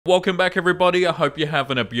Welcome back everybody, I hope you're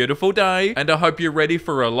having a beautiful day, and I hope you're ready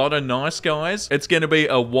for a lot of nice guys. It's gonna be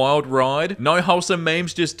a wild ride, no wholesome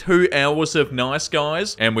memes, just 2 hours of nice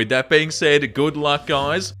guys, and with that being said, good luck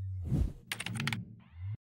guys.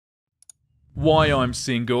 Why I'm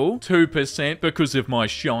single, 2% because of my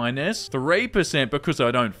shyness, 3% because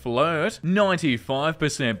I don't flirt,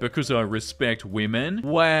 95% because I respect women.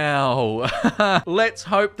 Wow. Let's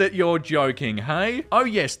hope that you're joking, hey? Oh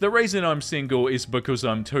yes, the reason I'm single is because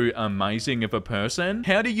I'm too amazing of a person.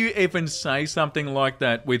 How do you even say something like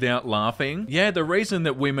that without laughing? Yeah, the reason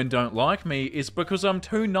that women don't like me is because I'm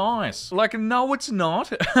too nice. Like, no it's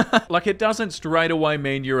not. Like, it doesn't straight away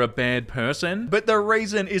mean you're a bad person, but the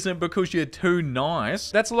reason isn't because you're too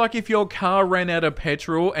nice. That's like if your car ran out of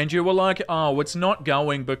petrol and you were like, oh, it's not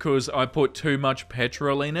going because I put too much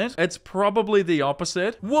petrol in it. It's probably the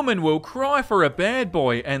opposite. Woman will cry for a bad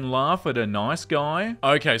boy and laugh at a nice guy.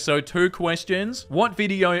 Okay, so 2 questions. What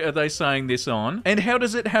video are they saying this on? And how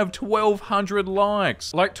does it have 1,200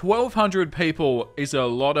 likes? Like, 1,200 people is a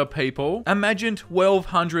lot of people. Imagine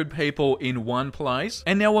 1,200 people in one place.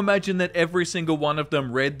 And now imagine that every single one of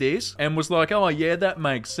them read this and was like, oh yeah, that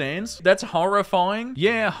makes sense. That's horrifying.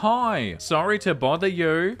 Yeah, hi. Sorry to bother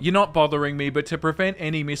you. You're not bothering me, but to prevent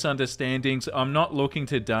any misunderstandings, I'm not looking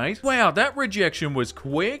to date. Wow, that rejection was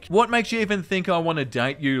quick. What makes you even think I want to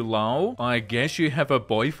date you, lol? I guess you have a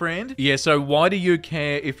boyfriend? Yeah, so why do you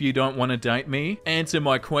care if you don't want to date me? Answer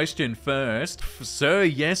my question first. Sir,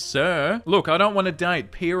 yes, sir. Look, I don't want to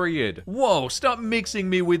date, period. Whoa, stop mixing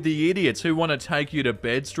me with the idiots who want to take you to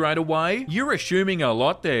bed straight away. You're assuming a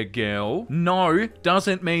lot there, girl. No,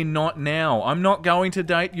 doesn't mean not now. I'm not going to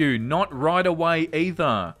date you, not right away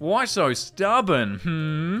either. Why so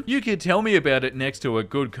stubborn, You could tell me about it next to a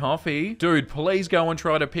good coffee. Dude, please go and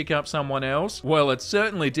try to pick up someone else. Well, it's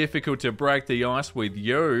certainly difficult to break the ice with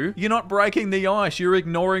you. You're not breaking the ice, you're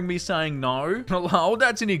ignoring me saying no. Oh,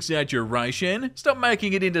 that's an exaggeration. Stop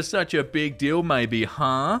making it into such a big deal maybe,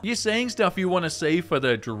 huh? You're saying stuff you want to see for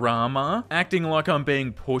the drama, acting like I'm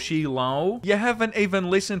being pushy, lol. You haven't even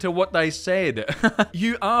listened to what they said.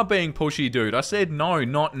 You are being pushy, dude. I said no,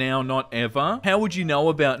 not now, not ever. How would you know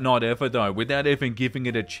about not ever though, without even giving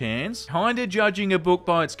it a chance? Kinda judging a book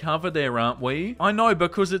by its cover there, aren't we? I know,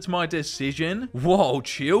 because it's my decision. Whoa,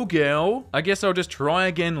 chill, girl. I guess I'll just try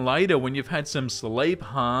again later when you've had some sleep,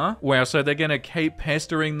 huh? Wow, so they're gonna keep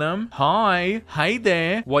pestering them? Hi. Hey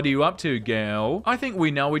there. What are you up to, girl? I think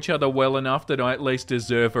we know each other well enough that I at least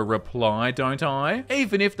deserve a reply, don't I?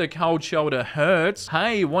 Even if the cold shoulder hurts.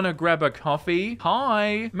 Hey, wanna grab a coffee?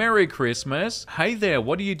 Hi. Merry Christmas. Hey there,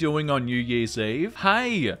 what are you doing on New Year's Eve?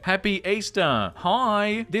 Hey, Happy Easter.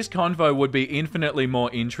 Hi. This convo would be infinitely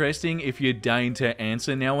more interesting if you deign to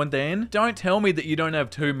answer now and then. Don't tell me that you don't have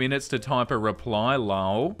 2 minutes to type a reply,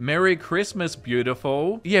 lol. Merry Christmas,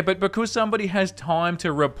 beautiful. Yeah, but because somebody has time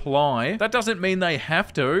to reply, that doesn't mean they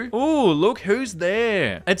have to. Ooh, look who's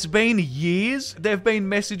there. It's been years. They've been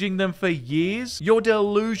messaging them for years. You're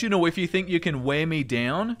delusional if you think you can wear me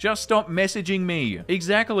down. Just stop messaging me.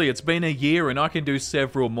 Exactly, it's been a year and I can do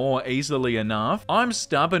several more easily enough. I'm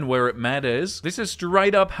stubborn where it matters. This is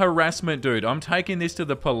straight up harassment, dude. I'm taking this to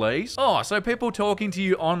the police. Oh, so people talking to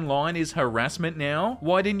you online is harassment now?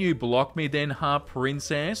 Why didn't you block me then, huh,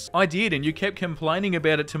 princess? I did, and you kept complaining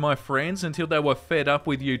about it to my friends until they were fed up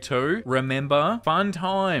with you too. Remember? Fun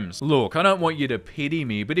times. Look, I don't want you to pity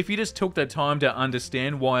me, but if you just took the time to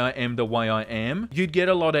understand why I am the way I am, you'd get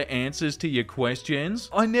a lot of answers to your questions.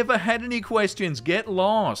 I never had any questions. Get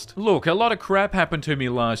lost. Look, a lot of crap happened to me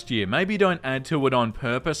last year. Maybe don't add to it on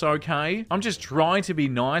purpose, okay? I'm just trying to be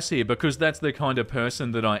nice here because that's the kind of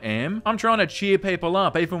person that I am. I'm trying to cheer people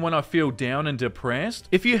up even when I feel down and depressed.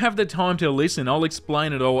 If you have the time to listen, I'll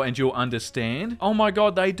explain it all and you'll understand. Oh my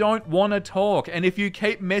god, they don't want to talk, and if you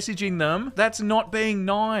keep messaging them, that's not being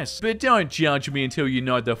nice. But don't judge me until you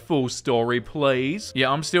know the full story, please.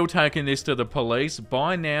 Yeah, I'm still taking this to the police.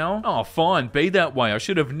 Bye now. Oh, fine, be that way. I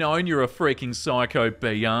should have known you're a freaking psycho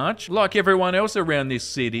biatch. Like everyone else around this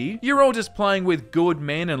city. You're all just playing with good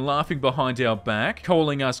men and laughing behind our back,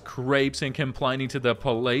 calling us creeps and complaining to the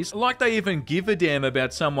police, like they even give a damn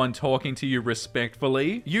about someone talking to you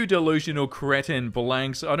respectfully. You delusional cretin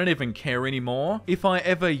blanks, I don't even care anymore. If I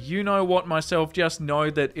ever you know what myself, just know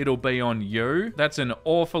that it'll be on you. That's an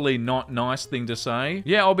awfully not nice thing to say.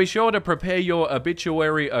 Yeah, I'll be sure to prepare your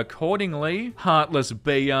obituary accordingly. Heartless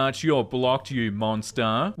biatch, you're blocked, you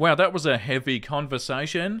monster. Wow, that was a heavy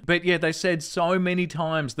conversation. women. But yeah, they said so many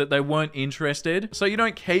times that they weren't interested. So you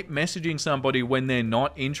don't keep messaging somebody when they're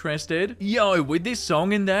not interested. Yo, with this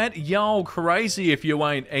song and that, yo, crazy if you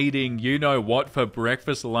ain't eating you know what for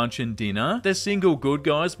breakfast, lunch, and dinner. The single good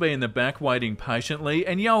guys be in the back waiting patiently,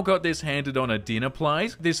 and y'all got this handed on a dinner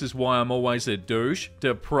plate. This is why I'm always a douche,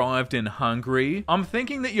 deprived and hungry. I'm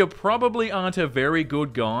thinking that you probably aren't a very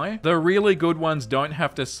good guy. The really good ones don't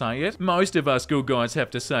have to say it. Most of us good guys have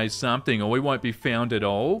to say something or we won't be found at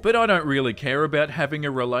all. But I don't really care about having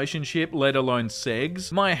a relationship, let alone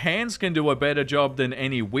segs. My hands can do a better job than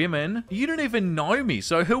any women. You don't even know me,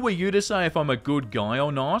 so who are you to say if I'm a good guy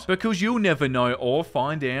or not? Because you'll never know or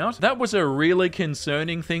find out. That was a really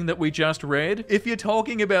concerning thing that we just read. If you're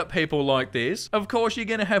talking about people like this, of course you're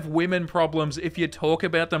gonna have women problems if you talk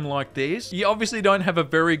about them like this. You obviously don't have a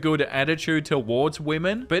very good attitude towards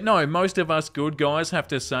women, but no, most of us good guys have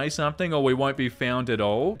to say something or we won't be found at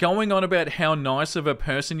all. Going on about how nice of a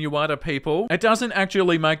person you are to people, it doesn't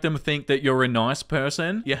actually make them think that you're a nice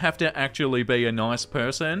person. You have to actually be a nice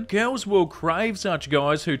person. Girls will crave such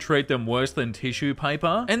guys who treat them worse than tissue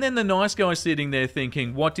paper, and then the nice guy sitting there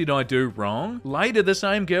thinking, what did I do wrong? Later, the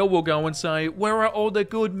same girl will go and say, where are all the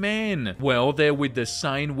good men? Well, they're with the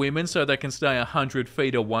sane women so they can stay 100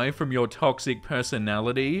 feet away from your toxic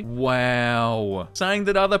personality. Wow. Saying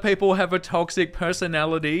that other people have a toxic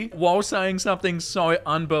personality while saying something so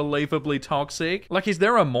unbelievably toxic. Like, is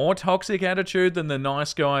there a more toxic attitude than the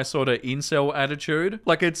nice guy sort of incel attitude?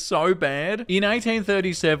 Like, it's so bad. In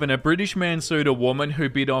 1837, a British man sued a woman who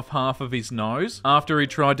bit off half of his nose after he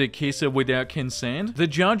tried to kiss her without consent. The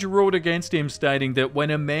judge ruled against him, stating that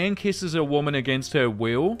when a man kisses a woman against her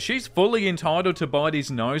will, she's fully entitled to bite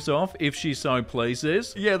his nose off if she so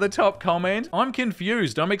pleases. Yeah, the top comment. I'm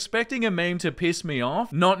confused. I'm expecting a meme to piss me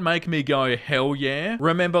off, not make me go, hell yeah.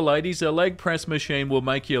 Remember, ladies, a leg press machine will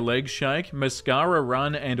make your legs shake, mascara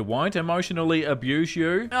run, and won't emotionally abuse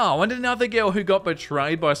you. Oh, and another girl who got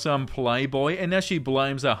betrayed by some playboy, and now she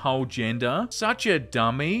blames a whole gender. Such a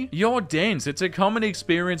dummy. You're dense. It's a common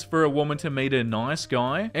experience for a woman to meet a nice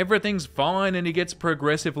guy. Everything's fine, and he gets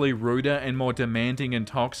progressively ruder and more demanding and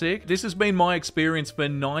toxic. This has been my experience for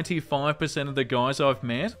 95% of the guys I've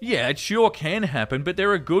met. Yeah, it sure can happen, but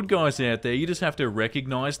there are good guys out there. You just have to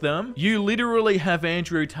recognize them. You literally have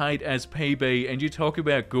Andrew Tate as PB, and you talk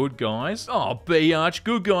about good guys. Oh, B-arch,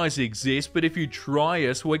 good guys exist, but if you try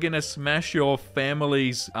us, we're gonna smash your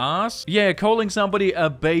family's ass. Yeah, calling somebody a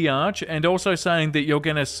B-arch and also saying that you're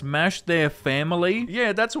gonna smash their family.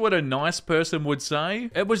 Yeah, that's what a nice person would say.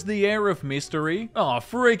 It was the air of mystery. Oh,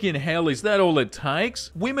 freaking hell, is that all it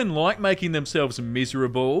takes? Women like making themselves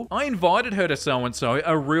miserable. I invited her to so-and-so,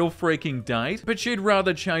 a real freaking date, but she'd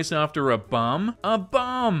rather chase after a bum. A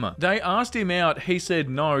bum! They asked him out, he said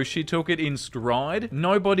no, she took it in stride.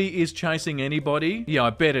 Nobody is chasing anybody. Yeah, I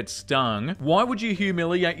bet it stung. Why would you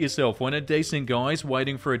humiliate yourself when a decent guy's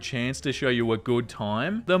waiting for a chance to show you a good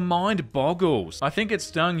time? The mind boggles. I think it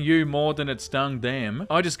stung you more than it stung them.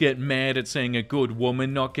 I just get mad at seeing a good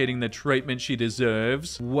woman not getting the treatment she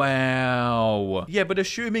deserves. Wow. Yeah, but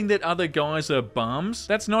assuming that other guys are bums,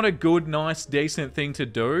 that's not a good, nice, decent thing to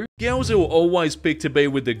do. Girls will always pick to be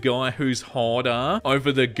with the guy who's harder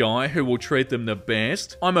over the guy who will treat them the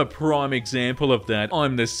best. I'm a prime example of that.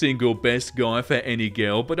 I'm the single best guy for any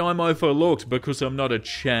girl, but I'm overlooked because I'm not a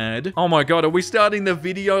Chad. Oh my god, are we starting the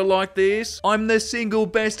video like this? I'm the single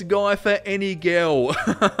best guy for any girl.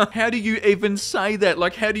 How do you even say that?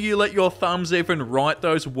 Like, how do you let your thumbs even write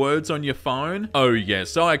those words on your phone? Oh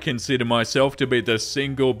yes, I consider myself to be the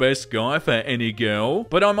single best guy for any girl,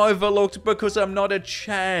 but I'm overlooked because I'm not a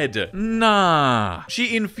Chad. Nah.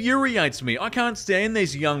 She infuriates me. I can't stand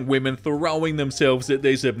these young women throwing themselves at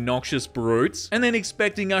these obnoxious brutes and then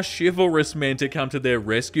expecting us chivalrous men to come to their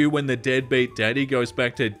rescue when the deadbeat daddy goes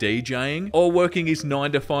back to DJing or working his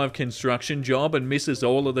 9-to-5 construction job and misses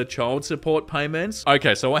all of the child support payments.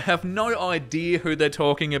 Okay, so I have no idea who they're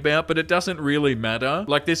talking about, but it doesn't really matter.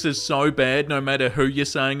 Like, this is so bad no matter who you're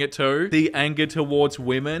saying it to. The anger towards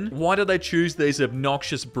women. Why do they choose these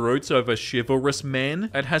obnoxious brutes over chivalrous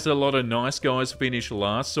men? It has a lot of nice guys finish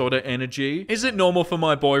last sort of energy. Is it normal for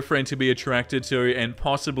my boyfriend to be attracted to and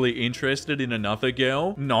possibly interested in another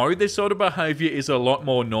girl? No, this sort of behavior is a lot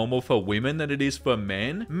more normal for women than it is for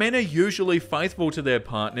men. Men are usually faithful to their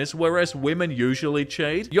partners, whereas women usually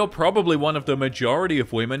cheat. You're probably one of the majority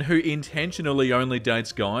of women who intentionally only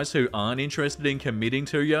dates guys who aren't interested in committing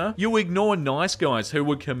to you. You ignore nice guys who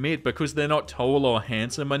would commit because they're not tall or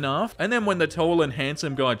handsome enough, and then when the tall and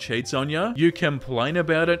handsome guy cheats on you, you complain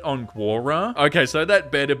about about it on Quora. Okay, so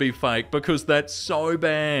that better be fake because that's so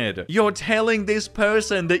bad. You're telling this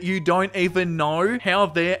person that you don't even know how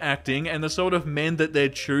they're acting and the sort of men that they're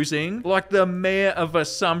choosing, like the mayor of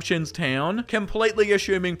Assumptions Town, completely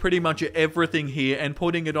assuming pretty much everything here and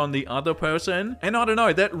putting it on the other person. And I don't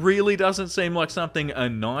know, that really doesn't seem like something a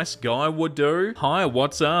nice guy would do. Hi,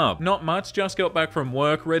 what's up? Not much, just got back from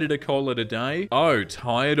work, ready to call it a day. Oh,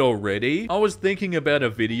 tired already? I was thinking about a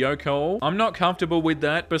video call. I'm not comfortable with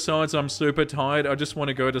that, besides I'm super tired, I just want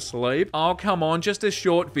to go to sleep. Oh, come on, just a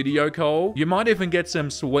short video call. You might even get some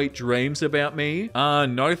sweet dreams about me.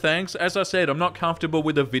 No thanks. As I said, I'm not comfortable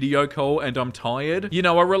with a video call and I'm tired. You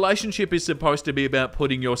know, a relationship is supposed to be about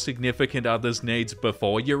putting your significant other's needs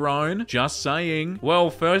before your own. Just saying. Well,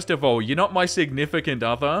 first of all, you're not my significant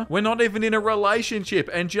other. We're not even in a relationship,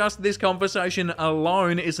 and just this conversation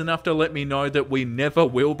alone is enough to let me know that we never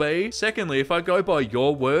will be. Secondly, if I go by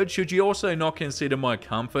your word, should you also not consider my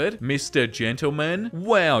comfort, Mr. Gentleman?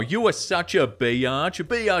 Wow, you are such a biatch.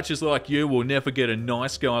 Biatches like you will never get a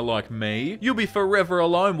nice guy like me. You'll be forever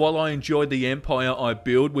alone while I enjoy the empire I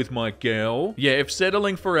build with my girl. Yeah, if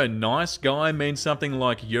settling for a nice guy means something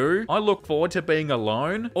like you, I look forward to being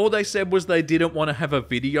alone. All they said was they didn't want to have a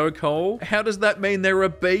video call. How does that mean they're a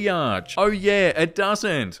biatch? Oh yeah, it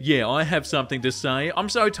doesn't. Yeah, I have something to say. I'm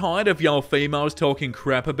so tired of y'all females talking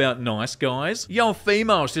crap about nice guys. Y'all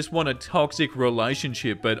females just want a toxic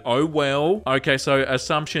relationship, but oh well. Okay, so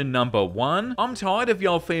assumption number one. I'm tired of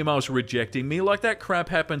y'all females rejecting me. Like that crap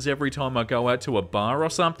happens every time I go out to a bar or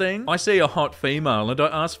something. I see a hot female and I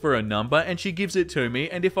ask for a number and she gives it to me,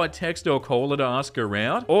 and if I text or call her to ask her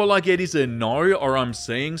out, all I get is a no or I'm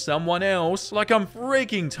seeing someone else. Like, I'm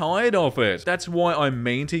freaking tired of it. That's why I'm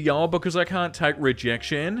mean to y'all, because I can't take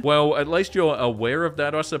rejection. Well, at least you're aware of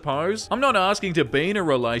that, I suppose. I'm not asking to be in a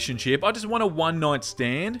relationship. I just want a one-night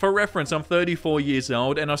stand. For reference, I'm 34 years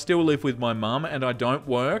old and I still live with my mum and I don't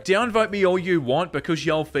work. Downvote me all you want because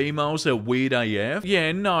y'all females are weird AF.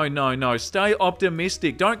 Yeah, no. Stay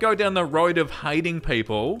optimistic. Don't go down the road of hating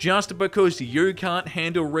people just because you can't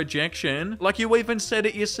handle rejection. Like, you even said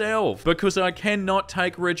it yourself. Because I cannot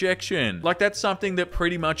take rejection. Like, that's something that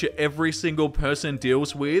pretty much every single person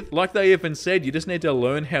deals with. Like they even said, you just need to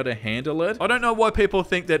learn how to handle it. I don't know why people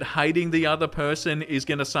think that hating the other person is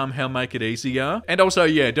gonna somehow make it easier. And also,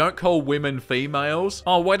 yeah, don't call women females.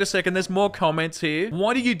 Oh, wait a second, there's more comments here.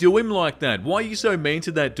 Why do you do him like that? Why are you so mean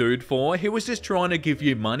to that dude for? He was just trying to give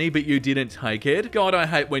you money, but you didn't take it. God, I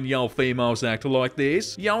hate when y'all females act like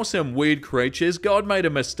this. Y'all some weird creatures. God made a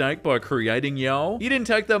mistake by creating y'all. You didn't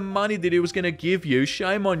take the money that he was gonna give you.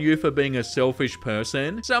 Shame on you for being a selfish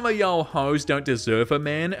person. Some of y'all hoes don't deserve a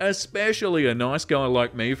man, especially a nice guy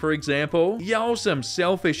like me, for example. Y'all some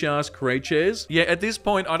selfish ass creatures. Yeah, at this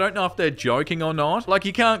point, I don't know if they're joking or not. Like,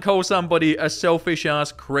 you can't call somebody a selfish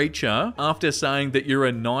ass creature after saying that you're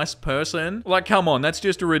a nice person. Like, come on, that's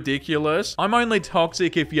just ridiculous. I'm only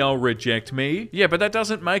toxic if y'all reject me. Yeah, but that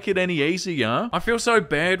doesn't make it any easier. I feel so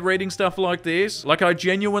bad reading stuff like this. Like, I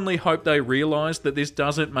genuinely hope they realize that this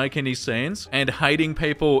doesn't make any sense and hating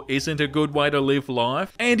people isn't a good way to live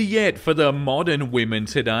life. And yet, for the modern women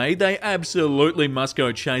today, they absolutely must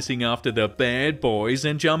go chasing after the bad boys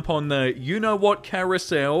and jump on the you-know-what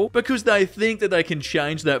carousel because they think that they can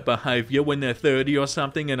change that behavior when they're 30 or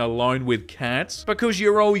something and alone with cats. Because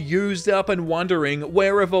you're all used up and wondering,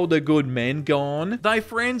 where have all the good men gone? They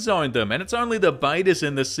friend-zoned them, and it's only the betas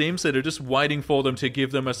and the simps that are just waiting for them to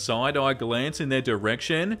give them a side-eye glance in their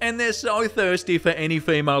direction, and they're so thirsty for any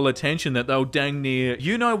female attention that they'll dang near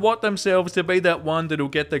you-know-what themselves to be that one that'll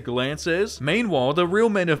get the glances. Meanwhile, the real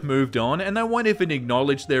men have moved on, and they won't even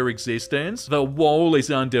acknowledge their existence. The wall is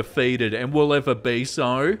undefeated and will ever be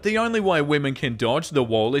so. The only way women can dodge the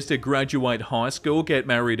wall is to graduate high school, get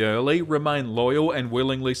married early, remain loyal and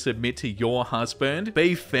willingly submit to your husband,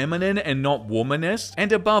 be feminine and not womanist,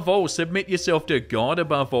 and above all, submit yourself to God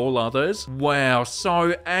above all others. Wow,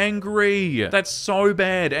 so angry. That's so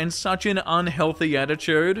bad and such an unhealthy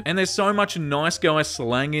attitude. And there's so much nice guy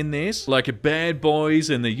slang in this, like bad boys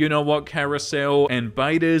and the you-know-what carousel and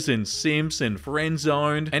betas and simps and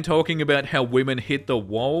friend-zoned, and talking about how women hit the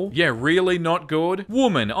wall. Yeah, really not good.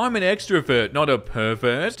 Woman, I'm an extrovert, not a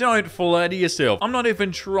pervert. Don't flatter yourself. I'm not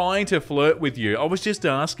even trying to flirt with you. I was just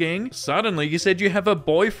asking. Suddenly, you said you have a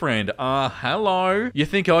boyfriend. Hello? You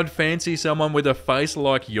think I'd fancy someone with a face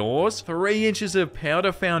like yours? 3 inches of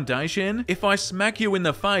powder foundation? If I smack you in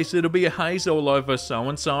the face, it'll be a haze all over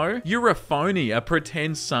so-and-so. You're a phony, a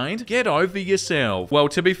pretend saint. Get over yourself. Well,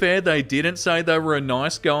 to be fair, they didn't say they were a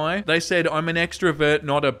nice guy. They said, I'm an extrovert,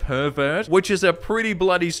 not a pervert, which is a pretty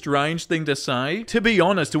bloody strange thing to say. To be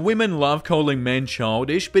honest, women love calling men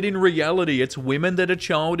childish, but in reality, reality, it's women that are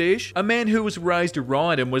childish. A man who was raised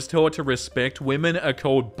right and was taught to respect women are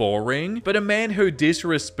called boring, but a man who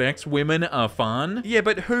disrespects women are fun. Yeah,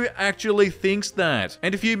 but who actually thinks that?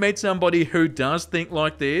 And if you meet somebody who does think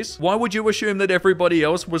like this, why would you assume that everybody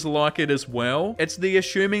else was like it as well? It's the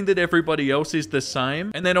assuming that everybody else is the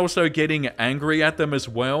same, and then also getting angry at them as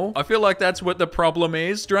well. I feel like that's what the problem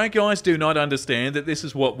is. Straight guys do not understand that this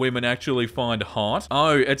is what women actually find hot.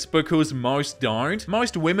 Oh, it's because most don't.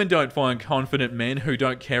 Most women don't find confident men who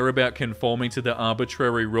don't care about conforming to the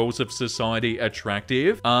arbitrary rules of society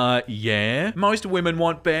attractive. Yeah. Most women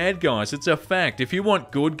want bad guys. It's a fact. If you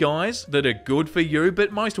want good guys that are good for you,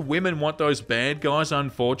 but most women want those bad guys,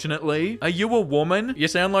 unfortunately. Are you a woman? You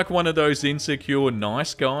sound like one of those insecure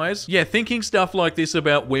nice guys. Yeah, thinking stuff like this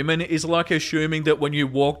about women is like assuming that when you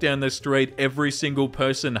walk down the street, every single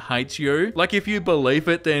person hates you. Like, if you believe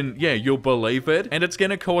it, then yeah, you'll believe it, and it's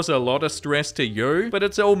gonna cause a lot of stress to you, but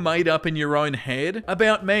it's all made up in your own head.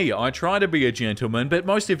 About me, I try to be a gentleman, but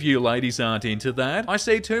most of you ladies aren't into that. I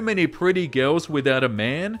see too many pretty girls without a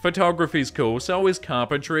man. Photography's cool, so is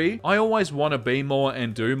carpentry. I always want to be more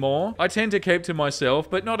and do more. I tend to keep to myself,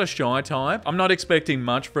 but not a shy type. I'm not expecting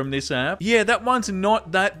much from this app. Yeah, that one's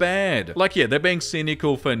not that bad. Like, yeah, they're being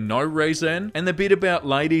cynical for no reason, and the bit about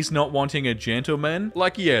ladies not wanting a gentleman,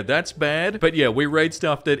 like, yeah, that's bad, but yeah, we read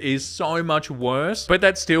stuff that is so much worse, but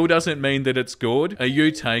that still doesn't mean that it's good. Are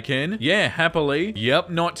you taken? Yeah, happily. Yep,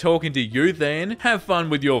 not talking to you then. Have fun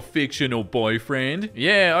with your fictional boyfriend.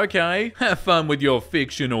 Yeah, okay. Have fun with your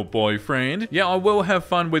fictional boyfriend. Yeah, I will have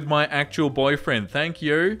fun with my actual boyfriend, thank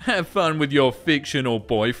you. Have fun with your fictional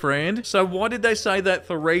boyfriend. So why did they say that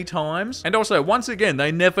 3 times? And also, once again,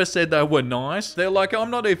 they never said they were nice. They're like,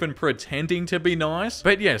 I'm not even pretending to be nice.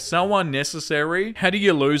 But yeah, so unnecessary. How do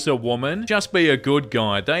you lose a woman? Just be a good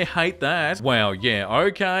guy. They hate that. Wow, yeah,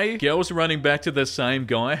 okay. Girls running back to the same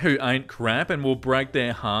guy who ain't crap and will break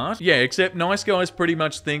their heart. Yeah, except nice guys pretty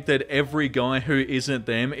much think that every guy who isn't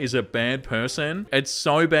them is a bad person. It's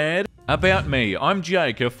so bad. About me, I'm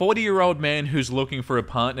Jake, a 40-year-old man who's looking for a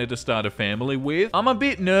partner to start a family with. I'm a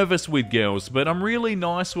bit nervous with girls, but I'm really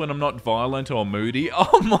nice when I'm not violent or moody.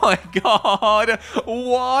 Oh my god,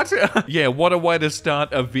 what? Yeah, what a way to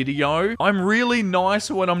start a video. I'm really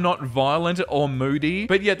nice when I'm not violent or moody,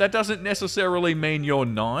 but yeah, that doesn't necessarily mean you're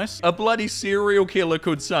nice. A bloody serial killer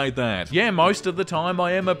could say that. Yeah, most of the time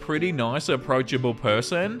I am a pretty nice, approachable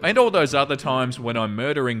person. And all those other times when I'm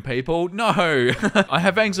murdering people, no. I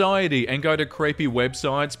have anxiety and go to creepy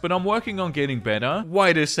websites, but I'm working on getting better.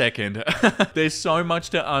 Wait a second. There's so much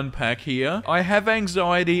to unpack here. I have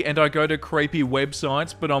anxiety and I go to creepy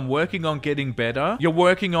websites, but I'm working on getting better. You're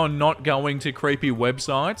working on not going to creepy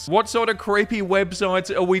websites? What sort of creepy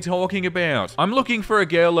websites are we talking about? I'm looking for a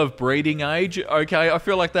girl of breeding age. Okay, I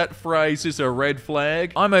feel like that phrase is a red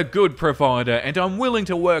flag. I'm a good provider and I'm willing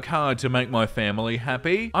to work hard to make my family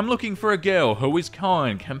happy. I'm looking for a girl who is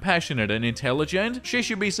kind, compassionate, and intelligent. She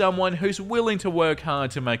should be someone who's willing to work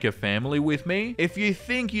hard to make a family with me. If you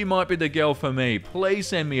think you might be the girl for me, please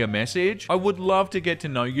send me a message. I would love to get to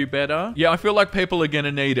know you better. Yeah, I feel like people are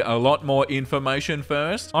gonna need a lot more information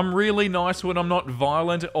first. I'm really nice when I'm not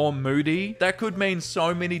violent or moody. That could mean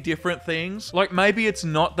so many different things. Like, maybe it's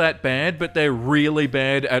not that bad, but they're really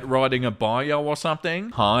bad at writing a bio or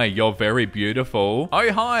something. Hi, you're very beautiful.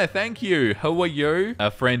 Oh, hi, thank you. Who are you?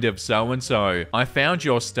 A friend of so-and-so. I found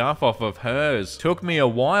your stuff off of hers. Took me a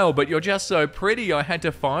while, but you're just so pretty, I had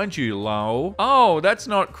to find you, lol. Oh, that's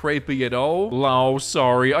not creepy at all. Lol,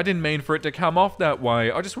 sorry, I didn't mean for it to come off that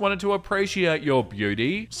way. I just wanted to appreciate your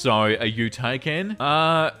beauty. So, are you taken?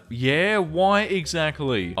 Yeah, why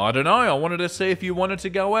exactly? I don't know, I wanted to see if you wanted to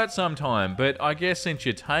go out sometime, but I guess since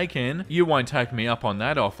you're taken, you won't take me up on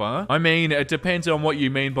that offer. I mean, it depends on what you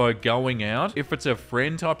mean by going out. If it's a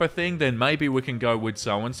friend type of thing, then maybe we can go with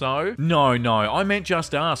so-and-so. No, I meant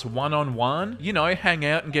just us, one-on-one. You know, hang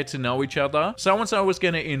out and get to know each other. So-and-so was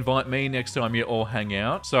going to invite me next time you all hang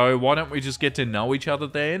out, so why don't we just get to know each other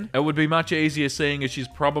then? It would be much easier seeing as she's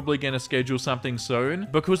probably going to schedule something soon,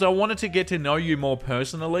 because I wanted to get to know you more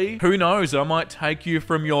personally. Who knows, I might take you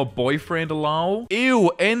from your boyfriend, lol. Ew,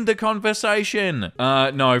 end the conversation.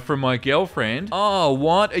 No, from my girlfriend. Oh,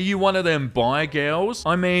 what? Are you one of them bi girls?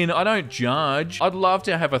 I mean, I don't judge. I'd love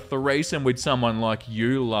to have a threesome with someone like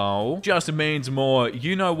you, lol. Just means more,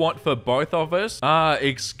 you know what, for both of us?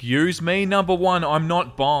 Excuse Excuse me? Number one, I'm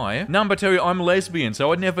not bi. Number two, I'm lesbian,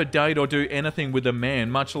 so I'd never date or do anything with a man,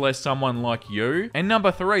 much less someone like you. And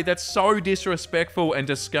number three, that's so disrespectful and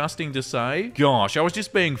disgusting to say. Gosh, I was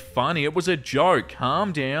just being funny. It was a joke.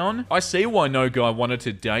 Calm down. I see why no guy wanted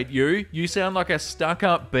to date you. You sound like a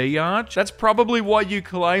stuck-up biatch. That's probably why you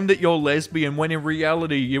claim that you're lesbian when in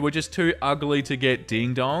reality you were just too ugly to get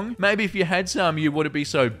ding-dong. Maybe if you had some, you wouldn't be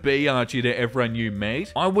so biatchy to everyone you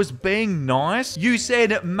meet. I was being nice. You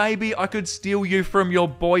said maybe I could steal you from your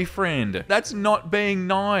boyfriend. That's not being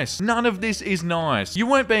nice. None of this is nice. You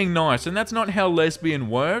weren't being nice, and that's not how lesbian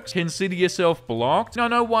works. Consider yourself blocked.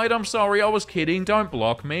 No, wait, I'm sorry. I was kidding. Don't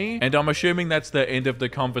block me. And I'm assuming that's the end of the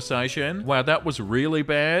conversation. Wow, that was really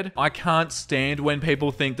bad. I can't stand when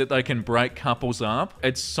people think that they can break couples up.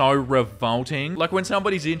 It's so revolting. Like when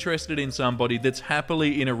somebody's interested in somebody that's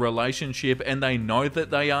happily in a relationship and they know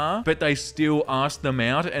that they are, but they still ask them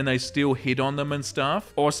out and they still hit on them and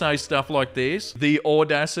stuff, or say stuff like this. The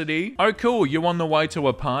audacity. Oh cool, you on the way to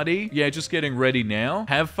a party? Yeah, just getting ready now.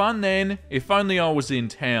 Have fun then. If only I was in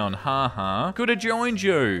town, haha. Could have joined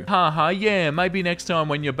you. Haha, yeah, maybe next time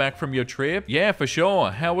when you're back from your trip. Yeah, for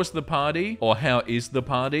sure. How was the party? Or how is the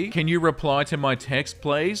party? Can you reply to my text,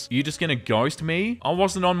 please? You just gonna ghost me? I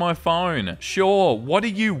wasn't on my phone. Sure, what are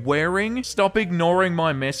you wearing? Stop ignoring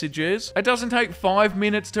my messages. It doesn't take 5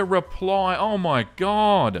 minutes to reply. Oh my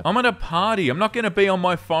god. I'm at a party. I'm not gonna be on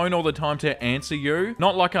my phone all the time to answer you.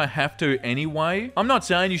 Not like I have to anyway. I'm not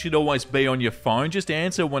saying you should always be on your phone. Just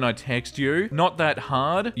answer when I text you. Not that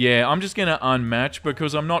hard. Yeah, I'm just gonna unmatch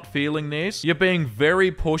because I'm not feeling this. You're being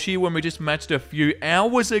very pushy when we just matched a few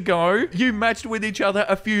hours ago. You matched with each other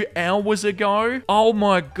a few hours ago. Oh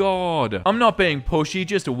my god. I'm not being pushy,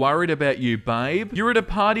 just worried about you, babe. You're at a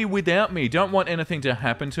party without me. Don't want anything to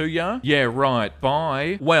happen to you. Yeah, right.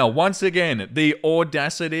 Bye. Well, once again, the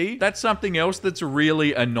audacity. That's something else that's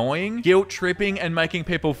really annoying. Guilt tripping and making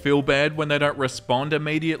people feel bad when they don't respond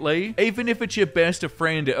immediately. Even if it's your best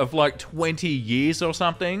friend of like 20 years or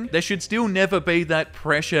something, there should still never be that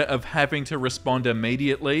pressure of having to respond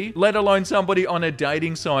immediately, let alone somebody on a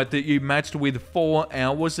dating site that you matched with 4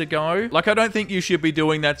 hours ago. Like, I don't think you should be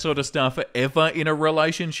doing that sort of stuff ever in a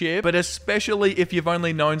relationship, but especially if you've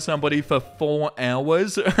only known somebody for 4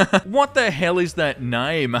 hours. What the hell is that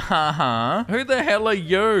name? Haha. Who the hell are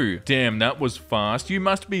you? Damn, that was fast. You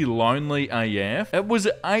must be lonely AF. It was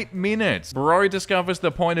 8 minutes. Bro discovers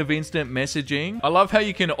the point of instant messaging. I love how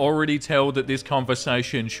you can already tell that this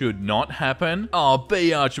conversation should not happen. Oh,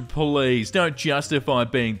 biatch, please. Don't justify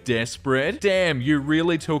being desperate. Damn, you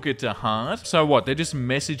really took it to heart. So what, they're just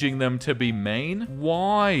messaging them to be mean?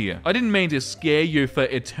 Why? I didn't mean to scare you for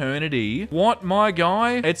eternity. What, my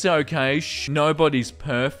guy? It's okay. Shh, nobody's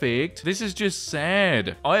perfect. This is just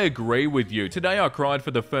sad. I agree with you. Today I cried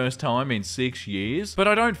for the first time in 6 years, but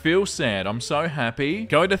I don't feel sad. I'm so happy.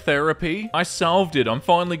 Go to therapy. I solved it. I'm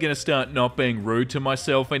finally gonna start not being rude to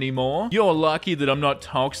myself anymore. You're lucky that I'm not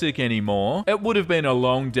toxic anymore. It would have been a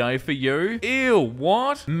long day for you. Ew,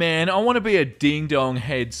 what? Man, I want to be a ding-dong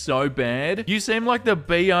head so bad. You seem like the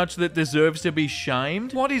biatch that deserves to be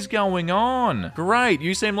shamed. What is going on? Great,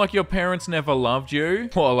 you seem like your parents never loved you.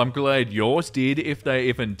 Well, I'm glad yours did, if they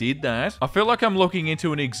even did that. I feel like I'm looking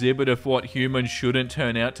into an exhibit of what humans shouldn't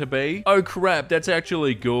turn out to be. Oh crap, that's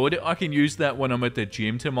actually good. I can use that when I'm at the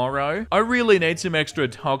gym tomorrow. I really need some extra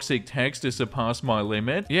toxic text to surpass my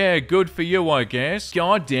limit. Yeah, good for you, I guess.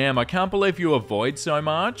 God damn, I can't believe you avoid so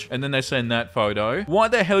much. And then they send that photo. Why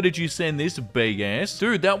the hell did you send this BS?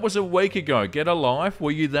 Dude, that was a week ago. Get a life.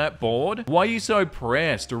 Were you that bored? Why are you so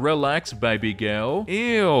pressed? Relax, baby girl.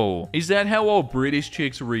 Ew. Is that how all British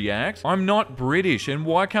chicks react? I'm not British, and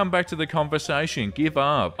why come back to the conversation? Give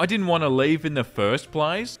up. I didn't want to leave in the first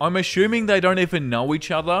place. I'm assuming they don't even know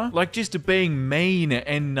each other. Like, just being mean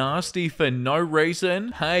and nasty for no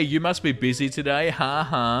reason. Hey, you must be busy today.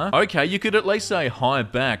 Haha. Okay, you could at least say hi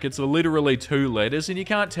back. It's literally 2 letters, and you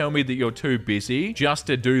can't tell me that you're too busy just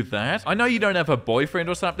to do that. I know you don't have a boyfriend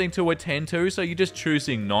or something to attend to, so you're just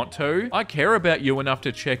choosing not to. I care about you enough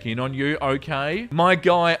to check in on you, okay? My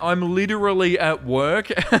guy, I'm literally at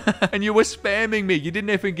work, and you were spamming me. You didn't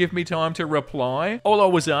even give me time to reply. All I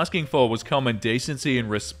was asking for was common decency and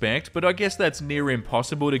respect, but I guess that's near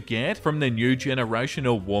impossible to get from the new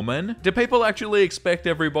generational woman. Do people actually expect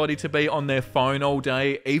everybody to be on their phone all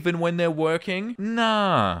day, even when they're working?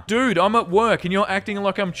 Nah. Dude, I'm at work and you're acting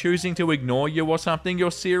like I'm choosing to ignore you or something.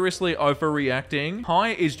 You're seriously overreacting. Hi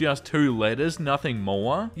is just 2 letters, nothing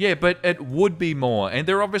more. Yeah, but it would be more, and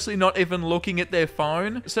they're obviously not even looking at their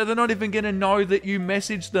phone, so they're not even gonna know that you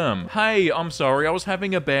messaged them. Hey, I'm sorry, I was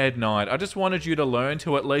having a bad night. I just wanted you to learn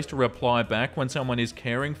to at least reply back when someone is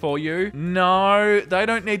caring for you. No, No, they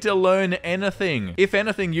don't need to learn anything. If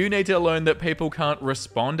anything, you need to learn that people can't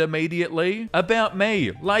respond immediately. About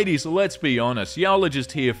me, ladies, let's be honest. Y'all are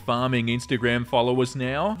just here farming Instagram followers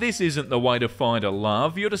now. This isn't the way to find a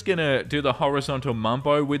love. You're just gonna do the horizontal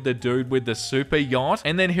mumbo with the dude with the super yacht,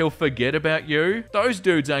 and then he'll forget about you. Those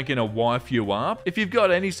dudes ain't gonna wife you up. If you've got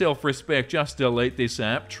any self-respect, just delete this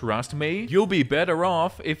app. Trust me, you'll be better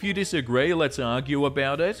off. If you disagree, let's argue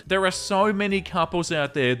about it. There are so many couples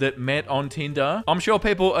out there that met on Tinder. I'm sure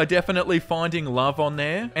people are definitely finding love on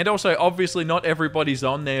there. And also, obviously, not everybody's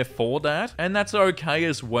on there for that. And that's okay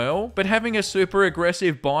as well. But having a super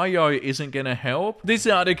aggressive bio isn't gonna help. This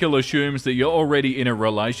article assumes that you're already in a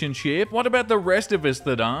relationship. What about the rest of us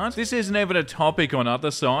that aren't? This isn't even a topic on other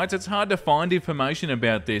sites. It's hard to find information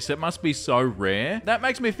about this. It must be so rare. That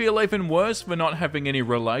makes me feel even worse for not having any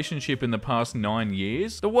relationship in the past 9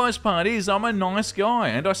 years. The worst part is I'm a nice guy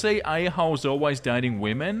and I see a-holes always dating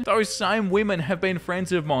women. Those same women have been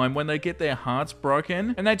friends of mine when they get their hearts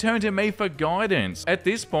broken and they turn to me for guidance. At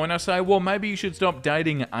this point I say, well, maybe you should stop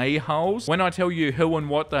dating a-holes when I tell you who and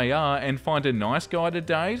what they are and find a nice guy to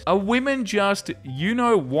date. Are women just, you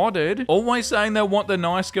know whatted, always saying they want the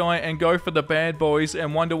nice guy and go for the bad boys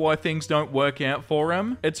and wonder why things don't work out for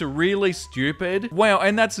them? It's really stupid. Wow,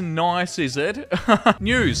 and that's nice, is it?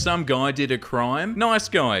 News, some guy did a crime. Nice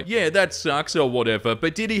guy. Yeah, that sucks or whatever,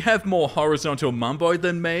 but did he have more horizontal mumbo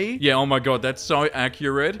than me? Yeah, oh my god, that's so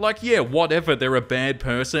accurate. Like, yeah, whatever, they're a bad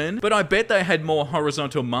person, but I bet they had more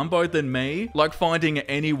horizontal mumbo than me, like finding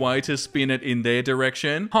any way to spin it in their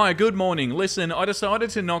direction. Hi, good morning. Listen, I decided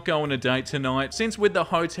to not go on a date tonight, since with the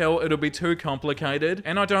hotel it'll be too complicated,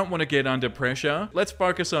 and I don't want to get under pressure. Let's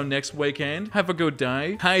focus on next weekend. Have a good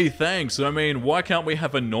day. Hey, thanks. I mean, why can't we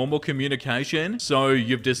have a normal communication? So,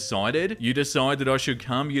 you've decided? You decide that I should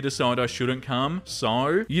come, you decide I shouldn't come.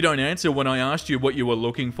 So, you don't answer when I asked you what you were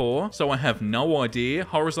looking for, so I have no idea.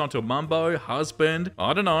 Horizontal mumbo, husband,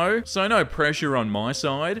 I don't know. So no pressure on my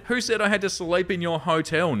side. Who said I had to sleep in your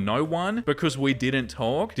hotel? No one? Because we didn't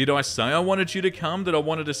talk? Did I say I wanted you to come, that I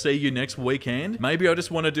wanted to see you next weekend? Maybe I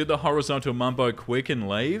just want to do the horizontal mumbo quick and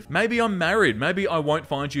leave? Maybe I'm married, maybe I won't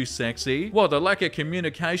find you sexy. Well, the lack of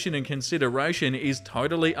communication and consideration is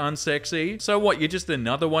totally unsexy. So what, you're just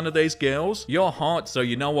another one of these girls? You're hot, so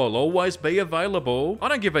you know I'll always be available. I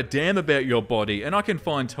don't give a damn about your body, and I can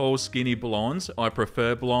find tall, skinny blondes. I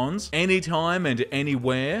prefer blondes. Anytime and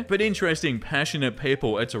anywhere. But interesting, passionate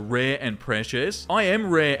people, it's rare and precious. I am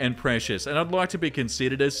rare and precious, and I'd like to be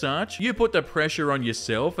considered as such. You put the pressure on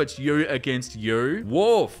yourself, it's you against you.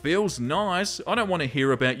 Whoa, feels nice. I don't want to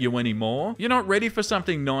hear about you anymore. You're not ready for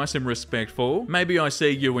something nice and respectful. Maybe I see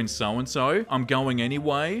you in so-and-so. I'm going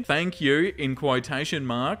anyway. Thank you, in quotation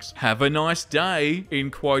marks. Have a nice day,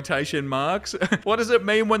 in quotation marks. What does it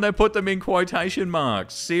mean when they put them in quotation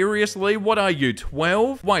marks? Seriously? What are you,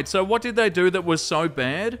 12? Wait, so what did they do that was so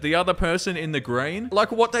bad? The other person in the green?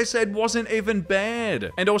 Like, what they said wasn't even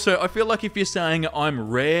bad. And also, I feel like if you're saying I'm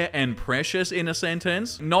rare and precious in a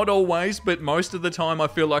sentence, not always, but most of the time I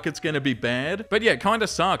feel like it's gonna be bad. But yeah, kinda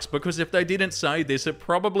sucks, because if they didn't say this, it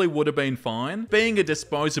probably would have been fine. Being a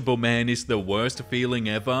disposable man is the worst feeling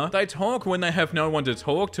ever. They talk when they have no one to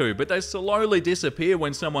talk to, but they slowly disappear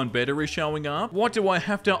when someone better is showing up. What do I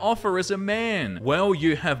have to offer as a man? Well,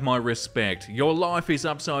 you have my respect. Your life is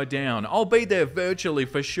upside down. I'll be there virtually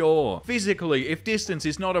for sure. Physically, if distance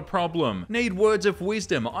is not a problem. Need words of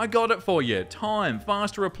wisdom. I got it for you. Time,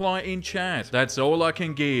 fast reply in chat. That's all I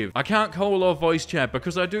can give. I can't call or voice chat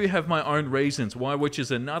because I do have my own reasons why, which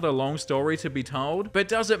is another long story to be told. But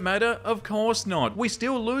does it matter? Of course not. We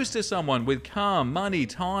still lose to someone with car, money,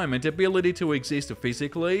 time, and ability to exist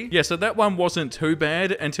physically. Yeah, so that one wasn't too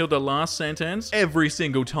bad until the last sentence. Every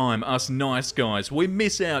single time, us nice guys, we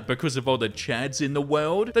miss out because of all the chads in the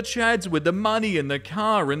world. The chads with the money and the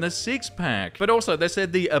car and the six-pack. But also, they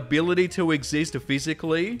said the ability to exist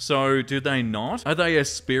physically. So, do they not? Are they a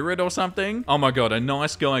spirit or something? Oh my god, a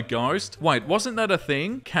nice guy ghost? Wait, wasn't that a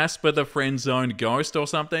thing? Casper the friend zone ghost or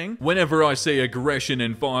something? Whenever I see aggression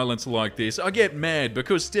and violence like this, I get mad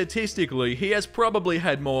because statistically, he has probably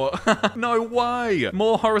had more... No way!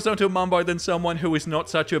 More horizontal mumbo than someone who is not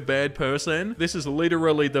such a bad person. This is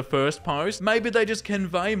literally the first post. Maybe they just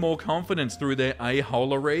convey more confidence through their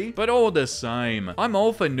a-holery, but all the same. I'm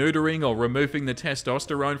all for neutering or removing the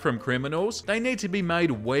testosterone from criminals. They need to be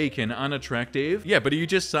made weak and unattractive. Yeah, but are you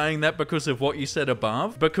just saying that because of what you said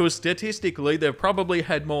above? Because statistically, they've probably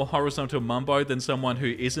had more horizontal mumbo than someone who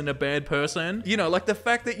isn't a bad person. You know, like the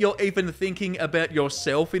fact that you're even thinking about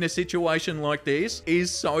yourself in a situation like this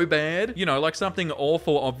is so bad. You know, like something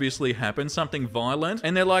awful obviously happened, something violent,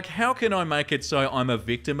 and they're like, how can I make it so I'm a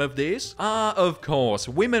victim of this? Ah, of course,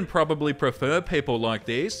 Women probably prefer people like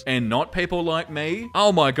this and not people like me.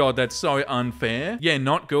 Oh my god, that's so unfair. Yeah,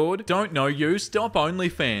 not good. Don't know you. Stop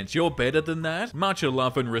OnlyFans. You're better than that. Much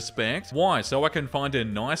love and respect. Why? So I can find a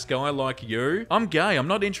nice guy like you? I'm gay. I'm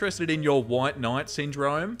not interested in your white knight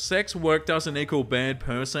syndrome. Sex work doesn't equal bad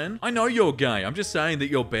person. I know you're gay. I'm just saying that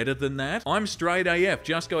you're better than that. I'm straight AF.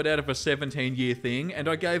 Just got out of a 17-year thing and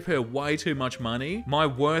I gave her way too much money. My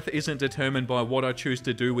worth isn't determined by what I choose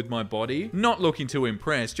to do with my body. Not looking to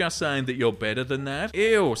impress. Just saying that you're better than that.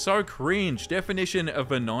 Ew, so cringe. Definition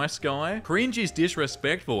of a nice guy. Cringe is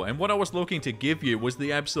disrespectful, and what I was looking to give you was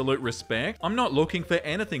the absolute respect. I'm not looking for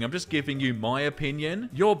anything. I'm just giving you my opinion.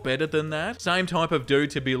 You're better than that. Same type of dude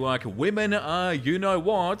to be like, women are you know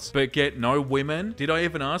what, but get no women. Did I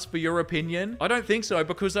even ask for your opinion? I don't think so,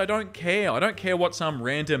 because I don't care. I don't care what some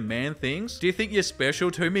random man thinks. Do you think you're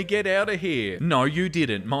special to me? Get out of here. No, you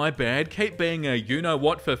didn't. My bad. Keep being a you know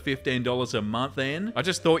what for $15 a month then. I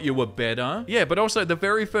just thought you were better. Yeah, but also the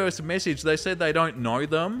very first message, they said they don't know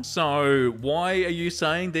them. So why are you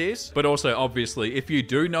saying this? But also, obviously, if you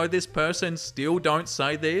do know this person, still don't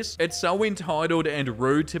say this. It's so entitled and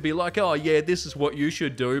rude to be like, oh yeah, this is what you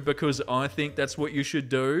should do because I think that's what you should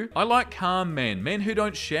do. I like calm men. Men who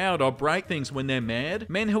don't shout or break things when they're mad.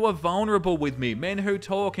 Men who are vulnerable with me. Men who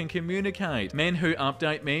talk and communicate. Men who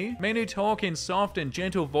update me. Men who talk in soft and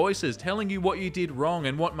gentle voices, telling you what you did wrong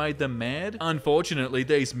and what made them mad. Unfortunately,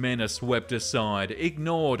 these men are swept aside,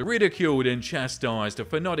 ignored, ridiculed and chastised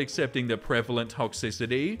for not accepting the prevalent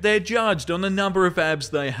toxicity. They're judged on the number of abs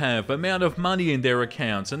they have, amount of money in their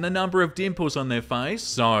accounts, and the number of dimples on their face.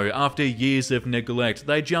 So, after years of neglect,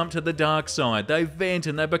 they jump to the dark side, they vent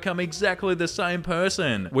and they become exactly the same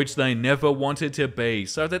person, which they never wanted to be,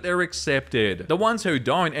 so that they're accepted. The ones who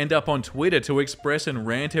don't end up on Twitter to express and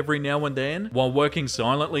rant every now and then, while working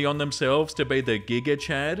silently on themselves to be the Giga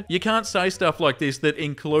Chad. You can't say stuff like this that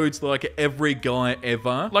includes like every guy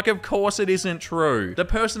ever. Like, of course it isn't true. The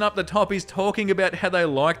person up the top is talking about how they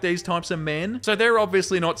like these types of men, so they're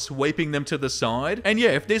obviously not sweeping them to the side. And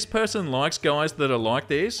yeah, if this person likes guys that are like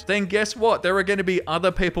this, then guess what? There are going to be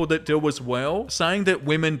other people that do as well. Saying that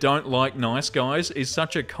women don't like nice guys is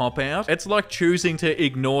such a cop-out. It's like choosing to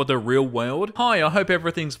ignore the real world. Hi, I hope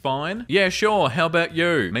everything's fine. Yeah, sure. How about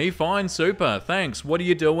you? Me fine, super. Thanks. What are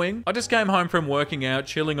you doing? I just came home from working out,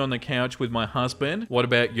 chilling on the couch with my husband. What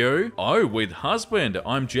about you? Oh, with husband.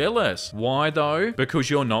 I'm jealous. Why though? Because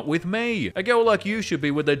you're not with me. A girl like you should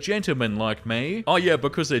be with a gentleman like me. Oh yeah,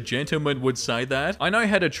 because a gentleman would say that. I know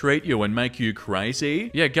how to treat you and make you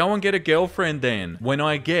crazy. Yeah, go and get a girlfriend then. When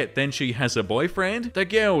I get, then she has a boyfriend? The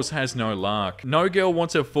girls has no luck. No girl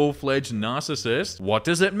wants a full-fledged narcissist. What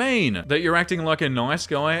does it mean? That you're acting like a nice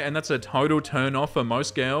guy and that's a total turn off for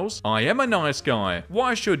most girls? I am a nice guy.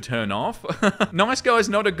 Why should turn off? Nice guy's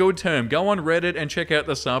not a good term. Go on Reddit and check out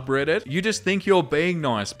the subreddit. You just think you're being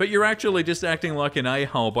nice, but you're actually just acting like an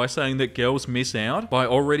a-hole by saying that girls miss out by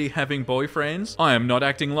already having boyfriends. I am not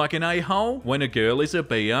acting like an a-hole. When a girl is a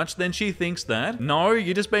biatch, then she thinks that. No,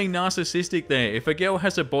 you're just being narcissistic there. If a girl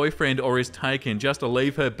has a boyfriend or is taken, just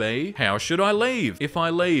leave her be. How should I leave? If I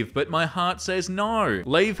leave, but my heart says no.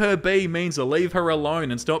 Leave her be means leave her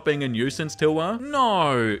alone and stop being a nuisance to her?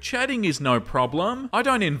 No, chatting is no problem. I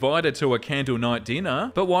don't invite her to a candle night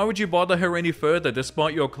dinner, but why would you bother her any further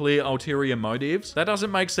despite your clear ulterior motives? That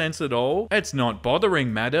doesn't make sense at all. It's not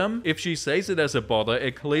bothering, madam. If she sees it as a bother,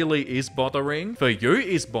 it clearly is bothering. For you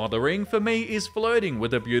is bothering, for me is flirting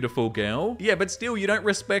with a beautiful girl. Yeah, but still you don't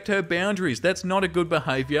respect her boundaries. That's not a good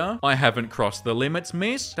behavior. I haven't crossed the limits,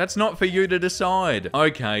 miss. That's not for you to decide.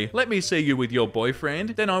 Okay, let me see you with your boyfriend,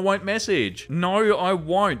 then I won't message. No, I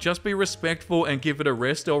won't. Just be respectful and give it a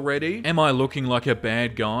rest already. Am I looking like a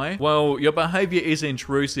bad guy? Well, your behavior is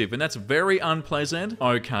intrusive and that's very unpleasant.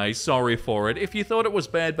 Okay, sorry for it. If you thought it was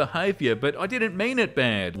bad behavior, but I didn't mean it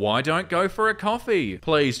bad. Why don't go for a coffee?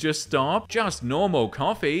 Please just stop. Just normal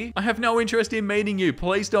coffee. I have no interest in meeting you.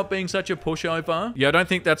 Please stop being such a pushover. Yeah, I don't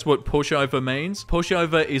think that's what pushover means.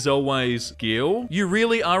 Pushover is always skill. You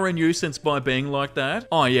really are a nuisance by being like that.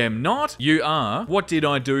 I am not. You are. What did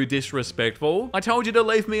I do disrespectful? I told you to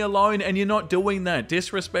leave me alone and you're not doing that.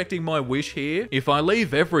 Disrespecting my wish here. If I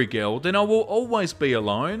leave every girl, then I will always be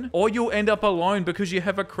alone. Or you'll end up alone because you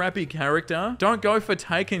have a crappy character. Don't go for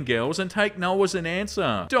taken girls and take no as an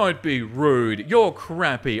answer. Don't be rude. You're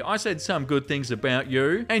crappy. I said some good things about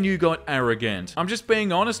you and you got arrogant. I'm just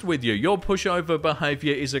being honest with you. Your pushover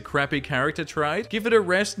behavior is a crappy character trait. Give it a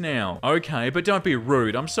rest now. Okay, but don't be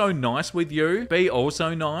rude. I'm so nice with you. Be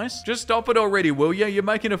also nice. Just stop it already, will you? You're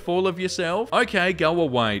making a fool of yourself. Okay, go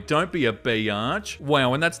away. Don't be a biatch.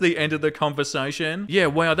 Wow, and that's the end of the conversation. Yeah,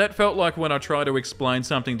 wow, that felt like when I try to explain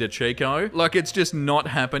something to Chico ago. Like, it's just not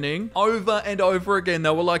happening. Over and over again, they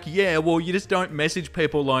were like, yeah, well, you just don't message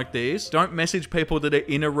people like this. Don't message people that are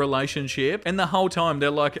in a relationship. And the whole time,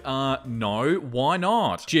 they're like, no, why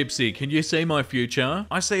not? Gypsy, can you see my future?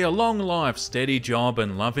 I see a long life, steady job,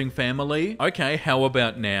 and loving family. Okay, how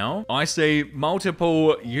about now? I see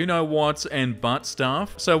multiple you-know-whats and butt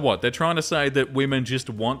stuff. So what? They're trying to say that women just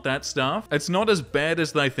want that stuff? It's not as bad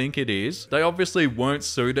as they think it is. They obviously weren't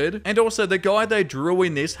suited. And also, the guy they drew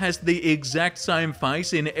in this has the exact same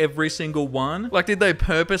face in every single one. Like, did they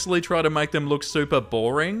purposely try to make them look super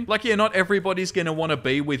boring? Like, yeah, not everybody's gonna want to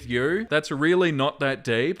be with you. That's really not that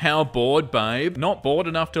deep. How bored, babe? Not bored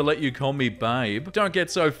enough to let you call me babe. Don't get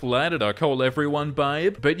so flattered, I call everyone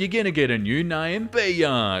babe. But you're gonna get a new name?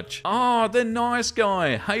 Biatch. Oh, the nice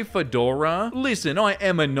guy. Hey, Fedora. Listen, I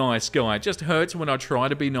am a nice guy. It just hurts when I try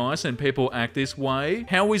to be nice and people act this way.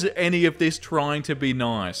 How is any of this trying to be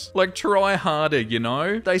nice? Like, try harder, you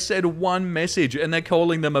know? They said one message and they're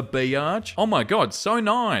calling them a biatch. Oh my god, so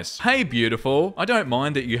nice. Hey, beautiful. I don't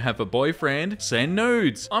mind that you have a boyfriend. Send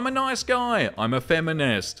nudes. I'm a nice guy. I'm a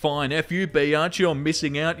feminist. Fine, F you, biatch. You're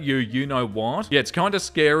missing out, you know what? Yeah, it's kind of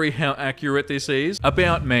scary how accurate this is.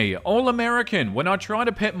 About me. All American. When I try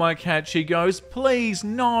to pet my cat, she goes, please,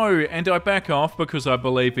 no. And I back off because I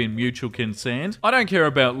believe in mutual consent. I don't care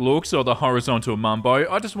about looks or the horizontal mumbo.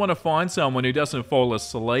 I just want to find someone who doesn't fall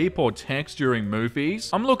asleep or text during movies.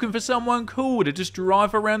 I'm looking for someone cool to just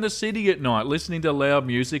drive around the city at night listening to loud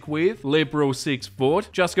music with. Liberal 6 foot.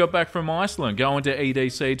 Just got back from Iceland, going to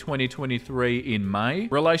EDC 2023 in May.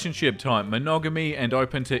 Relationship type, monogamy and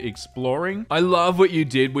open to exploring. I love what you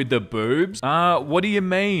did with the boobs. What do you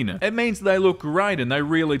mean? It means they look great and they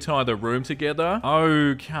really tie the room together.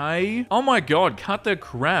 Okay. Oh my god, cut the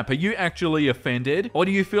crap. Are you actually offended? Or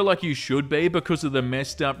do you feel like you should be because of the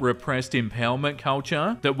messed up repressed empowerment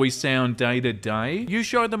culture that we sound day to day? You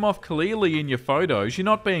show them off clearly in your photos. You're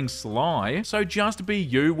not being sly. So just be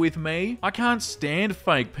you with me. I can't stand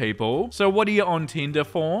fake people. So what are you on Tinder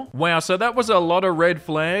for? Wow, so that was a lot of red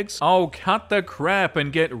flags. Oh, cut the crap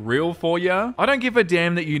and get real for ya. I don't give a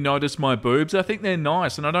damn that you notice my boobs. I think they're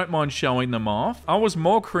nice and I don't mind showing them off. I was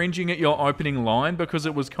more cringing at your opening line because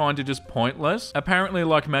it was kind of just pointless. Apparently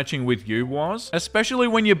like matching with you was. Especially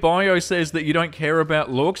when your bio says that you don't care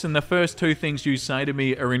about looks and the first two things you say to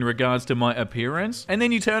me are in regards to my appearance. And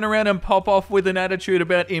then you turn around and pop off with an attitude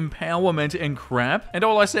about empowerment and crap. And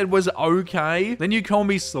all I said was okay. Then you call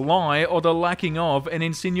me sly or the lacking of and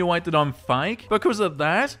insinuate that I'm fake because of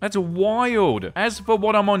that? That's wild. As for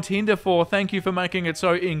what I'm on Tinder for, thank you for making it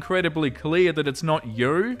so incredibly clear that it's not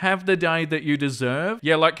you. Have the day that you deserve.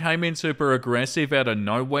 Yeah, like came in super aggressive out of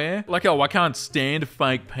nowhere. Like, oh, I can't stand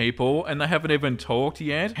fake people and they haven't even talked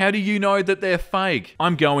yet. How do you know that they're fake?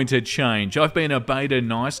 I'm going to change. I've been a beta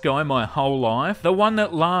nice guy my whole life. The one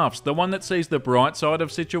that laughs. The one that sees the bright side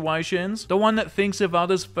of situations. The one that thinks of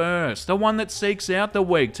others first. The one that seeks out the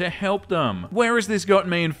weak to help them. Where has this got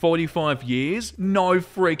me in 45 years? No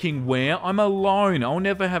freaking where. I'm alone. I'll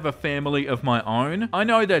never have a family of my own. I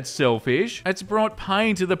know that's selfish. It's brought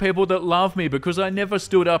pain to the people that love me because I never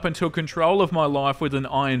stood up and took control of my life with an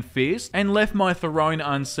iron fist and left my throne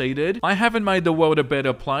unseated. I haven't made the world a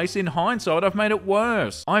better place. In hindsight, I've made it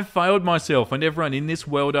worse. I've failed myself and everyone in this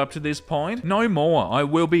world up to this point. No more. I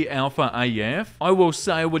will be alpha AF. I will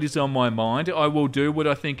say what is on my mind. I will do what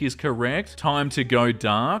I think is correct. Time to go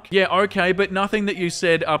dark. Yeah, okay, but nothing that you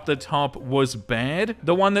said up the top was bad.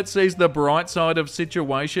 The one that sees the bright side of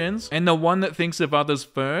situations and the one that thinks of others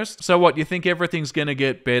first. So what, you think everything's gonna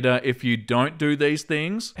get better if you don't do these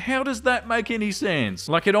things? How does that make any sense?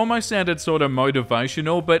 Like, it almost sounded sort of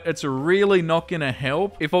motivational, but it's really not gonna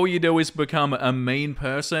help if all you do is become a mean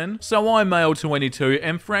person. So I'm male 22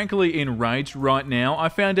 and frankly enraged right now. I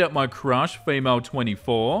found out my crush, female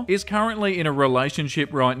 24, is currently in a relationship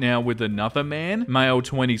right now with another man, male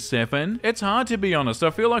 27. It's hard to be honest. I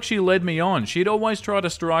feel like she led me on. She'd always try to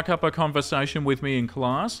strike up a conversation with me in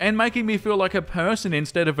class and making me feel like a person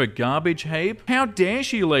instead of a garbage heap. How dare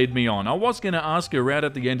she lead me on? I was going to ask her out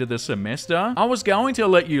at the end of the semester. I was going to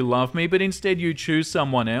let you love me, but instead you choose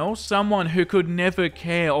someone else. Someone who could never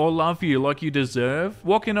care or love you like you deserve.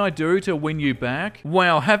 What can I do to win you back?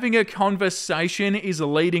 Wow, having a conversation is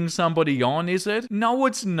leading somebody on, is it? No,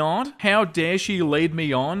 it's not. How dare she lead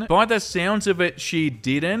me on? By the sounds of it, she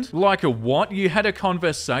didn't. Like what? You had a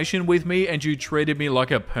conversation with me and you treated me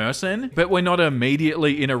like a person, but we're not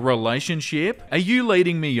immediately in a relationship? Are you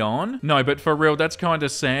leading me on? No, but for real, that's kind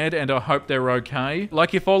of sad and I hope they're okay.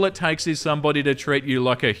 Like if all it takes is somebody to treat you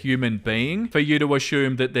like a human being for you to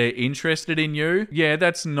assume that they're interested in you, yeah,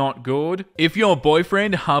 that's not good. If your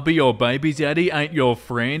boyfriend, hubby or baby daddy ain't your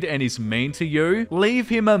friend and is mean to you, leave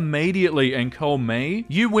him immediately and call me.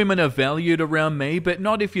 You women are valued around me, but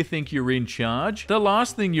not if you think you're in charge. The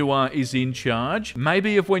last thing you are is in charge.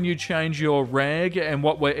 Maybe if when you change your rag and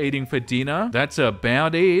what we're eating for dinner, that's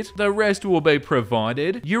about it. The rest will be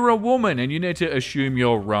provided. You're a woman and you need to assume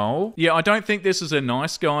your role. Yeah, I don't think this is a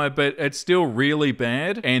nice guy, but it's still really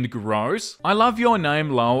bad and gross. I love your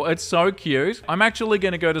name, lol. It's so cute. I'm actually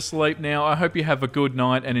going to go to sleep now. I hope you have a good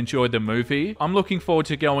night and enjoy the movie. I'm looking forward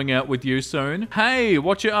to going out with you soon. Hey,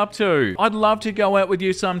 what you up to? I'd love to go out with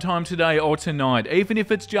you sometime today or tonight, even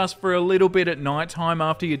if it's just for a little bit at night time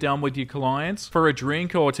after you're done with your clients, for a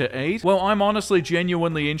drink or to eat. Well, I'm honestly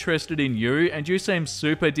genuinely interested in you, and you seem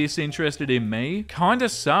super disinterested in me. Kinda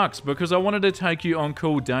sucks, because I wanted to take you on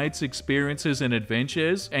cool dates, experiences, and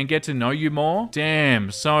adventures, and get to know you more.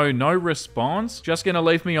 Damn, so no response? Just gonna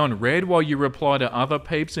leave me on red while you reply to other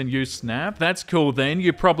peeps and use Snap? That's cool then,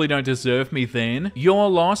 you probably don't deserve me then. Your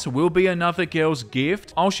loss will be another girl's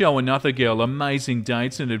gift. I'll show another girl amazing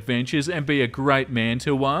dates and adventures and be a great man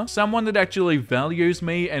to her. Someone that actually values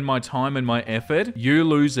me and my time and my effort. You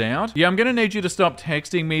lose out. Yeah, I'm gonna need you to stop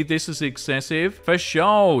texting me. This is excessive. For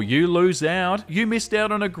sure, you lose out. You missed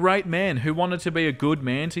out on a great man who wanted to be a good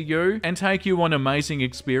man to you and take you on amazing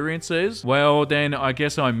experiences. Well, then I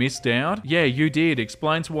guess I missed out. Yeah, you did.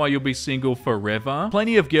 Explains why you'll be single forever.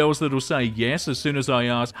 Plenty of girls that'll say yes as soon as I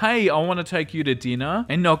ask, hey, I want to take you to dinner,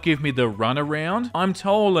 and not give me the runaround. I'm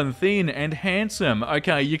tall and thin and handsome.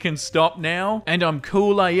 Okay, you can stop now. And I'm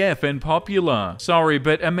cool AF and popular. Sorry,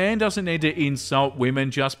 but a man doesn't need to insult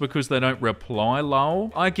women just because they don't reply,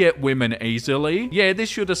 lol. I get women easily. Yeah, this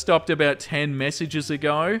should have stopped about 10 messages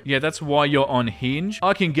ago. Yeah, that's why you're on Hinge.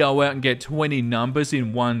 I can go out and get 20 numbers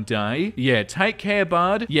in one day. Yeah, take care,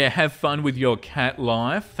 bud. Yeah, have fun with your cat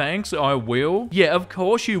life. Thanks, I will. Yeah, of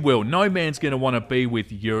course you will. No man's gonna want to be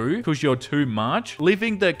with you because you're too much.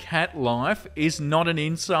 Living the cat life is not an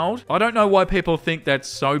insult. I don't know why people think that's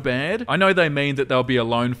so bad. I know they mean that they'll be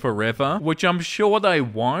alone forever, which I'm sure they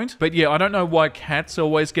won't. But yeah, I don't know why cats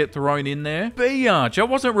always get thrown in there. Biatch, I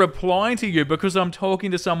wasn't replying to you because I'm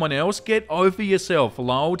talking to someone else. Get over yourself,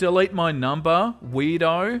 lol. Delete my number,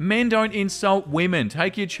 weirdo. Men don't insult women.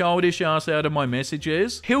 Take your childish ass out of my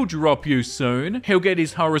messages. He'll drop you soon. He'll get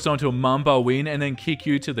his horizontal mumbo in and then kick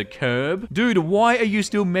you to the curb. Dude, why are you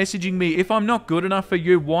still messaging me? If I'm not good enough for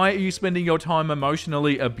you, why are you spending your time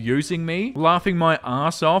emotionally abusing me? Laughing my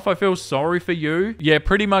ass off? I feel sorry for you. Yeah,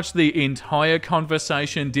 pretty much the entire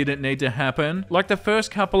conversation didn't need to happen. Like, the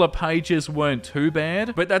first couple of pages weren't too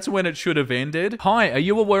bad, but that's when it should have ended. Hi, are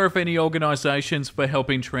you aware of any organizations for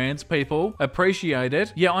helping trans people? Appreciate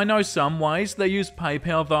it. Yeah, I know some ways. They use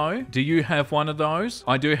PayPal though. Do you have one of those?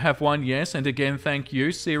 I do have one, yes, and again, thank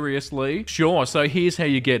you, seriously. Sure, so here's how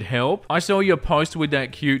you get help. I saw your post with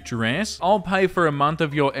that cute dress. I'll pay for a month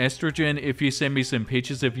of your estrogen if you send me some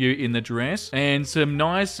pictures of you in the dress, and some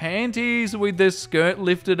nice panties with the skirt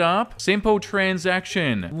lifted up. Simple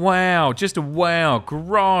transaction. Wow, just wow,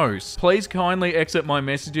 gross. Please kindly exit my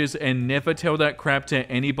messages and never tell that crap to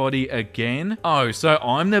anybody again. Oh, so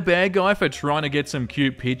I'm the bad guy for trying to get some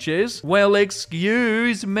cute pictures? Well,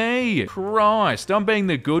 excuse me. Christ, I'm being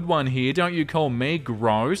the good one here. Don't you call me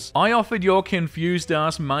gross. I offered your confused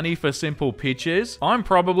ass money for simple pictures. I'm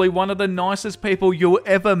probably one of the nicest people you'll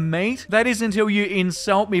ever meet. That is until you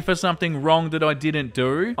insult me for something wrong that I didn't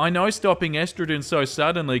do. I know stopping estrogen so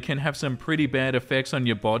suddenly can have some pretty bad effects on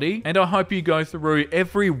your body, and I hope you go through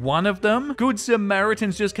every one of them. Good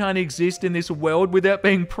Samaritans just can't exist in this world without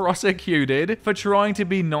being prosecuted for trying to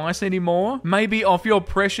be nice anymore. Maybe off your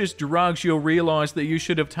precious drugs you'll realize that you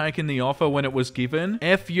should have taken the offer when it was given.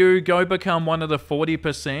 F you, go become one of the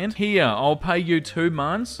 40%. Here, I'll pay you 2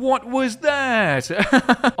 months. What was that?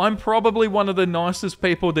 I'm probably one of the nicest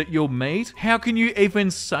people that you'll meet. How can you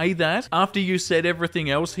even say that after you said everything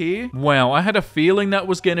else here? Wow, I had a feeling that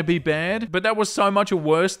was going to be bad, but that was so much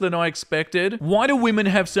worse than I expected. Why do women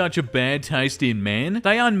have such a bad taste in men?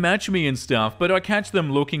 They unmatch me and stuff, but I catch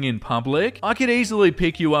them looking in public. I could easily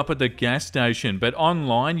pick you up at the gas station, but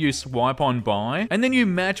online you swipe on by, and then you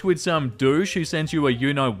match with some douche who sends you a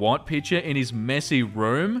you-know-what picture in his messy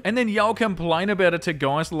room, and then y'all complain about it to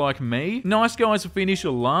guys like me. Nice guys finish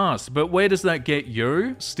last, but where does that get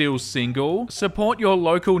you? Still single? Support your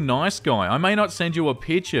local nice guy. I may not send you a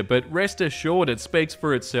picture, but rest assured it speaks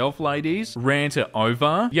for itself, ladies. Rant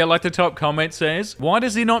over. Yeah, like the top comment says, why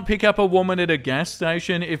does he not pick up a woman at a gas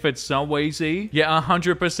station if it's so easy? Yeah,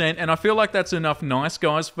 100%, and I feel like that's enough nice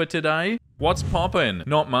guys for today. What's poppin'?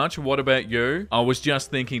 Not much, what about you? I was just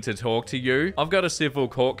thinking to talk to you. I've got a civil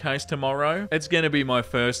court case tomorrow. It's gonna be my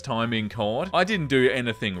first time in court. I didn't do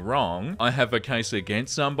anything wrong. I have a case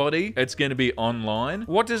against somebody. It's gonna be online.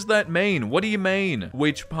 What does that mean? What do you mean?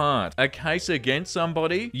 Which part? A case against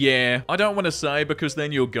somebody? Yeah, I don't want to say because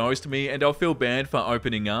then you'll ghost me and I'll feel bad for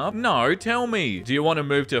opening up. No, tell me. Do you want to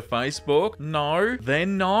move to Facebook? No?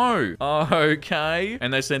 Then no. Okay.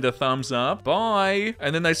 And they send a thumbs up. Bye.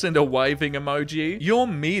 And then they send a waving emoji. You're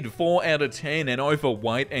mid 4 out of 10 and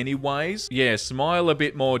overweight anyways. Yeah, smile a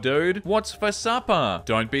bit more, dude. What's for supper?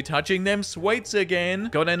 Don't be touching them sweets again.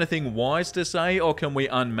 Got anything wise to say or can we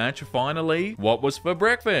unmatch finally? What was for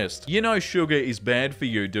breakfast? You know sugar is bad for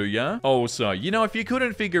you, do ya? Also, you know if you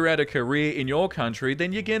couldn't figure out a career in your country,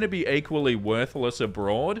 then you're gonna be equally worthless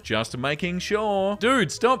abroad. Just making sure.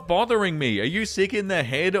 Dude, stop bothering me. Are you sick in the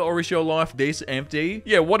head or is your life this empty?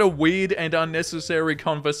 Yeah, what a weird and unnecessary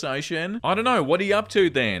conversation. I don't know, what are you up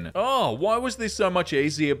to then? Oh, why was this so much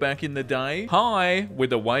easier back in the day? Hi,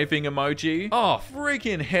 with a waving emoji. Oh,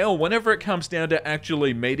 freaking hell, whenever it comes down to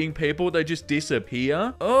actually meeting people, they just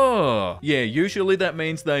disappear. Oh, yeah, usually that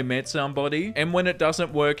means they met somebody, and when it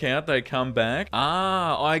doesn't work out, they come back.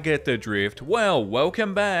 Ah, I get the drift. Well,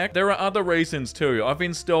 welcome back. There are other reasons too. I've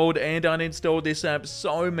installed and uninstalled this app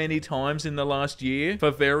so many times in the last year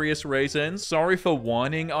for various reasons. Sorry for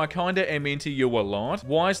whining, I kinda am into you a lot.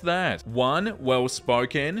 Why's that? 1, well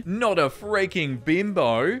spoken, not a freaking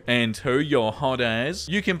bimbo. And 2, you're hot as.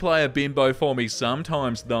 You can play a bimbo for me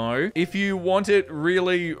sometimes though. If you want it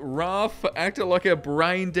really rough, act like a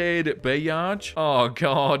brain dead biatch. Oh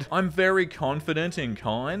god, I'm very confident and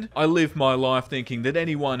kind. I live my life thinking that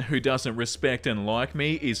anyone who doesn't respect and like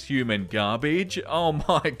me is human garbage. Oh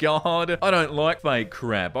my god, I don't like fake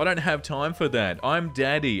crap. I don't have time for that. I'm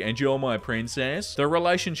daddy and you're my princess. The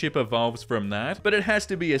relationship evolves from that, but it has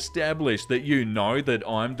to be established that you know that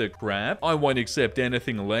I'm the crap. I won't accept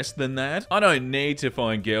anything less than that. I don't need to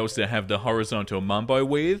find girls to have the horizontal mumbo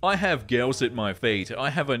with. I have girls at my feet. I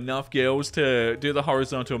have enough girls to do the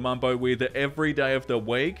horizontal mumbo with every day of the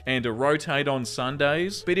week and to rotate on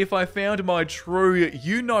Sundays. But if I found my true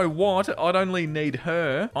you know what, I'd only need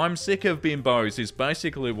her. I'm sick of bimbos is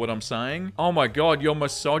basically what I'm saying. Oh my god, your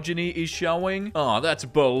misogyny is showing? Oh, that's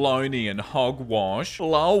baloney and hogwash.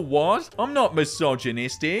 Lol, what? I'm not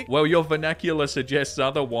misogynistic. Well, your vernacular suggests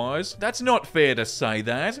otherwise. That's not fair to say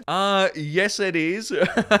that. Yes it is.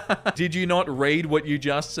 Did you not read what you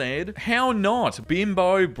just said? How not?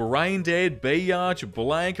 Bimbo, brain dead, biatch,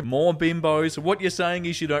 blank, more bimbos. What you're saying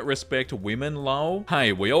is you don't respect women, lol.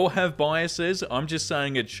 Hey, we all have biases. I'm just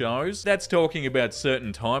saying it shows. That's talking about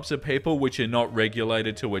certain types of people which are not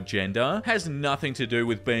regulated to a gender. Has nothing to do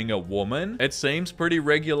with being a woman. It seems pretty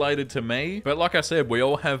regulated to me. But like I said, we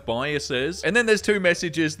all have biases. And then there's 2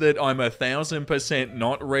 messages that I'm 1000%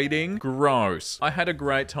 not reading. Gross. I had a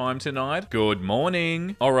great time tonight. Good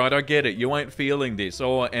morning. Alright, I get it. You ain't feeling this.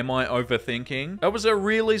 Or am I overthinking? It was a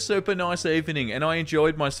really super nice evening and I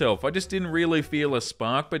enjoyed myself. I just didn't really feel a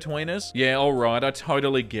spark between us. Yeah, alright. I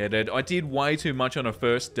totally get it. I did way too much on a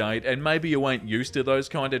first date and maybe you ain't used to those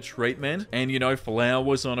kind of treatment and you know,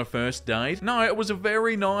 flowers on a first date. No, it was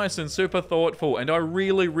very nice and super thoughtful and I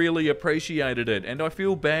really appreciated it and I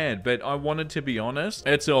feel bad, but I wanted to be honest.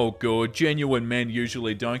 It's all good. Genuine men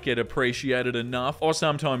usually don't get appreciated enough or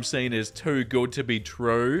sometimes seen as too good to be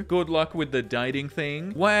true. Good luck with the dating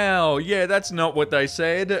thing. Wow, yeah, that's not what they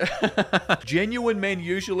said. Genuine men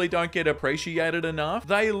usually don't get appreciated enough.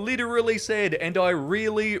 They literally said, and I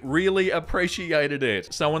really appreciated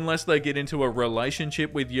it. So unless they get into a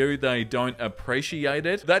relationship with you, they don't appreciate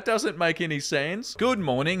it. That doesn't make any sense. Good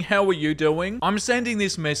morning, how are you doing? I'm sending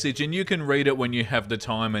this message and you can read it when you have the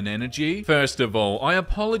time and energy. First of all, I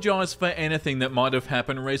apologize for anything that might have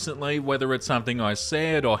happened recently, whether it's something I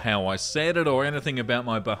said or how I said it or anything about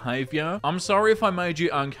my behavior. I'm sorry if I made you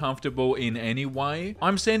uncomfortable in any way.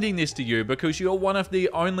 I'm sending this to you because you're one of the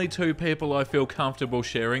only 2 people I feel comfortable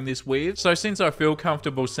sharing this with. So since I feel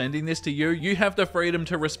comfortable sending this to you, you have the freedom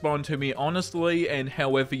to respond to me honestly and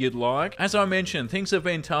however you'd like. As I mentioned, things have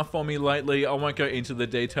been tough for me lately. I won't go into the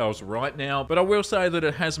details right now, but I will say that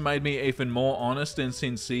it has made me even more honest and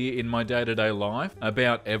sincere in my day-to-day life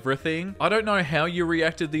about everything. I don't know how you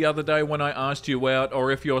reacted the other day when I asked you out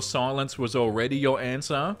or if your silence was already your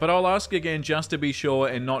answer, but I'll ask again just to be sure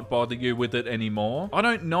and not bother you with it anymore. I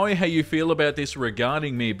don't know how you feel about this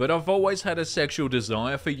regarding me, but I've always had a sexual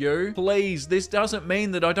desire for you. Please, this doesn't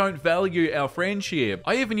mean that I don't value our friendship.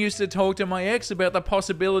 I even used to talk to my ex about the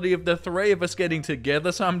possibility of the 3 of us getting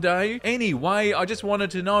together someday. Anyway, I just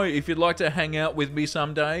wanted to know if you'd like to hang out with me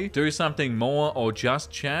someday, do something more, or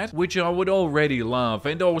just chat, which I would already love.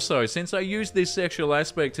 And also, since I use this sexual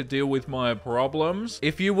aspect to deal with my problems,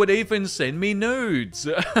 if you would even send me nudes.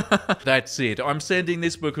 That's it. I'm sending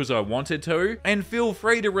this because I wanted to, and feel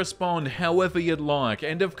free to respond however you'd like.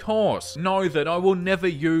 And of course, know that I will never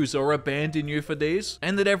use or abandon you for this,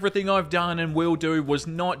 and that everything I've done and will do was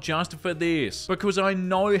not just for this, because I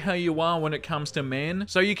know how you are when it comes to men,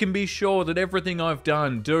 so you can be sure that everything I've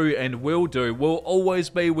done, do, and will do will always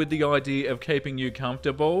be with the idea of keeping you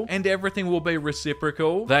comfortable, and everything will be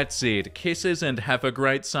reciprocal. That's it. Kisses and have a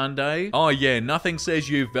great Sunday. Oh yeah, nothing says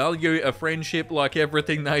you value a friendship like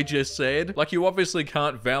everything they just said. Like, you obviously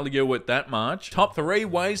can't value it that much. Top 3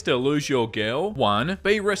 ways to lose your girl. 1.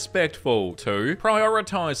 Be respectful. 2.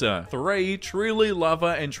 Prioritize her. 3. Truly love her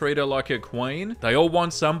and treat her like a queen. They all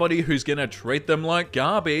want somebody who's gonna treat them like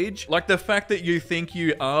garbage. Like, the fact that you think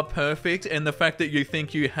you are perfect and the fact that you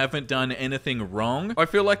think you haven't done anything wrong, I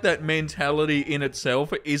feel like that mentality in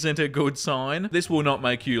itself isn't a good sign. This will not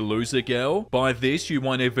make you lose a girl. By this, you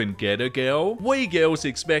won't even get a girl. We girls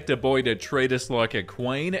expect a boy to treat us like a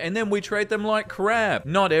queen, and then we treat them like crap.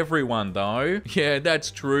 Not everyone, though. Yeah,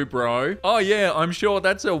 that's true, bro. Oh yeah, I'm sure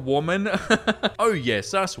that's a woman. Oh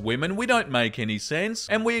yes, us women, we don't make any sense,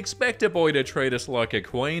 and we expect a boy to treat us like a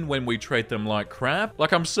queen when we treat them like crap.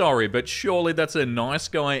 Like, I'm sorry, but surely that's a nice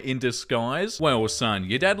guy in disguise. Well, son,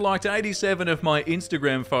 your dad liked 87 of my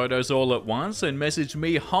Instagram photos all at once and messaged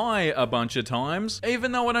me hi a bunch of times,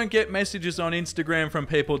 even though I don't get messages on Instagram from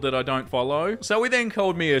people that I don't follow. So he then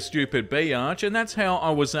called me a stupid biatch, and that's how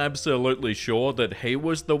I was absolutely sure that he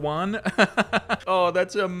was the one. Oh,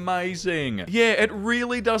 that's amazing. Yeah, it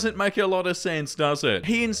really doesn't make a lot of sense, does it?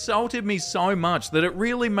 He insulted me so much that it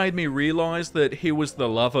really made me realize that he was the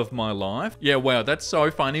love of my life. Yeah, wow, that's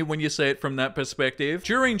so funny when you see it from that perspective.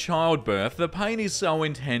 During childbirth, the pain is so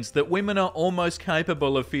intense that women are almost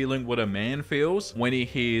capable of feeling what a man feels when he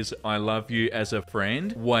hears, "I love you" as a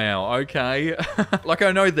friend. Wow, okay. Like,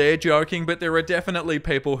 I know they're joking, but there are definitely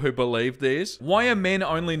people who believe this. Why are men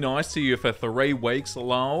only nice to you for 3 weeks,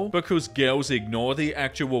 lol? Because girls ignore the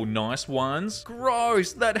actual nice ones?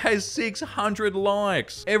 Gross, that has 600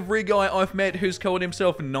 likes. Every guy I've met who's called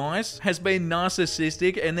himself nice has been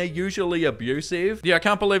narcissistic, and they're usually abusive. Yeah, I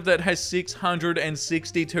can't believe that has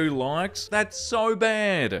 662 likes. That's so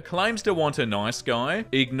bad. Claims to want a nice guy,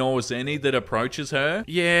 ignores any that approaches her.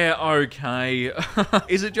 Yeah, okay.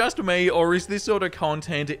 Is it just me, or is this sort of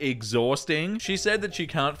content exhausting? She said that she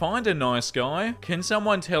can't find a nice guy. Can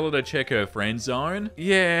someone tell her to check her friend zone?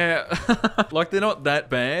 Yeah. Like, they're not that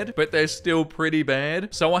bad, but they're still pretty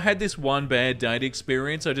bad. So I had this one bad date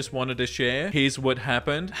experience I just wanted to share. Here's what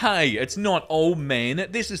happened. Hey, it's not all men.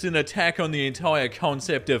 This is an attack on the entire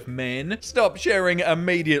concept of men. Stop sharing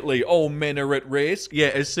immediately. All men are at risk. Yeah,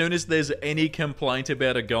 as soon as there's any complaint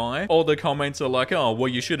about a guy, all the comments are like, "Oh, well,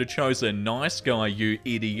 you should have chosen a nice guy, you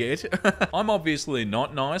idiot." I'm obviously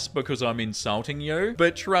not nice because I'm insulting you,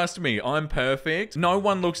 but trust me, I'm perfect. No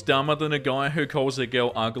one looks dumber than a guy who calls a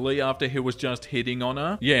girl ugly after he was just hitting on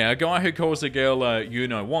her. Yeah, a guy who calls a girl you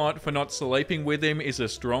know what for not sleeping with him is a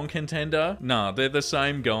strong contender. Nah, they're the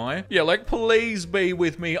same guy. Yeah, like, please be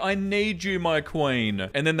with me. I need you, my queen.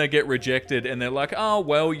 And then they get rejected and they're like, "Oh,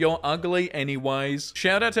 well, you're ugly anyways."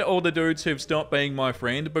 Shout out to all the dudes who've stopped being my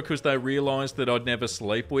friend because they realized that I'd never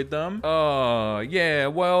sleep with them. Oh, yeah,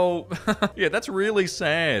 well, yeah, that's really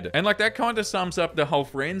sad. And like, that kind of sums up the whole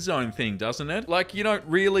friend zone thing, doesn't it? Like, you don't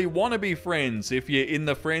really want to be friends if you're in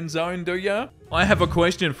the friend zone, do ya? I have a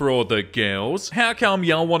question for all the girls. How come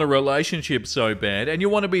y'all want a relationship so bad and you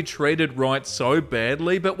want to be treated right so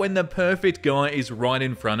badly, but when the perfect guy is right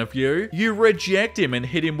in front of you, you reject him and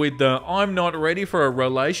hit him with the "I'm not ready for a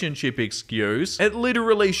relationship" excuse? It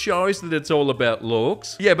literally shows that it's all about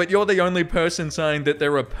looks. Yeah, but you're the only person saying that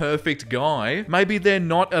they're a perfect guy. Maybe they're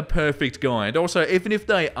not a perfect guy. And also, even if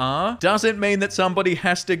they are, doesn't mean that somebody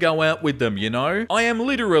has to go out with them, you know? I am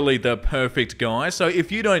literally the perfect guy, so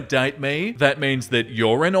if you don't date me, that means that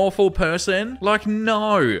you're an awful person? Like,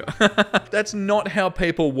 no. That's not how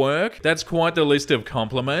people work. That's quite the list of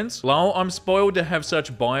compliments. Lol, I'm spoiled to have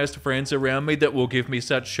such biased friends around me that will give me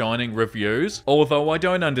such shining reviews. Although I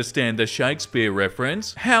don't understand the Shakespeare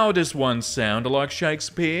reference. How does one sound like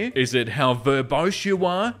Shakespeare? Is it how verbose you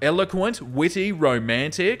are? Eloquent, witty,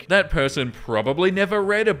 romantic? That person probably never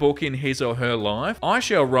read a book in his or her life. I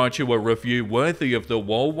shall write you a review worthy of the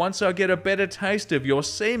wall once I get a better taste of your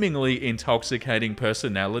seemingly intoxicating intoxicating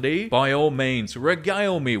personality? By all means,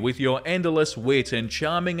 regale me with your endless wit and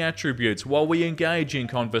charming attributes while we engage in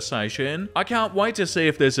conversation. I can't wait to see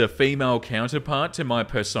if there's a female counterpart to my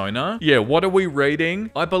persona. Yeah, what are we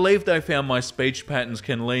reading? I believe they found my speech patterns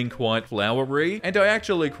can lean quite flowery, and I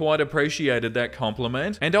actually quite appreciated that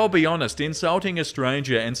compliment. And I'll be honest, insulting a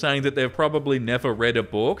stranger and saying that they've probably never read a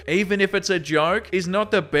book, even if it's a joke, is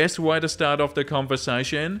not the best way to start off the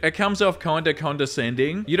conversation. It comes off kinda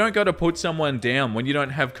condescending. You don't gotta put someone down when you don't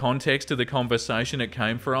have context to the conversation it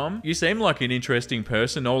came from. You seem like an interesting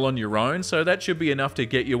person all on your own, so that should be enough to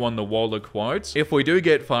get you on the wall of quotes. If we do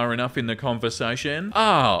get far enough in the conversation,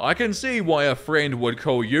 I can see why a friend would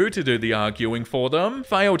call you to do the arguing for them.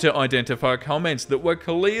 Fail to identify comments that were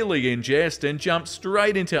clearly in jest and jump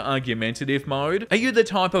straight into argumentative mode. Are you the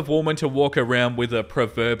type of woman to walk around with a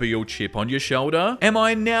proverbial chip on your shoulder? Am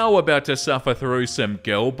I now about to suffer through some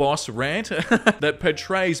girl boss rant that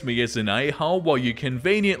portrays me as an a-hole while you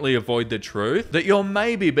conveniently avoid the truth? That you're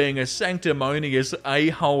maybe being a sanctimonious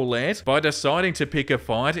a-holette by deciding to pick a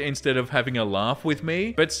fight instead of having a laugh with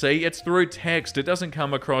me? But see, it's through text, it doesn't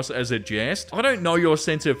come across as a jest. I don't know your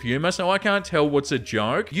sense of humor, so I can't tell what's a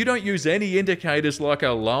joke. You don't use any indicators like a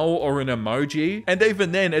lol or an emoji, and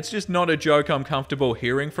even then, it's just not a joke I'm comfortable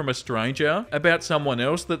hearing from a stranger about someone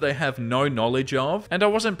else that they have no knowledge of. And I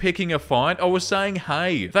wasn't picking a fight, I was saying,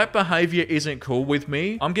 hey, that behavior isn't cool with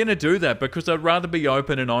me. I'm gonna do that because I'd rather be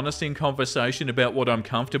open and honest in conversation about what I'm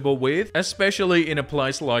comfortable with, especially in a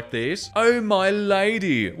place like this. Oh my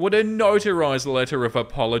lady, would a notarized letter of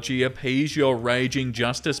apology appease your raging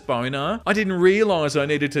justice boner? I didn't realize I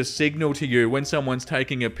needed to signal to you when someone's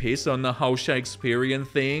taking a piss on the whole Shakespearean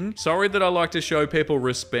thing. Sorry that I like to show people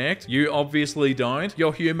respect. You obviously don't.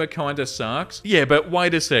 Your humor kinda sucks. Yeah, but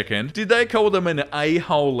wait a second. Did they call them an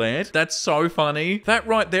a-holette? That's so funny. That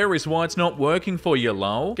right there is why it's not working for you,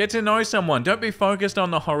 lol. Get to know someone. Don't be focused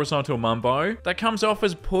on the horizontal mumbo. That comes off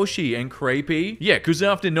as pushy and creepy. Yeah, cause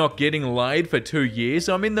after not getting laid for 2 years,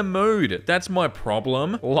 I'm in the mood. That's my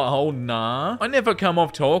problem. Lol, nah. I never come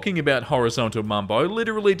off talking about horizontal mumbo.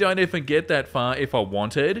 Literally don't even get that far if I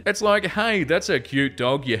wanted. It's like, hey, that's a cute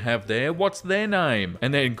dog you have there. What's their name?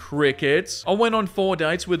 And then crickets. I went on 4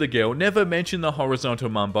 dates with a girl, never mentioned the horizontal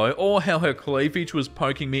mumbo or how her cleavage was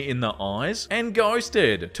poking me in the eyes, and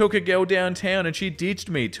ghosted. Took a girl downtown and she ditched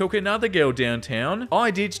me. Took another girl downtown.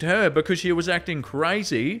 I ditched her because she was acting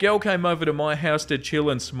crazy. Girl came over to my house to chill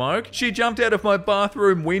and smoke. She jumped out of my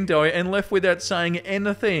bathroom window and left without saying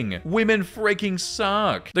anything. Women freaking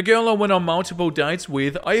suck. The girl I went on multiple dates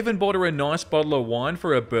with, I even bought her a nice bottle of wine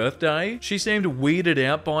for her birthday. She seemed weirded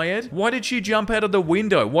out by it. Why did she jump out of the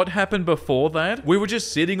window? What happened before that? We were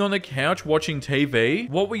just sitting on the couch watching TV.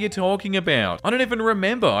 What were you talking about? I don't even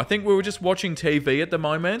remember. I think we were just watching TV at the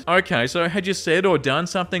moment. Okay, so had you said or done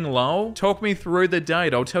something, lol? Talk me through the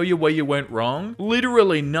date. I'll tell you where you went wrong.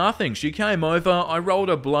 Literally nothing. She came over, I rolled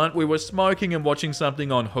a blunt, we were smoking and watching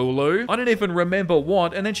something on Hulu. I don't even remember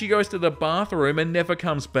what, and then she goes to the bathroom and never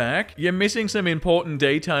comes back. You're missing some important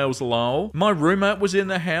details, lol. My roommate was in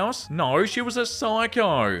the house? No, she was a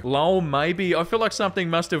psycho. Lol, maybe. I feel like something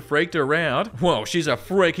must have freaked her out. Well, she's a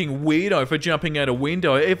freaking weirdo for jumping out a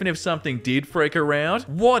window, even if something did freak her out.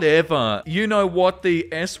 Whatever. You know what, the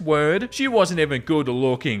S word? She wasn't even good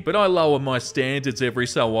looking, but I lower my standards every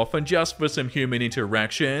so often just for some human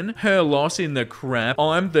interaction. Her loss in the crap.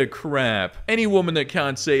 I'm the crap. Any woman that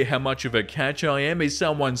can't see how much of a catch I am is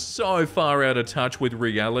someone so far out of touch with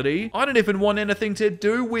reality. I don't even want anything to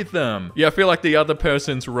do with them. Yeah, I feel like the other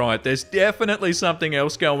person's right. There's definitely something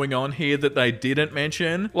else going on here that they didn't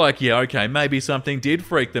mention. Like, yeah, okay, maybe something did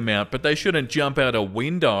freak them out, but they shouldn't jump out a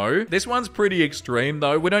window. This one's pretty extreme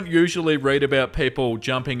though. We don't usually read about people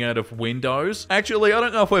jumping out of windows. Actually, I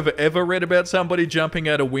don't know if we've ever read about somebody jumping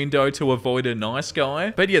out a window to avoid a nice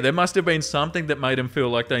guy. But yeah, there must have been something that made them feel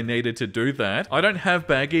like they needed to do that. I don't have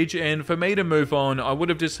baggage, and for me to move on, I would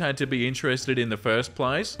have just had to be interested in the first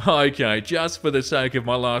place. Okay, just for the sake of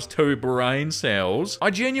my last 2 brain cells, I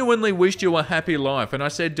genuinely wished you a happy life, and I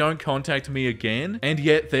said don't contact me again, and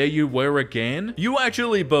yet there you were again. You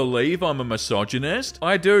actually believe I'm a misogynist?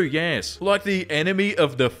 I do, yes. Like the enemy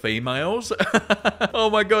of the females? Oh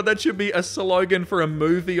my god, that should be a slogan for a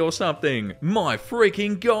movie or something. My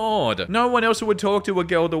freaking god. No one else would talk to a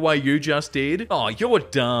girl the way you just did. Oh, you're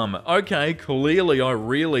dumb. Okay, clearly I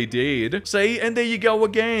really did. See, and there you go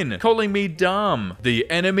again, calling me dumb. The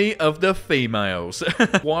enemy of the females.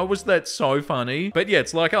 Why was that so funny? But yeah,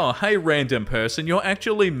 it's like, oh, hey random person, you're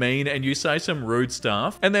actually mean and you say some rude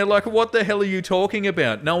stuff. And they're like, what the hell are you talking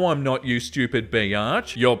about? No, I'm not, you stupid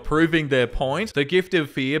biatch. You're proving their point. The Gift of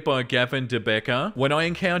Fear by Gavin DeBecker. When I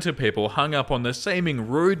encounter people hung up on the seeming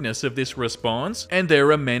rude rudeness of this response, and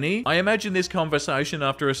there are many. I imagine this conversation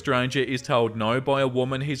after a stranger is told no by a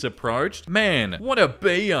woman he's approached. Man, what a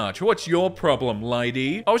biatch. What's your problem,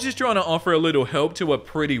 lady? I was just trying to offer a little help to a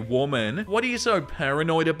pretty woman. What are you so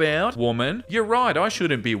paranoid about? Woman, you're right, I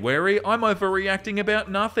shouldn't be wary. I'm overreacting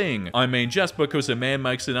about nothing. I mean, just because a man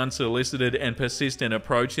makes an unsolicited and persistent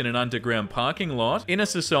approach in an underground parking lot, in a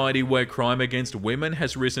society where crime against women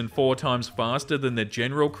has risen 4 times faster than the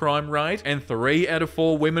general crime rate, and 3 out of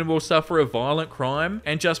 4 women will suffer a violent crime,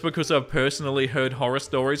 and just because I've personally heard horror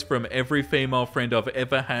stories from every female friend I've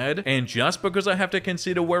ever had, and just because I have to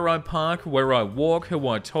consider where I park, where I walk, who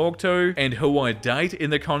I talk to, and who I date in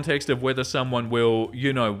the context of whether someone will,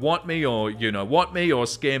 you know what me, or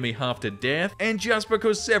scare me half to death, and just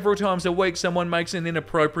because several times a week someone makes an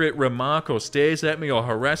inappropriate remark or stares at me or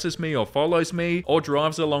harasses me or follows me or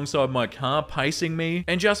drives alongside my car pacing me,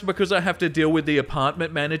 and just because I have to deal with the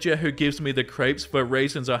apartment manager who gives me the creeps for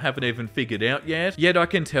reasons I haven't even figured out yet I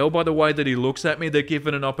can tell by the way that he looks at me that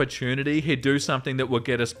given an opportunity he'd do something that will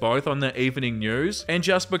get us both on the evening news, and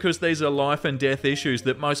just because these are life and death issues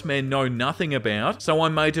that most men know nothing about, so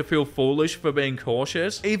I'm made to feel foolish for being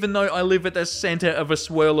cautious, even though I live at the center of a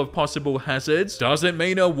swirl of possible hazards, doesn't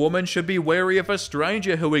mean a woman should be wary of a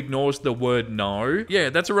stranger who ignores the word no. Yeah,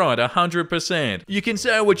 that's right, 100%. You can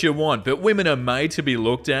say what you want, but women are made to be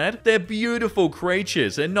looked at. They're beautiful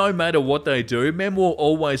creatures, and no matter what they do, men will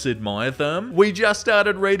always admire them. We just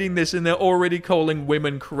started reading this and they're already calling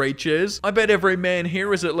women creatures. I bet every man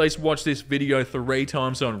here has at least watched this video 3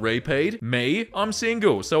 times on repeat. Me, I'm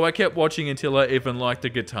single, so I kept watching until I even liked the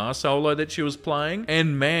guitar solo that she was playing.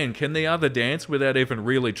 And man, can the other dance without even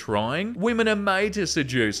really trying? Women are made to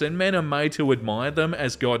seduce, and men are made to admire them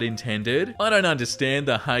as God intended. I don't understand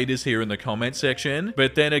the haters here in the comment section,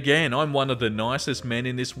 but then again, I'm one of the nicest men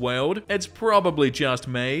in this world. It's probably just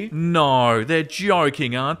me. No, they're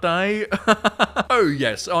joking, aren't they? Oh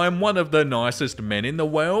yes, I'm one of the nicest men in the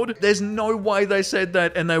world. There's no way they said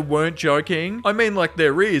that and they weren't joking. I mean, like,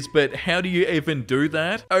 there is, but how do you even do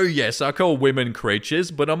that? Oh yes, I call women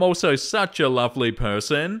creatures, but I'm also such a lovely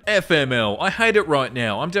person. FML, I hate it right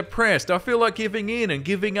now. I'm depressed. I feel like giving in and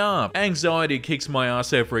giving up. Anxiety kicks my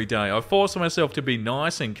ass every day. I force myself to be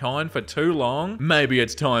nice and kind for too long. Maybe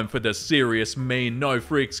it's time for the serious, mean, no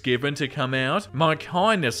freaks given to come out. My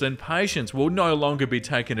kindness and patience will no longer be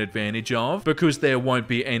taken advantage of because there won't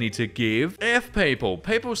be any to give. F people.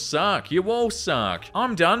 People suck. You all suck.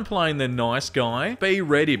 I'm done playing the nice guy. Be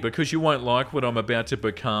ready because you won't like what I'm about to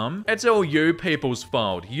become. It's all you people's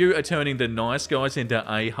fault. You are turning the nice guys into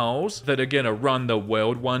a-holes that are gonna run the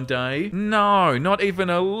world one day. No, not even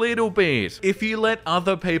a little bit. If you let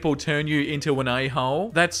other people turn you into an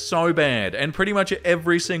a-hole, that's so bad. And pretty much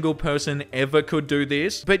every single person ever could do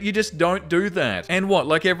this, but you just don't do that. And what,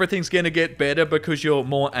 like everything's gonna get better because you're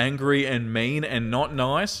more angry and mean and not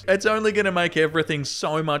nice? It's only gonna make everything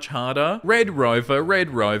so much harder. Red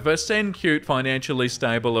Rover, send cute, financially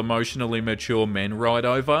stable, emotionally mature men right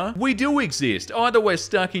over. We do exist. Either we're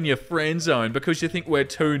stuck in your friend zone because you think we're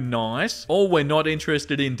too nice, or we're not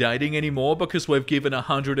interested in dating anymore because we've given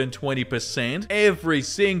 120% every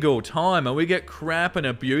single time and we get crap and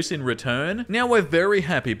abuse in return. Now we're very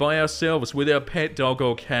happy by ourselves with our pet dog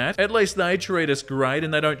or cat. At least they treat us great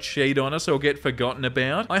and they don't cheat on us or get forgotten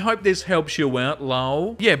about. I hope this helps you out,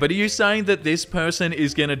 lol. Yeah, but are you saying that this person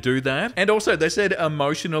is gonna do that? And also, they said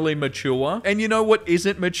emotionally mature. And you know what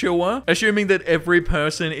isn't mature? Assuming that every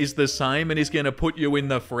person is the same and is gonna put you in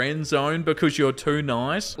the friend zone because you're too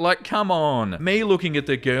nice. Like, come on. Me looking at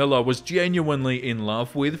the girl I was genuinely in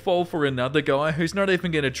love with fall for another guy who's not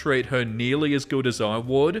even gonna treat her nearly as good as I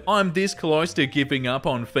would. I'm this close to giving up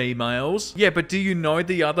on females. Yeah, but do you know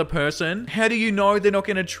the other person? How do you know they're not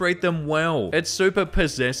gonna treat them well? It's super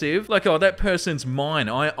possessive. Like, oh, that person's mine.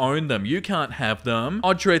 I own them. You can't have them.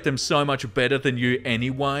 I'd treat them so much better than you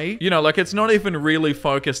anyway. You know, like, it's not even really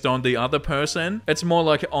focused on the other person. It's more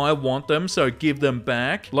like I want them, so give them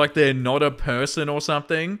back. Like they're not a person or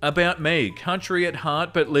something. About me, country at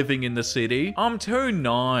heart but living in the city. I'm too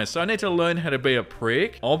nice. I need to learn how to be a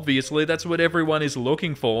prick. Obviously, that's what everyone is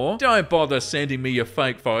looking for. Don't bother sending me your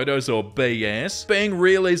fake photos or BS. Being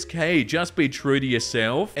real is key. Just be true to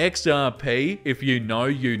yourself. XRP, if you know,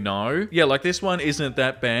 you know. Yeah, like this one isn't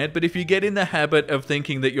that bad, but if you get in the habit of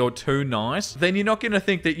thinking that you're too nice, then you're not gonna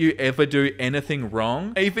think that you ever do anything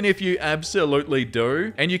wrong, even if you absolutely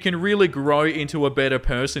do. And you can really grow into a better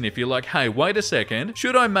person if you're like, hey, wait a second,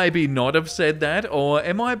 should I maybe not have said that? Or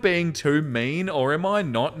am I being too mean? Or am I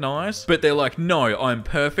not nice? But they're like, no, I'm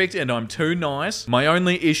perfect and I'm too nice. My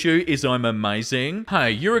only issue is I'm amazing.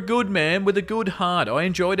 Hey, you're a good man with a good heart. I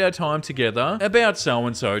enjoyed our time together. About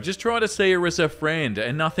so-and-so, just try to see her as a friend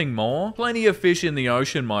and nothing more. Plenty of fish in the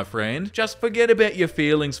ocean, my friend. Just forget about your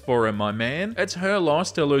feelings for her, my man. It's her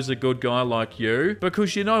loss to lose a good guy like you.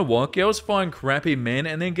 Because you know what? Girls find crappy men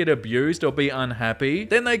and then get abused or be unhappy.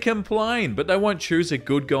 Then they complain, but they won't choose a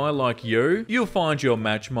good guy like you. You'll find your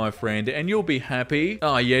match, my friend, and you'll be happy.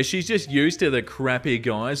 Oh yeah, she's just used to the crappy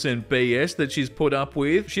guys and BS that she's put up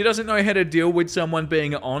with. She doesn't know how to deal with someone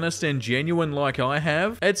being honest and genuine like I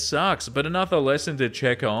have. It sucks, but another lesson to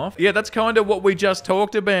check off. Yeah, that's kind of what we just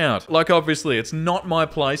talked about. Like, obviously, it's not my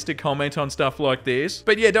place to comment on stuff like this.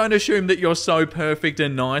 But yeah, don't assume that you're so perfect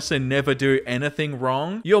and nice and never do anything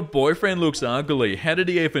wrong. Your boyfriend looks ugly. How did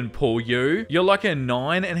he even pull you? You're like a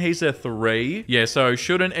 9 and he's a 3. Yeah, so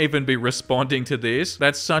shouldn't even be responding to this.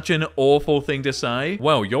 That's such an awful thing to say.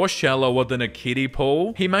 Well, you're shallower than a kiddie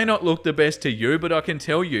pool. He may not look the best to you, but I can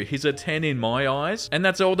tell you, he's a 10 in my eyes. And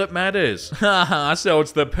that's all that matters. Haha, so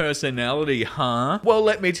it's the personality, huh? Well,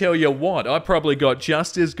 let me tell you what, I probably got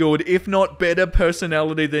just as good, if not better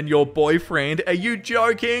personality than your boyfriend. Are you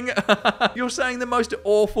joking? You're saying the most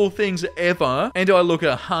awful things ever, and I look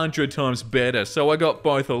 100 times better, so I got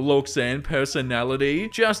both looks and personality.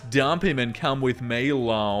 Just dump him and come with me,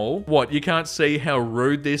 lol. What, you can't see how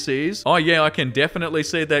rude this is? Oh yeah, I can definitely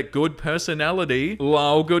see that good personality.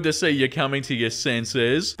 Lol, good to see you coming to your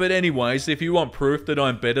senses. But anyways, if you want proof that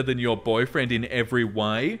I'm better than your boyfriend in every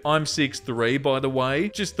way, I'm 6'3", by the way.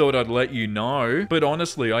 Just thought I'd let you know. But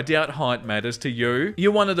honestly, I doubt height matters to you.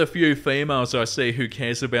 You're one of the few females I see who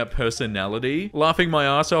cares about personality. Laughing my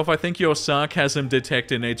ass off, I think your sarcasm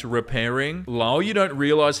detector needs repairing. Lol, you don't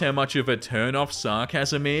realize how much of a turn-off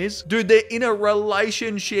sarcasm is? Dude, they're in a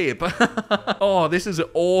relationship. Oh, this is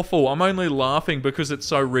awful. I'm only laughing because it's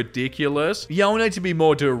so ridiculous. Y'all need to be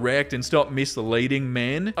more direct and stop misleading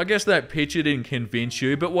men. I guess that picture didn't convince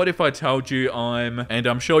you, but what if I told you and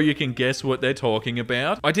I'm sure you can guess what they're talking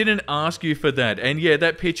about. I didn't ask you for that, and yeah,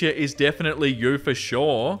 that picture is definitely you for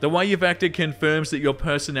sure. The way you've acted confirms that your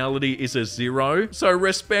personality is a 0, so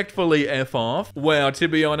respectfully F off. Wow, to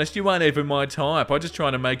be honest, you aren't even my type. I'm just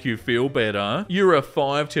trying to make you feel better. You're a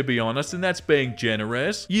 5, to be honest, and that's being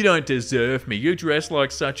generous. You don't deserve me. You dress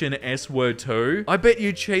like such an S-word too. I bet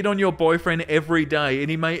you cheat on your boyfriend every day, and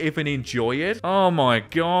he may even enjoy it. Oh my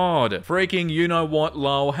god. Freaking you know what,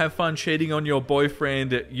 lol. Have fun cheating on your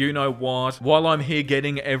boyfriend, you know what, while I'm here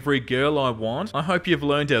getting every girl I want. I hope you've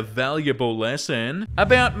learned a valuable lesson.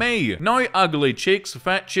 About me, no ugly chicks,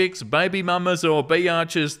 fat chicks, baby mamas, or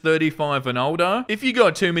biatches 35 and older. If you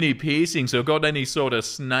got too many piercings or got any sort of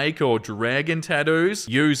snake or dragon tattoos,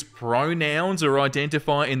 use pronouns or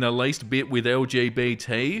identify in the least bit with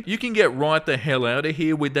LGBT, you can get right the hell out of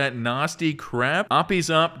here with that nasty crap. Up is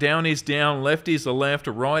up, down is down, left is left,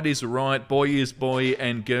 right is right, boy is boy,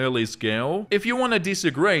 and girl is girl. If you want to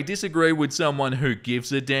disagree with someone who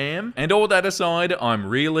gives a damn. And all that aside, I'm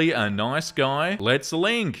really a nice guy. Let's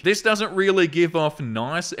link. This doesn't really give off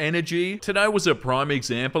nice energy. Today was a prime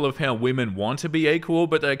example of how women want to be equal,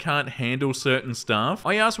 but they can't handle certain stuff.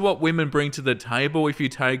 I asked what women bring to the table if you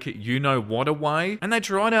take you know what away, and they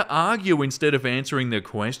try to argue instead of answering the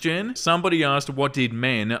question. Somebody asked what did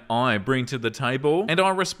men, I, bring to the table, and I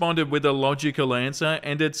responded with a logical answer,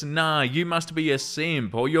 and it's nah, you must be a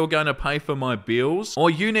simp, or you're gonna pay for my bills, or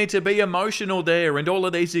you need to be emotional there, and all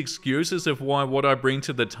of these excuses of why what I bring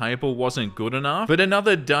to the table wasn't good enough. But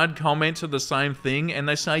another dud comment to the same thing, and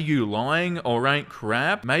they say you lying or ain't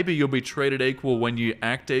crap. Maybe you'll be treated equal when you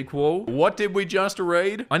act equal. What did we just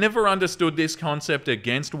read? I never understood this concept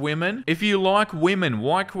against women. If you like women,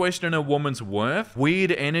 why question a woman's worth?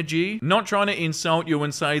 Weird energy. Not trying to insult you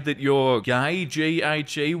and say that you're gay,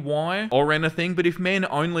 G-H-E-Y, or anything, but if men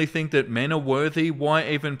only think that men are worthy, why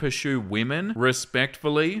even pursue women?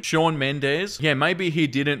 Respectfully. Shawn Mendes. Yeah, maybe he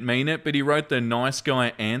didn't mean it, but he wrote the nice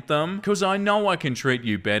guy anthem. Cause I know I can treat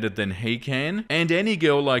you better than he can. And any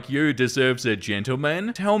girl like you deserves a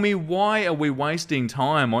gentleman. Tell me, why are we wasting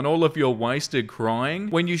time on all of your wasted crying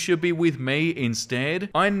when you should be with me instead?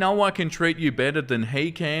 I know I can treat you better than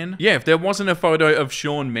he can. Yeah, if there wasn't a photo of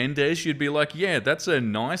Shawn Mendes, you'd be like, yeah, that's a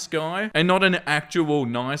nice guy, and not an actual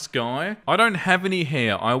nice guy. I don't have any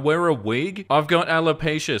hair. I wear a wig. I've got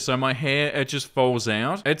alopecia, so my hair, it just falls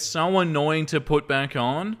out. It's so annoying to put back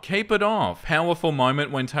on. Keep it off. Powerful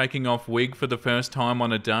moment when taking off wig for the first time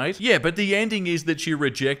on a date. Yeah, but the ending is that she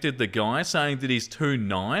rejected the guy, saying that he's too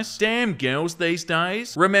nice. Damn girls these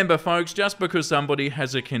days. Remember folks, just because somebody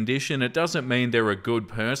has a condition, it doesn't mean they're a good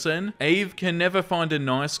person. Eve can never find a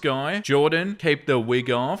nice guy. Jordan, keep the wig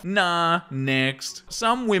off. Nah, next.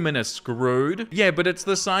 Some women are screwed. Yeah, but it's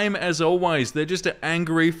the same as always. They're just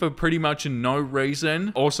angry for pretty much no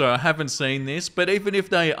reason. Also, I haven't seen this, but even if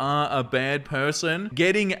they are a bad person,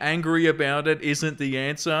 Getting angry about it isn't the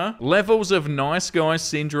answer. Levels of nice guy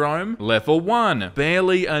syndrome. Level 1,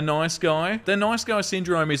 barely a nice guy. The nice guy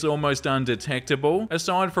syndrome is almost undetectable,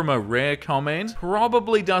 aside from a rare comment.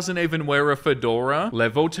 Probably doesn't even wear a fedora.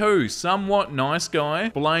 Level 2, somewhat nice guy.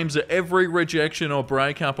 Blames every rejection or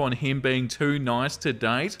breakup on him being too nice to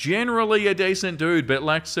date. Generally a decent dude, but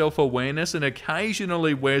lacks self-awareness and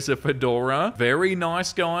occasionally wears a fedora. Very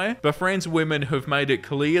nice guy. Befriends women who've made it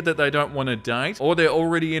clear that they don't want to date, or they're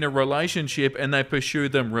already in a relationship and they pursue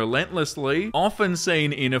them relentlessly. Often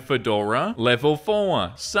seen in a fedora. Level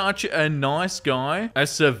 4, such a nice guy. A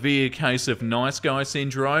severe case of nice guy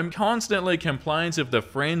syndrome. Constantly complains of the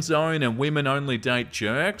friend zone and women only date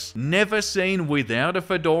jerks. Never seen without a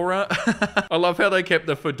fedora. I love how they kept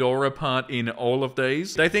the fedora part in all of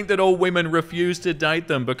these. They think that all women refuse to date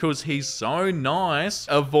them because he's so nice.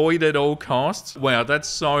 Avoid at all costs. Wow, that's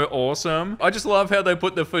so awesome. I just love how they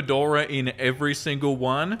put the fedora in every single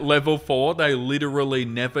one. Level 4, they literally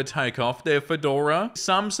never take off their fedora.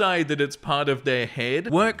 Some say that it's part of their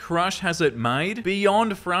head. Work crush has it made.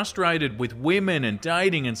 Beyond frustrated with women and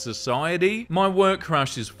dating and society. My work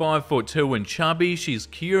crush is 5'2" and chubby. She's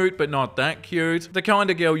cute, but not that cute. The kind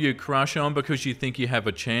of girl you crush on because you think you have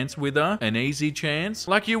a chance with her. An easy chance.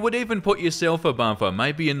 Like you would even put yourself above her,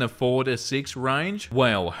 maybe in the 4 to 6 range.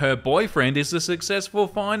 Well, her boyfriend is a successful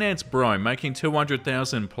finance bro, making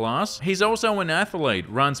 200,000 plus. He's also an athlete,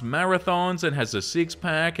 runs marathons and has a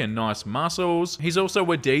six-pack and nice muscles. He's also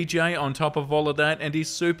a DJ on top of all of that, and he's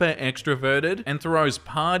super extroverted and throws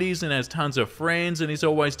parties and has tons of friends and he's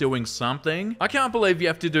always doing something. I can't believe you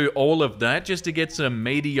have to do all of that just to get some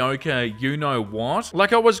mediocre you-know-what.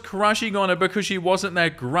 Like I was crushing on her because she wasn't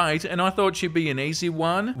that great and I thought she'd be an easy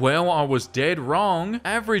one. Well, I was dead wrong.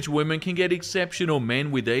 Average women can get exceptional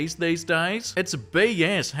men with ease these days. It's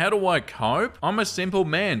BS. How do I cope? I'm a simple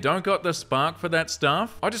man. Don't got the spark for that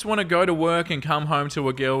stuff. I just want to go to work and come home to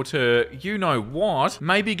a girl to, you know what?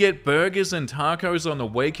 Maybe get burgers and tacos on the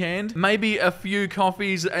weekend. Maybe a few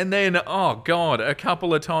coffees and then, oh god, a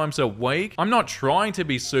couple of times a week. I'm not trying to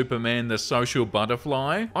be Superman, the social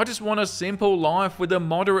butterfly. I just want a simple life with a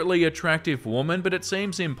moderately attractive woman, but it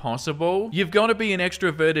seems impossible. You've got to be an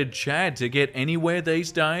extroverted Chad to get anywhere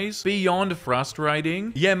these days. Beyond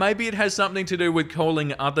frustrating. Yeah, maybe it has something to do with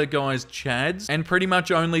calling other guys Chads and pretty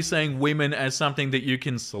much only seeing women as something that you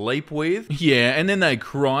can sleep with. Yeah, and then they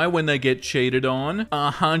cry when they get cheated on.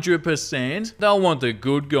 100%. They'll want the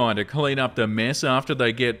good guy to clean up the mess after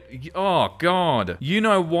they get, oh god, you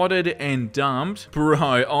know whatted and dumped.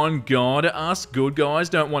 Bro, on god, us good guys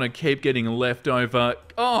don't want to keep getting left over.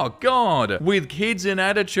 Oh god, with kids and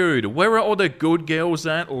attitude. Where are all the good girls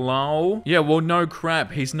at, lol? Yeah, well, no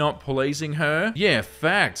crap, he's not pleasing her. Yeah,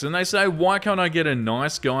 facts. And they say, why can't I get a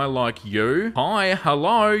nice guy like you? Hi,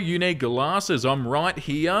 hello, you need glasses, I'm right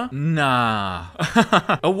here. Nah.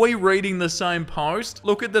 Are we reading the same post?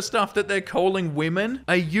 Look at the stuff that they're calling women.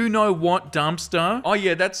 A you-know-what dumpster. Oh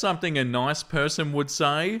yeah, that's something a nice person would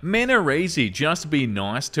say. Men are easy, just be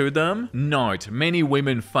nice to them. Note, many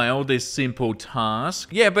women fail this simple task.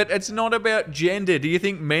 Yeah, but it's not about gender. Do you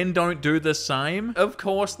think men don't do the same? Of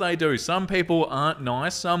course they do. Some people aren't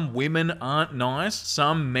nice. Some women aren't nice.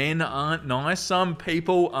 Some men aren't nice. Some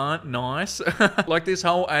people aren't nice. Like this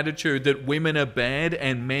whole attitude that women are bad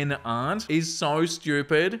and men aren't is so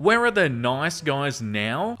stupid. Where are the nice guys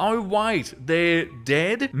now? Oh wait, they're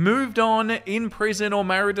dead? Moved on, in prison or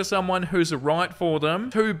married to someone who's right for them?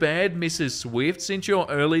 Too bad, Mrs. Swift. Since your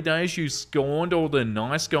early days you scorned all the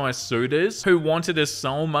nice guy suitors who wanted a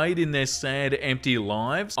soulmate in their sad, empty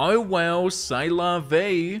lives. Oh well, c'est la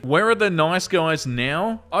vie. Where are the nice guys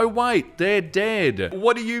now? Oh wait, they're dead.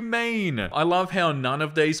 What do you mean? I love how none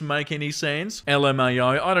of these make any sense.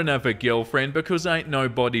 LMAO, I don't have a girlfriend because ain't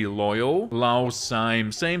nobody loyal. Lol,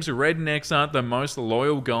 same. Seems rednecks aren't the most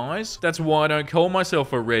loyal guys. That's why I don't call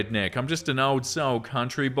myself a redneck. I'm just an old soul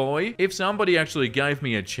country boy. If somebody actually gave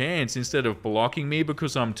me a chance instead of blocking me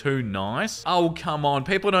because I'm too nice. Oh, come on.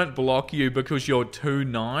 People don't block you because you're too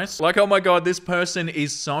nice. Like, oh my god, this person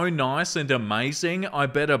is so nice and amazing, I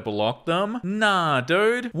better block them? Nah,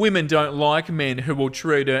 dude. Women don't like men who will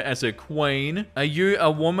treat her as a queen. Are you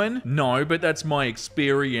a woman? No, but that's my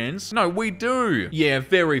experience. No, we do. Yeah,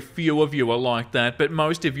 very few of you are like that, but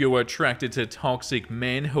most of you are attracted to toxic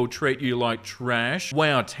men who'll treat you like trash.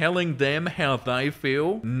 Wow, telling them how they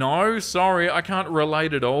feel? No, sorry, I can't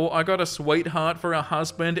relate at all. I got a sweetheart for a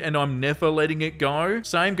husband and I'm never letting it go.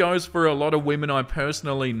 Same goes for a lot of women I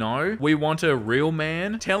personally know. We want a real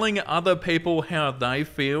man telling other people how they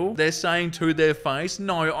feel. They're saying to their face,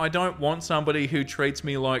 no, I don't want somebody who treats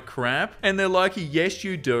me like crap. And they're like, yes,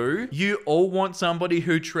 you do. You all want somebody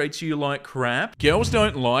who treats you like crap. Girls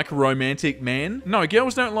don't like romantic men. No,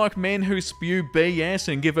 girls don't like men who spew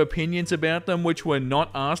BS and give opinions about them which were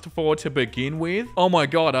not asked for to begin with. Oh my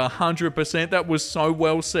god, 100%. That was so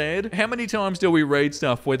well said. How many times do we read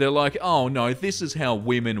stuff where they're like, oh no, this is how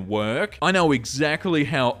women work. I know exactly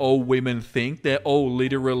how all women think. They're all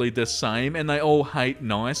literally the same and they all hate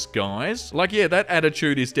nice guys. Like, yeah, that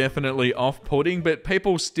attitude is definitely off-putting, but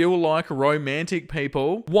people still like romantic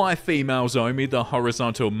people. Why females owe me the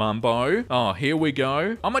horizontal mumbo? Oh, here we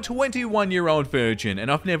go. I'm a 21-year-old virgin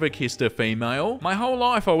and I've never kissed a female. My whole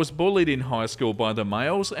life I was bullied in high school by the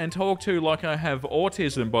males and talked to like I have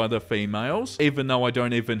autism by the females, even though I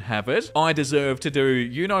don't even have it. I deserve to do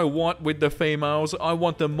you know what with the females. I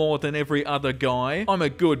want them more than every other guy. I'm a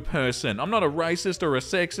good person. I'm not a racist or a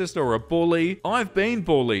sexist or a bully. I've been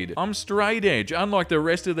bullied. I'm straight edge, unlike the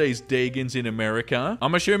rest of these Deegans in America.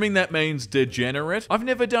 I'm assuming that means degenerate. I've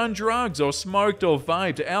never done drugs or smoked or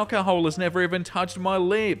vaped. Alcohol has never even touched my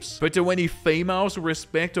lips. But do any females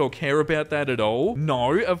respect or care about that at all?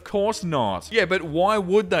 No, of course not. Yeah, but why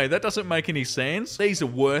would they? That doesn't make any sense. These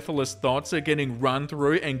worthless thoughts are getting run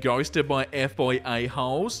through and ghosted by F-boy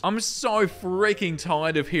a-holes. I'm so freaking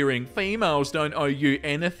tired of hearing females don't owe you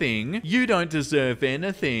anything. You don't deserve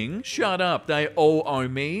anything. Shut up, they all owe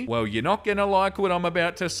me. Well, you're not gonna like what I'm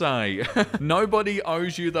about to say. Nobody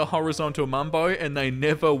owes you the horizontal mumbo and they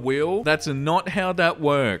never will. That's not how that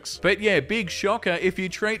works. But yeah, big shocker, if you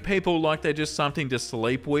treat people like they're just something to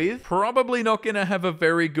sleep with, probably not gonna have a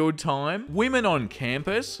very good time. Women on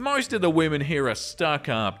campus, most of the women here are stuck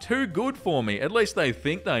up. Too good for me, at least they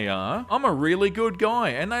think they are. I'm a really good guy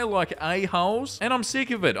and they like a-holes and I'm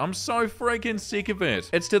sick of it. I'm so freaking sick of it.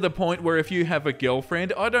 It's to the point where if you have a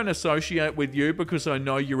girlfriend, I don't associate with you because I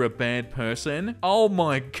know you're a bad person. Oh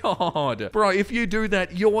my god. Bro, if you do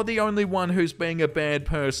that, you're the only one who's being a bad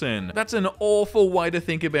person. That's an awful way to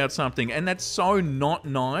think about something and that's so not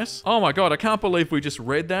nice. Oh my god, I can't believe we just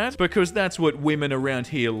read that because that's what women around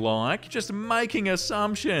here like. Just making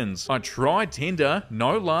assumptions. I tried Tinder,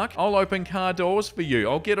 no luck. I'll open car doors for you.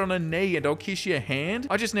 I'll get on a knee and I'll kiss your hand.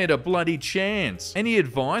 I just need a bloody chance. Any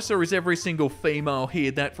advice, or is every single female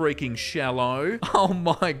here that freaking shallow? Oh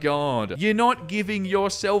my god. You're not giving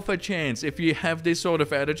yourself a chance if you have this sort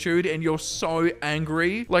of attitude and you're so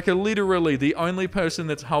angry. Like literally the only person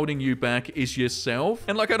that's holding you back is yourself.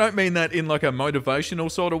 And like I don't mean that in like a motivational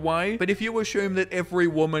sort of way, but if you assume that every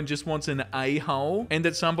woman just wants an a-hole and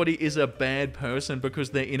that somebody is a bad person because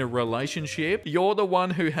they're in a relationship, you're the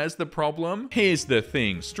one who has the problem. Here's the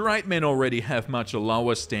thing, straight men already have much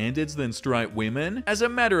lower standards than straight women. As a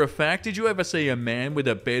matter of fact, did you ever see a man with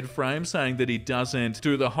a bed frame saying that he doesn't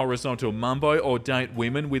do the horizontal mumbo or date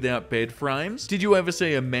women without bed frames? Did you ever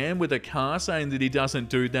see a man with a car saying that he doesn't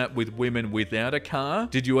do that with women without a car?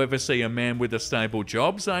 Did you ever see a man with a stable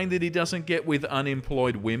job saying that he doesn't get with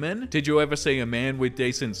unemployed women? Did you ever see a man with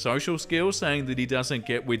decent social skills saying that he doesn't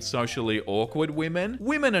get with socially awkward women?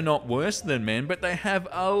 Women are not worse than men, but they have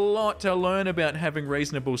a lot to learn about having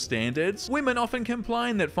reasonable standards. Women often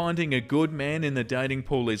complain that finding a good man in the dating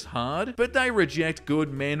pool is hard, but they reject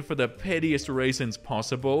good men for the pettiest reasons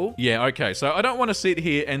possible. Yeah, okay, so I don't want to sit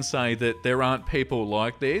here and say that there aren't people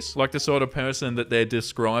like this, like the sort of person that they're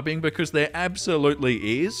describing, because there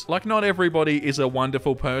absolutely is. Like, not everybody is a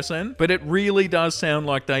wonderful person, but it really does sound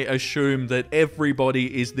like they assume that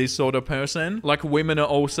everybody is this sort of person. Like women are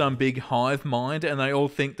all some big hive mind and they all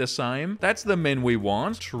think the same. That's the men we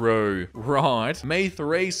want. True. Right. Me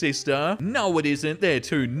three, sister. No, it isn't. They're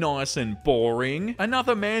too nice and boring.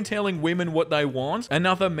 Another man telling women what they want.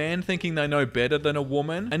 Another man thinking they know better than a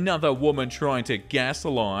woman. Another woman trying to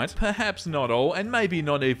gaslight. Perhaps not all, and maybe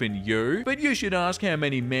not even you, but you should ask how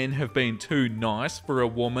many men have been too nice for a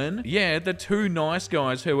woman. Yeah, the two nice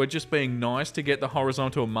guys who are just being nice to get the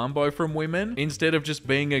horizontal mumbo from women, instead of just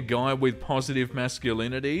being a guy with positive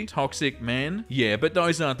masculinity. Toxic men. Yeah, but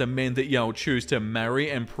those aren't the men that y'all choose to marry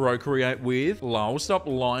and procreate with. Lol, stop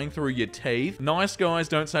lying through your teeth. Nice guys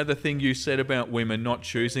don't say the thing you said about women not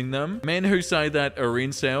choosing them. Men who say that are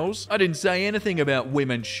incels. I didn't say anything about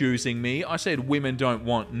women choosing me. I said women don't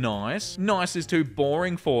want nice. Nice is too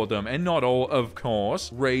boring for them, and not all, of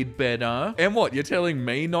course. Read better. And what, you're telling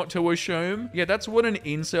me not to assume? Yeah, that's what an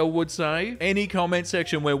incel would say. Any comment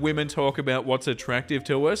section where women talk about what's attractive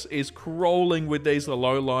to us is crawling with these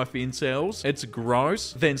low-life incels. It's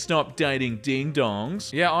gross. Then stop dating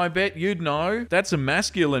ding-dongs. Yeah, I bet you'd know. That's a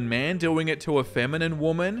masculine man doing it to a feminine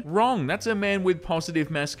woman. Wrong. That's a man with positive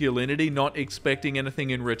masculinity masculinity, not expecting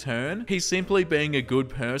anything in return. He's simply being a good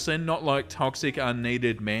person, not like toxic,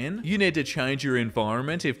 unneeded men. You need to change your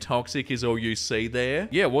environment if toxic is all you see there.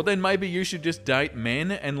 Yeah, well then maybe you should just date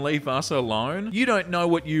men and leave us alone. You don't know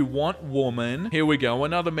what you want, woman. Here we go,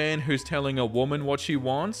 another man who's telling a woman what she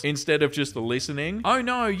wants instead of just listening. Oh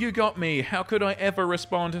no, you got me. How could I ever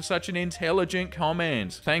respond to such an intelligent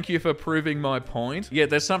comment? Thank you for proving my point. Yeah,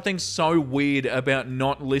 there's something so weird about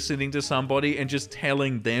not listening to somebody and just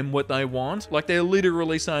telling them what they want. Like they're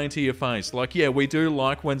literally saying to your face, like, yeah, we do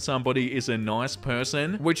like when somebody is a nice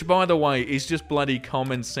person, which by the way is just bloody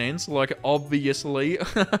common sense. Like obviously,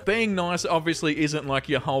 being nice obviously isn't like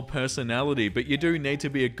your whole personality, but you do need to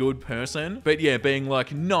be a good person. But yeah, being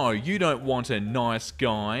like, no, you don't want a nice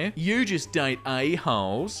guy. You just date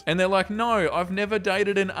a-holes. And they're like, no, I've never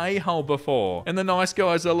dated an a-hole before. And the nice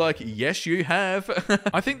guys are like, yes, you have.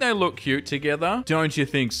 I think they look cute together. Don't you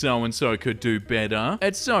think so-and-so could do better?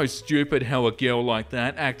 It's so stupid how a girl like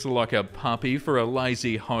that acts like a puppy for a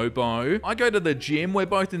lazy hobo. I go to the gym, we're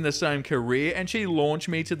both in the same career, and she launched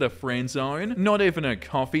me to the friend zone. Not even a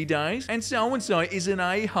coffee date. And so-and-so is an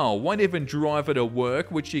a-hole. Won't even drive her to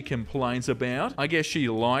work, which she complains about. I guess she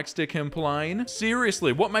likes to complain.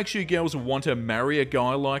 Seriously, what makes you girls want to marry a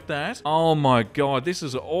guy like that? Oh my god, this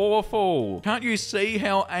is awful. Can't you see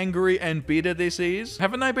how angry and bitter this is?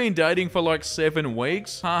 Haven't they been dating for like 7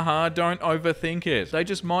 weeks? Haha, don't overthink it. They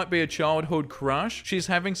just might be a childhood crush. She's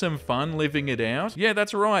having some fun living it out. Yeah,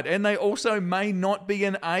 that's right. And they also may not be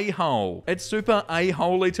an a-hole. It's super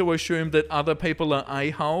a-holey to assume that other people are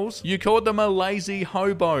a-holes. You called them a lazy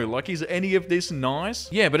hobo. Like, is any of this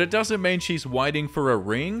nice? Yeah, but it doesn't mean she's waiting for a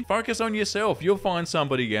ring. Focus on yourself. You'll find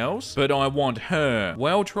somebody else. But I want her.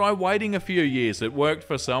 Well, try waiting a few years. It worked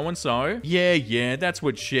for so-and-so. Yeah, that's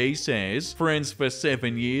what she says. Friends for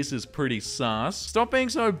 7 years is pretty sus. Stop being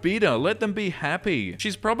so bitter. Let them be happy.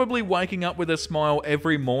 She's probably waking up with a smile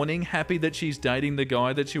every morning, happy that she's dating the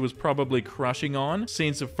guy that she was probably crushing on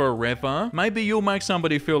since forever. Maybe you'll make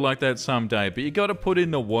somebody feel like that someday, but you gotta put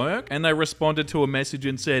in the work. And they responded to a message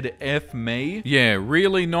and said, F me. Yeah,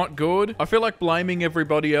 really not good. I feel like blaming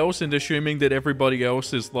everybody else and assuming that everybody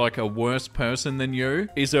else is like a worse person than you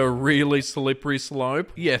is a really slippery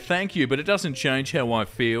slope. Yeah, thank you, but it doesn't change how I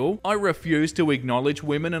feel. I refuse to acknowledge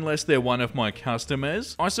women unless they're one of my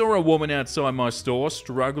customers. I saw a woman outside my store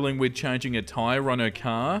struggling with changing a tire on her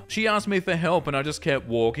car. She asked me for help and I just kept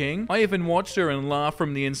walking. I even watched her and laughed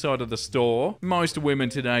from the inside of the store. Most women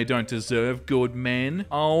today don't deserve good men.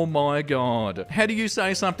 Oh my god. How do you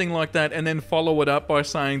say something like that and then follow it up by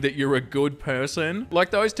saying that you're a good person?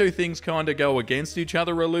 Like, those two things kind of go against each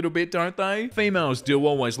other a little bit, don't they? Females do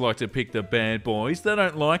always like to pick the bad boys. They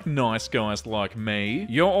don't like nice guys like me.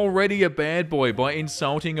 You're already a bad boy by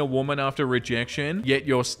insulting a woman after rejection, yet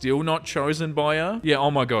you're still not chosen by her. Yeah,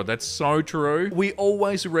 oh my god, that's so true. We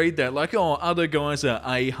always read that like, oh, other guys are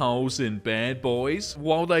a-holes and bad boys,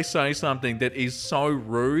 while they say something that is so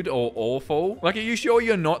rude or awful. Like, are you sure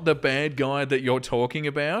you're not the bad guy that you're talking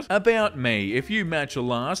about? About me, if you match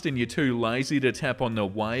last and you're too lazy to tap on the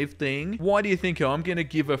wave thing, why do you think I'm gonna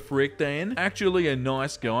give a frick then? Actually a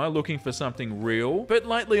nice guy looking for something real. But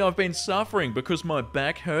lately I've been suffering because my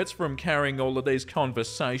back hurts from carrying all of these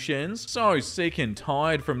conversations. So sick and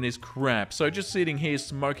tired from this crap. So just sitting here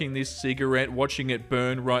smoking this cigarette, watching it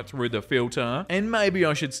burn right through the filter. And maybe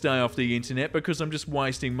I should stay off the internet because I'm just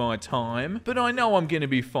wasting my time. But I know I'm gonna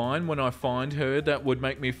be fine when I find her. That would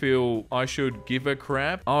make me feel I should give a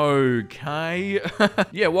crap. Okay.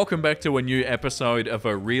 Yeah, welcome back to a new episode of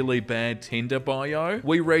a really bad Tinder bio.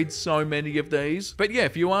 We read so many of these. But yeah,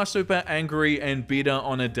 if you are super angry and bitter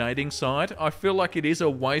on a dating site, I feel like it is a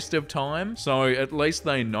waste of time. So at least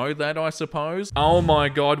they know that, I suppose. Oh my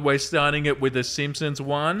god, we're starting it with a Simpsons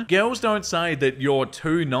one. Girls don't say that you're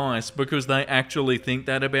too nice because they actually think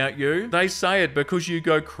that about you. They say it because you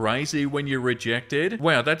go crazy when you're rejected.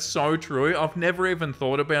 Wow, that's so true. I've never even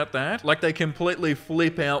thought about that. Like, they completely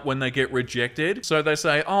flip out when they get rejected. So they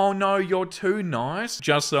say, oh no, you're too nice,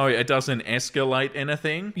 just so it doesn't escalate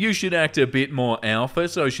anything. You should act a bit more alpha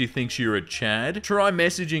so she thinks you're a Chad. Try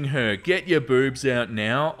messaging her, get your boobs out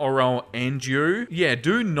now or I'll end you. Yeah,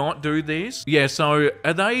 do not do this. Yeah, so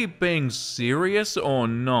are they being serious or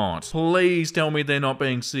not? Please tell me they're not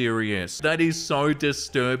being serious. That is so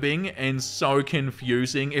disturbing and so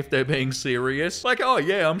confusing if they're being serious. Like, oh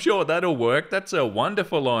yeah, I'm sure that'll work. That's a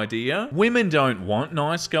wonderful idea. Women don't want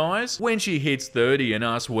nice guys. When she hits 30 and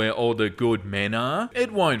asks where all the good men are,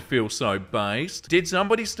 it won't feel so based. Did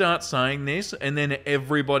somebody start saying this and then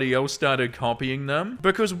everybody else started copying them?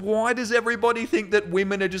 Because why does everybody think that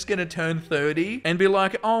women are just gonna turn 30 and be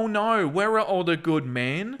like, oh no, where are all the good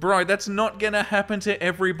men? Bro, that's not gonna happened to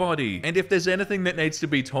everybody. And if there's anything that needs to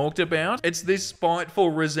be talked about, it's this spiteful,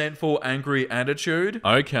 resentful, angry attitude.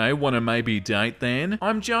 Okay, wanna maybe date then?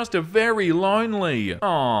 I'm just very lonely.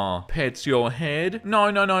 Aw, pets your head? No,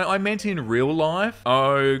 I meant in real life.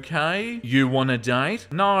 Okay, you wanna date?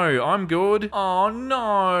 No, I'm good. Oh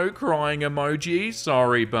no, crying emoji.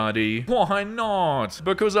 Sorry, buddy. Why not?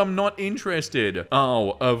 Because I'm not interested.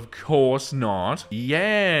 Oh, of course not.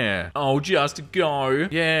 Yeah. Oh, just go.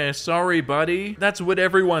 Yeah, sorry, buddy. That's what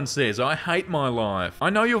everyone says. I hate my life. I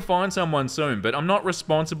know you'll find someone soon, but I'm not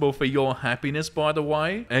responsible for your happiness, by the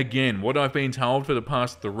way. Again, what I've been told for the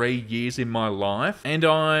past 3 years in my life, and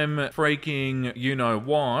I'm freaking you know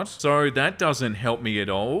what, so that doesn't help me at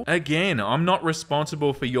all. Again, I'm not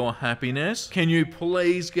responsible for your happiness. Can you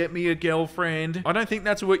please get me a girlfriend? I don't think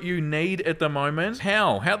that's what you need at the moment.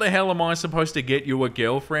 How? How the hell am I supposed to get you a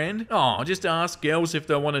girlfriend? Oh, just ask girls if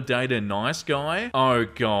they want to date a nice guy. Oh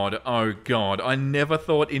god, I never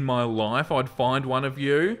thought in my life I'd find one of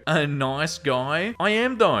you. A nice guy? I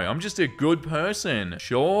am though, I'm just a good person.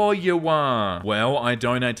 Sure you are. Well, I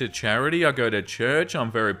donate to charity, I go to church,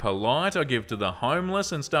 I'm very polite, I give to the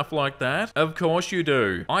homeless and stuff like that. Of course you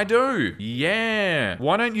do. I do. Yeah.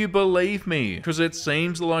 Why don't you believe me? Because it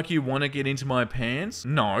seems like you want to get into my pants?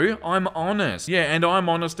 No, I'm honest. Yeah, and I'm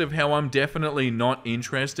honest of how I'm definitely not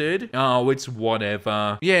interested. Oh, it's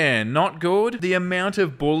whatever. Yeah, not good. The amount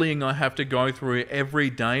of bullying I have to go through every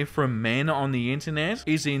day from men on the internet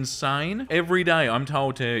is insane. Every day I'm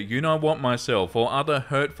told to, you know what, myself, or other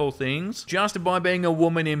hurtful things, just by being a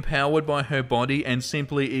woman empowered by her body and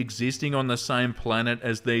simply existing on the same planet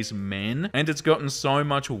as these men. And it's gotten so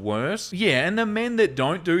much worse. Yeah, and the men that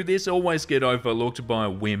don't do this always get overlooked by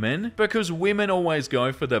women, because women always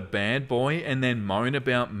go for the bad boy and then moan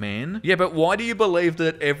about men. Yeah, but why do you believe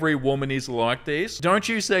that every woman is like this? Don't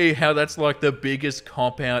you see how that's like the biggest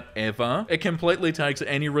cop-out ever? It completely takes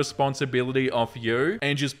any responsibility off you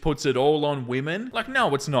and just puts it all on women. Like,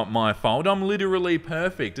 no, it's not my fault. I'm literally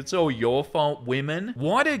perfect. It's all your fault, women.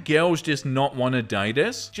 Why do girls just not want to date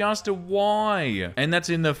us? Just why? And that's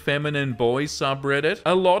in the feminine boys subreddit.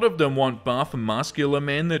 A lot of them want buff, muscular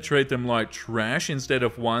men that treat them like trash instead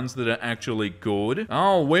of ones that are actually good.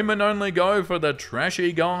 Oh, women only go for the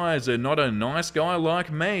trashy guys and not a nice guy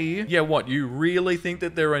like me. Yeah, what, you really think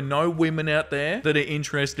that there are no women out there that are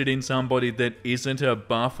interested in somebody that isn't a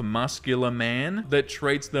buff, muscular man that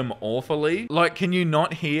treats them awfully? Like, can you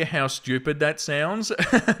not hear how stupid that sounds?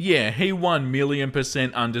 Yeah, he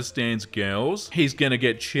 1,000,000% understands girls. He's gonna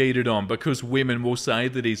get cheated on because women will say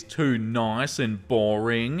that he's too nice and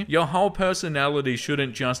boring. Your whole personality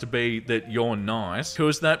shouldn't just be that you're nice,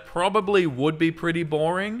 because that probably would be pretty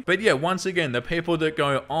boring. But yeah, once again, the people that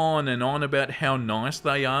go on and on about how nice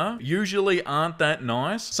they are usually aren't that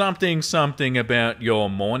nice. Something about your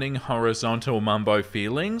morning horizontal mumbo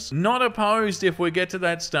feelings. Not opposed if we get to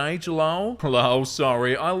that stage, lol. Lol,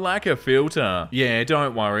 sorry, I lack a filter. Yeah,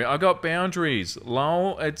 don't worry, I got boundaries.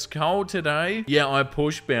 Lol, it's cold today. Yeah, I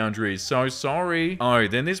push boundaries, so sorry. Oh,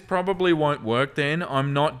 then this probably won't work then.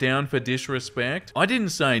 I'm not down for disrespect. I didn't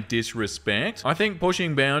say disrespect. I think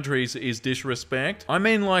pushing boundaries is disrespect. I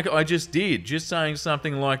mean, like I just did, just saying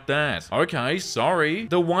something like that. Okay, sorry.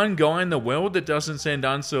 The one guy in the world that doesn't send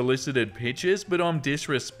unsolicited pictures, but I'm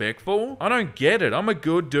disrespectful? I don't get it. I'm a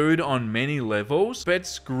good dude on many levels, but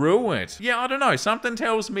screw it. Yeah, I don't know. Something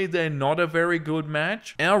tells me they're not a very good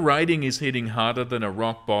match. Our rating is hitting harder than a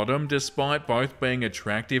rock bottom, despite both being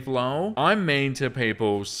attractive, lol. I'm mean to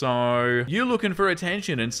people, so you're looking for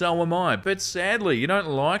attention and so am I, but sadly you don't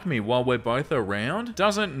like me while we're both around.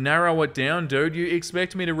 Doesn't narrow it down, dude. You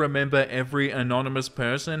expect me to remember every anonymous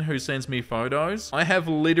person who sends me photos? I have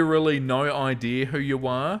literally no idea who you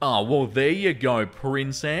are. Oh, well there you go,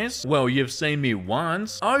 princess. Well, you've seen me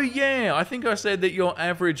once. Oh yeah, I think I said that you're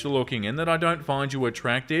average looking and that I don't find you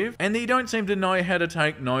attractive and that you don't seem to know how to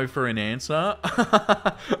take no for an answer.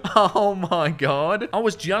 Oh my god. I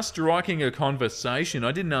was just striking a conversation.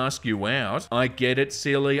 I didn't ask you out. I get it,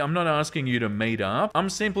 silly. I'm not asking you to meet up. I'm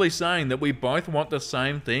simply saying that we both want the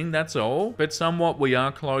same thing, that's all. But somewhat we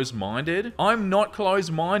are close-minded. I'm not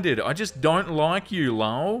close-minded. I just don't like you,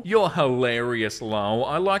 lol. You're hilarious, lol.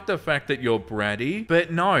 I like the fact that you're bratty.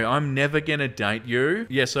 But no, I'm never gonna date you.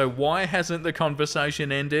 Yeah, so why hasn't the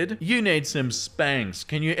conversation ended? You need some Spanx.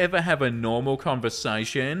 Can you ever have a normal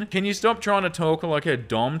conversation? Can you stop trying to talk like a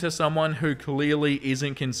dom to someone who clearly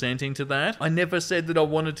isn't consenting to that? I never said that I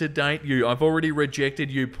wanted to date you. I've already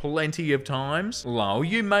rejected you plenty of times. Lol,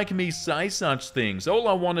 you make me say such things. All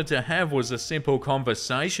I wanted to have was a simple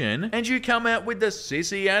conversation, and you come out with the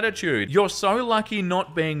sissy attitude. You're so lucky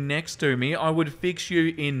not being next to me. I would fix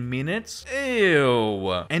you in minutes.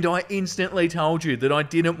 Ew. And And I instantly told you that I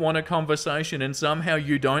didn't want a conversation, and somehow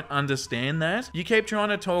you don't understand that? You keep trying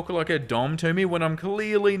to talk like a dom to me when I'm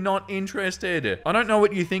clearly not interested. I don't know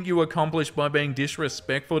what you think you accomplish by being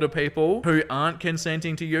disrespectful to people who aren't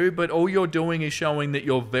consenting to you, but all you're doing is showing that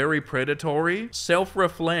you're very predatory.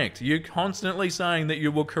 Self-reflect. You're constantly saying that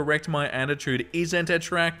you will correct my attitude isn't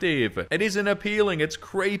attractive. It isn't appealing, it's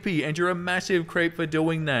creepy, and you're a massive creep for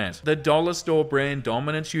doing that. The dollar store brand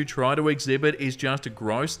dominance you try to exhibit is just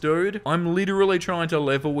gross, dude. I'm literally trying to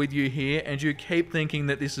level with you here, and you keep thinking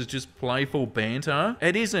that this is just playful banter.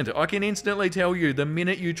 It isn't. I can instantly tell you the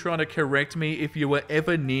minute you try to correct me, if you were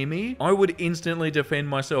ever near me, I would instantly defend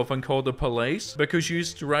myself and call the police, because you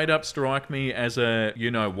straight up strike me as a, you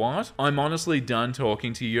know what? I'm honestly done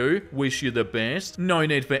talking to you. Wish you the best. No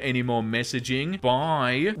need for any more messaging.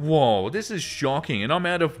 Bye. Whoa, this is shocking, and I'm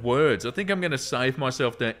out of words. I think I'm gonna save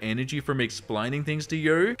myself the energy from explaining things to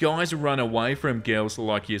you. Guys run away from girls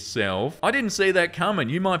like yourself. I didn't see that coming.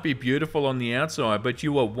 You might be beautiful on the outside, but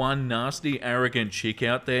you are one nasty, arrogant chick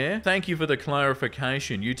out there. Thank you for the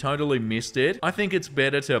clarification. You totally missed it. I think it's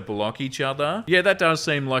better to block each other. Yeah, that does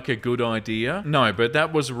seem like a good idea. No, but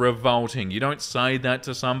that was revolting. You don't say that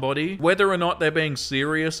to somebody. Whether or not they're being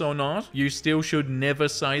serious or not, you still should never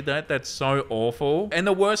say that. That's so awful. And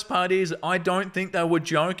the worst part is, I don't think they were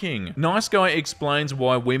joking. Nice Guy explains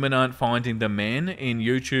why women aren't finding the men in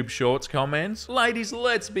YouTube Shorts comments. Ladies,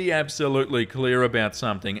 let's be absolutely clear about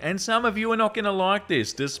something. And some of you are not going to like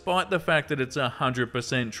this, despite the fact that it's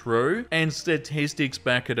 100% true and statistics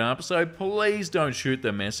back it up. So please don't shoot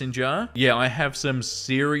the messenger. Yeah, I have some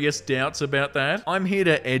serious doubts about that. I'm here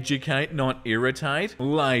to educate, not irritate.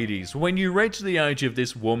 Ladies, when you reach the age of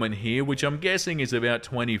this woman here, which I'm guessing is about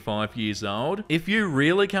 25 years old, if you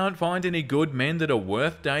really can't find any good men that are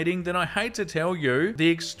worth dating, then I hate to tell you,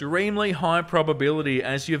 the extremely high probability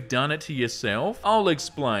as you've done it to yourself. I'll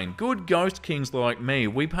explain. Good ghost kings like me,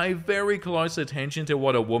 we pay very close attention to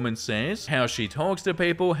what a woman says, how she talks to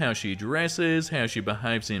people, how she dresses, how she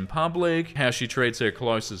behaves in public, how she treats her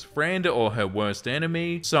closest friend or her worst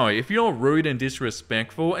enemy. So if you're rude and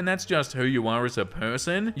disrespectful, and that's just who you are as a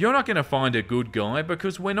person, you're not going to find a good guy,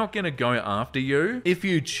 because we're not going to go after you. If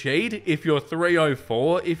you cheat, if you're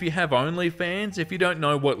 304, if you have OnlyFans, if you don't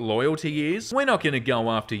know what loyalty is, we're not going to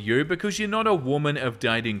go after you, because you're not a woman of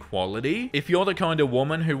dating quality. If you're the kind of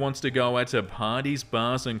woman who wants to go out to parties,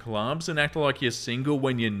 bars and clubs and act like you're single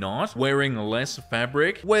when you're not, wearing less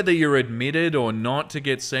fabric, whether you're admitted or not to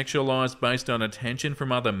get sexualized based on attention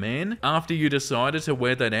from other men, after you decided to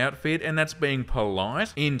wear that outfit, and that's being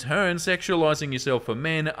polite, in turn sexualizing yourself for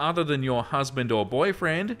men other than your husband or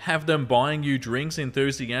boyfriend, have them buying you drinks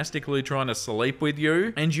enthusiastically trying to sleep with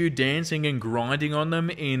you, and you dancing and grinding on them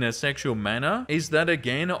in a sexual manner, is that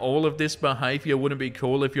again, all of this behavior wouldn't be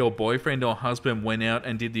cool if your boyfriend or husband went out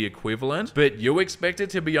and did the equivalent, but you expect it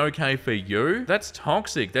to be okay for you? That's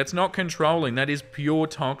toxic. That's not controlling. That is pure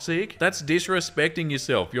toxic. That's disrespecting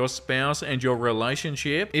yourself, your spouse, and your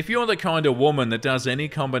relationship. If you're the kind of woman that does any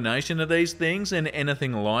combination of these things and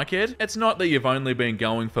anything like it, it's not that you've only been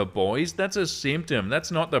going for boys. That's a symptom.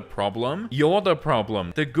 That's not the problem. You're the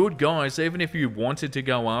problem. The good guys, even if you wanted to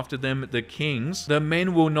go after them, the kings, the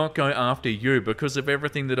men will not go after you because of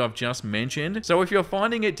everything that I've just mentioned. So if you're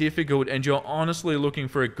finding it difficult and you're honestly looking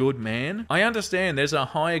for a good man, I understand there's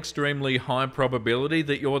a extremely high probability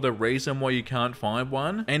that you're the reason why you can't find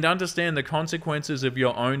one, and understand the consequences of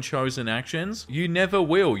your own chosen actions. You never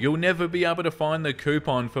will. You'll never be able to find the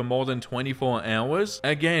coupon for more than 24 hours.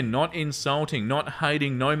 Again, not insulting, not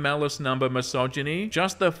hating, no malice number misogyny,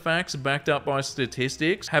 just the facts backed up by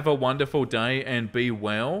statistics. Have a wonderful day and be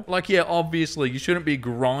well. Like, yeah, obviously you shouldn't be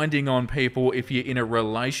grinding on people if you're in a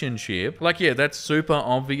relationship. Like, yeah, that's super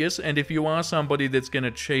obvious, and if you are somebody that's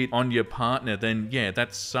gonna cheat on your partner, then yeah,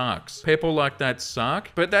 that sucks. People like that suck,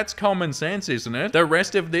 but that's common sense, isn't it? The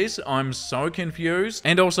rest of this, I'm so confused.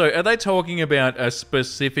 And also, are they talking about a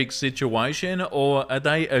specific situation, or are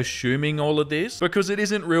they assuming all of this? Because it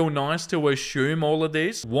isn't real nice to assume all of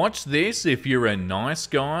this. Watch this if you're a nice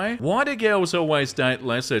guy. Why do girls always date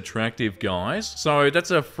less attractive guys? So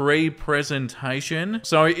that's a free presentation.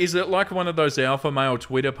 So is it like one of those alpha male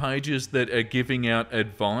Twitter pages that are giving out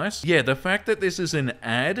advice? Yeah, the fact that this is an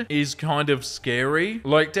ad is kind of scary.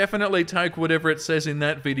 Like, definitely take whatever it says in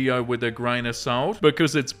that video with a grain of salt,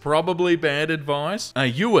 because it's probably bad advice. Are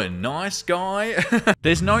you a nice guy?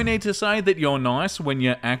 There's no need to say that you're nice when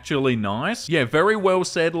you're actually nice. Yeah, very well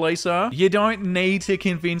said, Lisa. You don't need to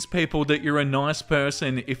convince people that you're a nice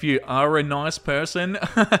person if you are a nice person,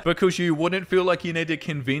 because you wouldn't feel like you need to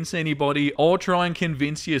convince anybody or try and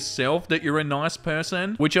convince yourself that you're a nice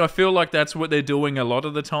person, which I feel like that's what they're doing a lot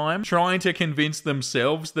of the time, trying to convince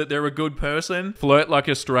themselves that they're a good person. Flirt like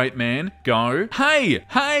a straight man. Go. Hey,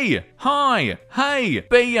 hey, hi, hey,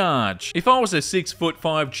 biatch. If I was a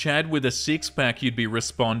 6'5" Chad with a six-pack, you'd be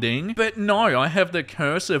responding. But no, I have the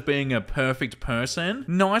curse of being a perfect person.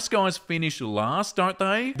 Nice guys finish last, don't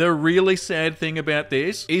they? The really sad thing about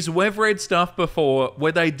this is we've read stuff before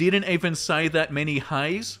where they didn't even say that many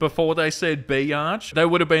heys before they said biatch. They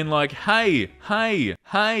would have been like, hey, hey,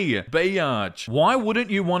 hey, biatch. Why wouldn't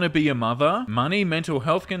you want to be a mother? Money, mental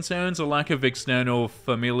health concerns, a lack of external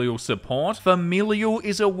familial support. Familial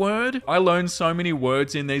is a word? I learned so many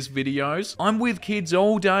words in these videos. I'm with kids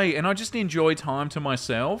all day and I just enjoy time to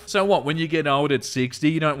myself. So what, when you get old at 60,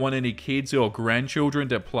 you don't want any kids or grandchildren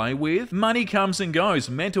to play with? Money comes and goes.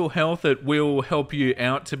 Mental health, it will help you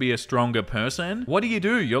out to be a stronger person. What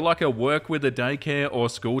do? You're like a work with a daycare or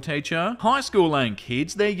school teacher. High school ain't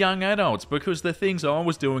kids, they're young adults, because the things I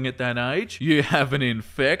was doing at that age. You have an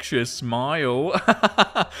infectious smile.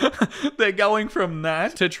 They're going from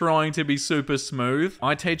that to trying to be super smooth.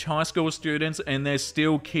 I teach high school students and they're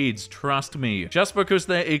still kids, trust me. Just because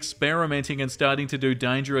they're experimenting and starting to do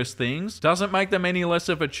dangerous things doesn't make them any less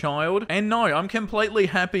of a child. And no, I'm completely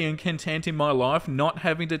happy and content in my life not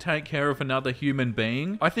having to take care of another human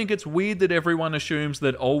being. I think it's weird that everyone assumes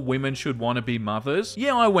that all women should want to be mothers.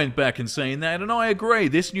 Yeah, I went back and seen that and I agree,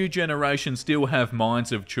 this new generation still have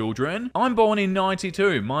minds of children. I'm born in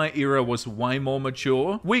 92, my era was way more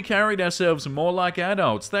mature. We carried ourselves more like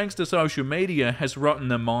adults. Thanks to social media has rotten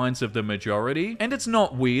the minds of the majority. And it's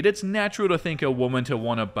not weird, it's natural to think a woman to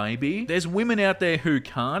want a baby. There's women out there who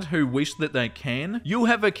can't, who wish that they can. You'll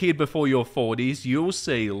have a kid before your 40s, you'll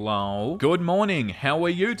see, lol. Good morning, how are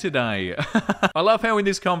you today? I love how in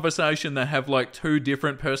this conversation they have like two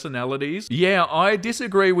different personalities. Yeah, I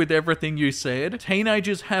disagree with everything you said.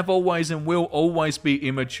 Teenagers have always and will always be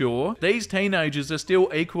immature. These teenagers are still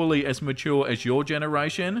equally as mature as your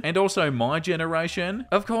generation and also my generation.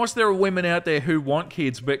 Of course, there are women out there who want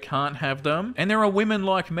kids but can't have them. And there are women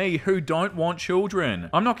like me who don't want children.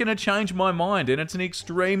 I'm not going to change my mind, and it's an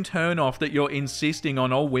extreme turn off that you're insisting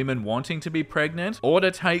on all women wanting to be pregnant or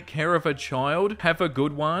to take care of a child. Have a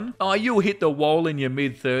good one. Oh, you'll hit the wall in your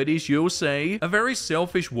mid-30s, you'll see. A very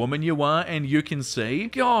selfish woman you are, and you can see.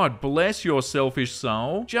 God bless your selfish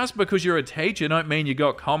soul. Just because you're a teacher don't mean you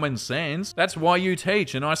got common sense. That's why you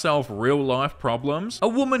teach and I solve real life problems. A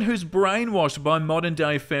woman who's brainwashed by modern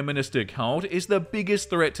day feminist occult is the biggest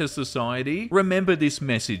threat to society. Remember this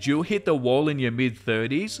message, you'll hit the wall in your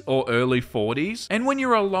mid-30s or early 40s, and when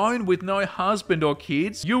you're alone with no husband or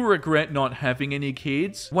kids, you'll regret not having any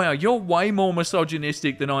kids. Wow, you're way more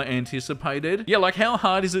misogynistic than I anticipated. Yeah, like how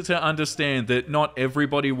hard is it to understand that not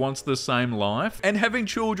everybody wants the same life? And having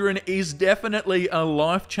children is definitely a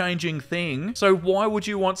life-changing thing, so why would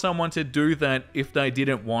you want someone to do that if they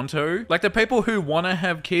didn't want to? Like, the people who want to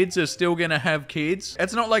have kids are still gonna have kids.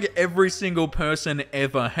 It's not like every single person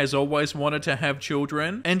ever has always wanted to have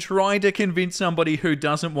children, and trying to convince somebody who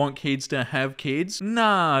doesn't want kids to have kids?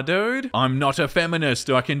 Nah, dude. I'm not a feminist.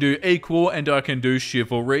 I can do equal and I can do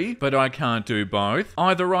chivalry, but I can't do both.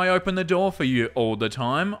 Either I open the door for you all the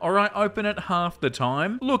time, or I open it half the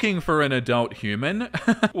time. Looking for an adult human.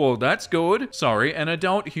 Well, that's good. Sorry, an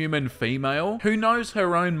adult human female who knows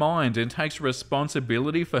her own mind and takes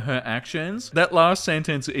responsibility for her actions. That last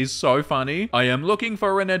sentence is so funny. I am looking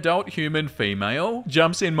for an adult human female.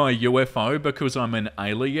 Jumps in my UFO because I'm an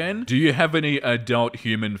alien. Do you have any adult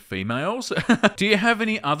human females? Do you have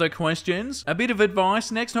any other questions? A bit of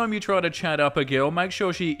advice, next time you try to chat up a girl, make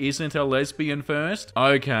sure she isn't a lesbian first.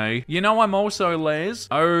 Okay. You know I'm also les.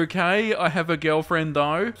 Okay, I have a girlfriend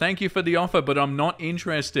though. Thank you for the offer, but I'm not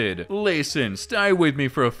interested. Listen, stay with me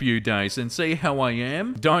for a few days and see how I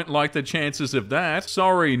am. Don't like the chances of that.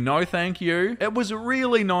 Sorry, no thank you. It was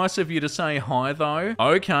really nice of you to say hi though.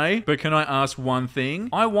 Okay, but can I ask one thing?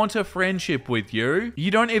 I want a friendship with you.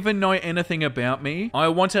 You don't even know anything about me. I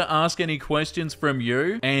want to ask any questions from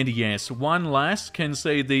you. And yes, one lass can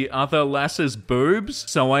see the other lass's boobs,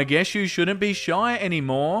 so I guess you shouldn't be shy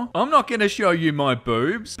anymore. I'm not gonna show you my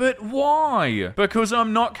boobs. But why? Because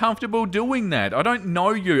I'm not comfortable doing that. I don't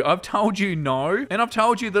know you. I've told you no, and I've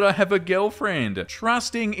told you that I have a girlfriend.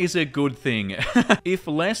 Trusting is a good thing. If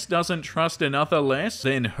Les doesn't trust another Les,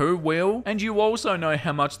 then who will? And you also know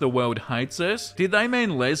how much the world hates us. Did they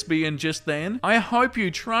mean lesbian just then? I hope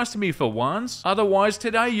you trust me for once. Otherwise,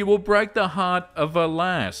 today you will break the heart of a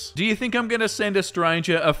lass. Do you think I'm gonna send a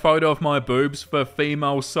stranger a photo of my boobs for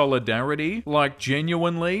female solidarity? Like,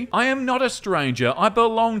 genuinely? I am not a stranger. I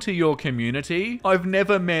belong to your community. I've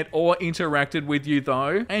never met or interacted with you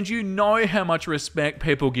though, and you know how much respect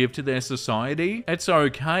people give to their society. It's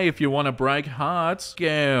okay if you want to break hearts. Get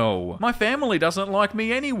girl. My family doesn't like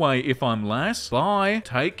me anyway if I'm lass. Bye.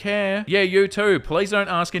 Take care. Yeah, you too. Please don't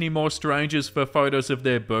ask any more strangers for photos of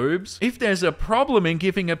their boobs. If there's a problem in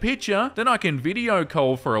giving a picture, then I can video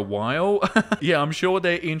call for a while. Yeah, I'm sure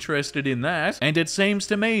they're interested in that. And it seems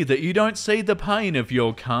to me that you don't see the pain of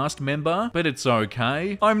your cast member, but it's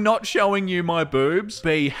okay. I'm not showing you my boobs.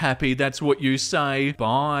 Be happy, that's what you say.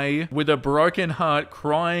 Bye. With a broken heart,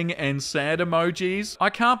 crying and sad emojis. I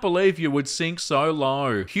can't believe you would sink so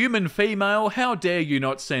low. Human female, how dare you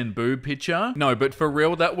not send boob picture? No, but for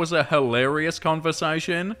real, that was a hilarious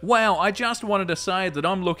conversation. Wow, I just wanted to say that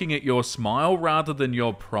I'm looking at your smile rather than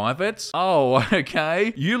your privates. Oh,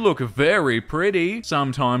 okay. You look very pretty.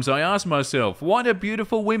 Sometimes I ask myself, why do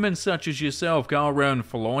beautiful women such as yourself go around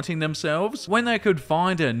flaunting themselves when they could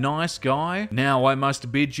find a nice guy? Now I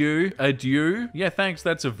must bid you adieu. Yeah, thanks,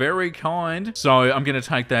 that's very kind. So I'm gonna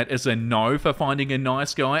take that as a no for finding a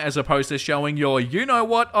nice guy, as opposed to showing your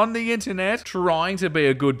you-know-what on the internet, trying to be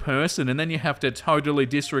a good person, and then you have to totally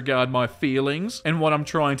disregard my feelings and what I'm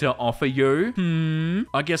trying to offer you.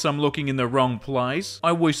 I guess I'm looking in the wrong place.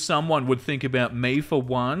 I wish someone would think about me for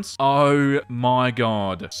once. Oh my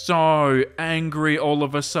god. So angry all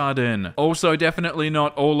of a sudden. Also definitely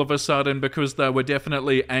not all of a sudden, because they were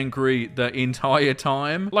definitely angry the entire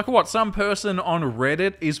time. Like what, some person on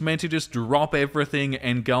Reddit is meant to just drop everything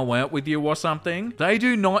and go out with you or something? They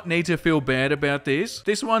do not need to feel bad about this.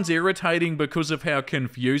 This one's irritating because of how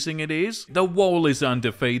confusing it is. The wall is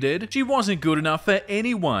undefeated. She wasn't good enough for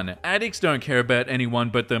anyone. Addicts don't care about anyone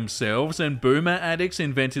but themselves, and boomer addicts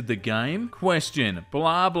invented the game. Question,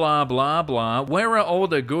 blah blah blah blah, where are all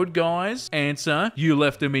the good guys? Answer, you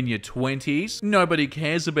left them in your 20s. Nobody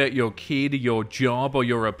cares about your kid, your job, or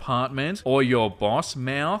your apartment, or your boss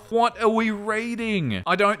mouth. What are we reading?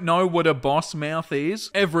 I don't know what a boss mouth is.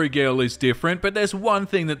 Every girl is different, but there's one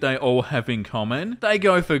thing that they all have in common. They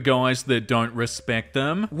go for guys that don't respect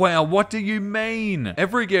them. Wow, what do you mean?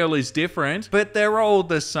 Every girl is different, but they're all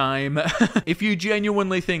the same. If you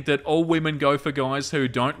genuinely think that all women go for guys who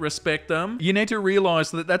don't respect them, you need to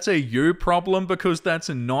realize that that's a you problem, because that's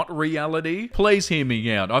not reality. Please hear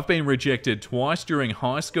me out. I've been rejected twice during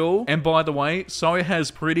high school, and by the way, so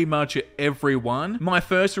has pretty much everyone. My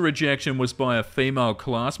first rejection was by a female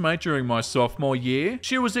classmate during my sophomore year.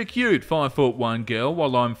 She was a cute 5'1" girl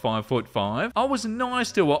while I'm 5'5". I was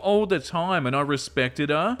nice to her all the time and I respected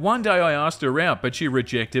her. One day I asked her out, but she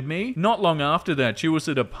rejected me. Not long after that, she was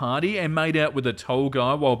at a party and made out with a tall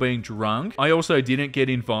guy while being drunk. I also didn't get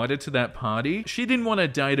invited to that party. She didn't want to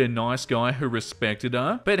date a nice guy who respected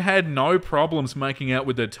her, but had no problems making out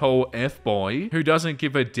with a tall F-boy who doesn't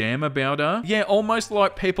give a damn about her. Yeah, almost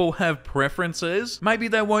like people have preferences. Maybe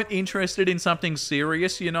they weren't interested in something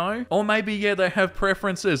serious, you know? Or maybe, yeah, they have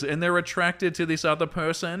preferences and they're attracted to this other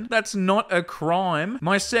person. That's not a crime.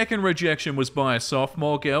 My second rejection was by a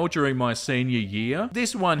sophomore girl during my senior year.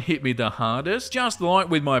 This one hit me the hardest. Just like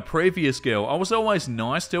with my previous girl, I was always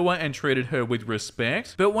nice to her and treated her with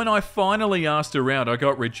respect. But when I finally asked her out, I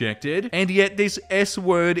got rejected. And yet this S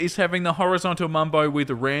word is having the horizontal mumbo with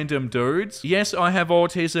random dudes. Yes, I have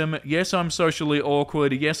autism. Yes, I'm socially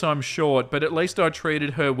awkward. Yes, I'm short, but at least I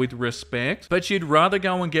treated her with respect. But she'd rather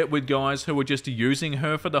go and get with guys who were just using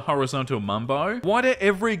her for the horizontal mumbo. Why do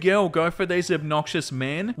every girl go for these obnoxious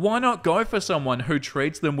men? Why not go for someone who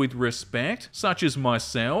treats them with respect, such as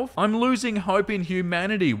myself? I'm losing hope in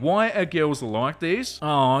humanity. Why are girls like this?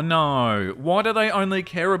 Oh no. Why do they only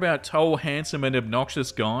care about tall, handsome, and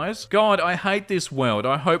obnoxious guys? God, I hate this world.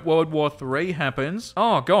 I hope World War III happens.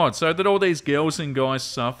 Oh god, so that all these girls and guys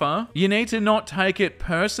suffer? You need to not take it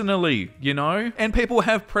personally, you know? And people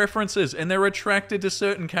have preferences and they're attracted to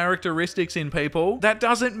certain characteristics in people. That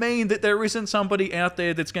doesn't mean that there isn't somebody out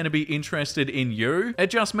there that's going to be interested in you. It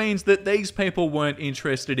just means that these people weren't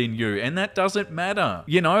interested in you, and that doesn't matter.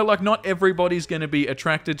 You know, like not everybody's going to be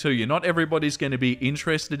attracted to you. Not everybody's going to be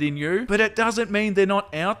interested in you, but it doesn't mean they're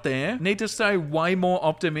not out there. Need to stay way more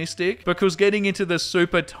optimistic, because getting into the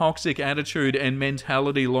super toxic attitude and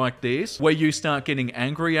mentality like this, where you start getting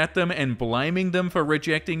angry at them and blaming them for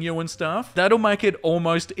rejecting you and stuff, that'll make it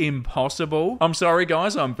almost impossible. I'm sorry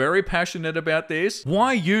guys, I'm very passionate about this.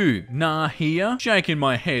 Why you, nah here? Shaking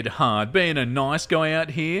my head hard, being a nice guy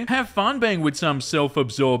out here. Have fun being with some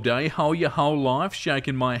self-absorbed a-hole your whole life,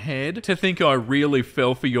 shaking my head. To think I really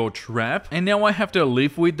fell for your trap, and now I have to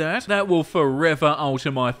live with that? That will forever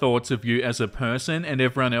alter my thoughts of you as a person and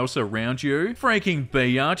everyone else around you. Freaking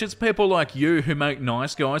biatch, it's people like you who make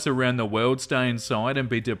nice guys around the world stay inside and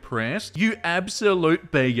be depressed. You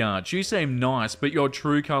absolute biatch. You seem nice, but your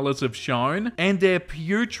true colors have shown, and they're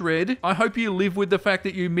putrid. I hope you live with the fact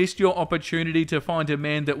that you missed your opportunity to find a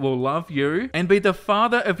man that will love you you and be the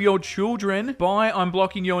father of your children. Bye, I'm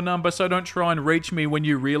blocking your number so don't try and reach me when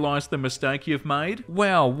you realize the mistake you've made.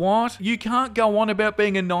 Wow, what? You can't go on about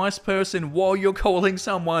being a nice person while you're calling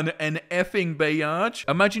someone an effing biatch.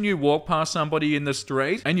 Imagine you walk past somebody in the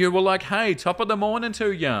street and you were like, hey, top of the morning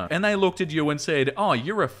to ya. And they looked at you and said, oh,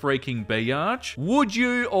 you're a freaking biatch. Would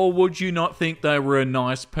you or would you not think they were a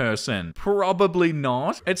nice person? Probably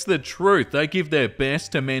not. It's the truth. They give their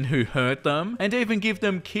best to men who hurt them and even give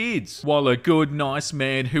them kids. While a good, nice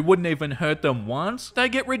man who wouldn't even hurt them once, they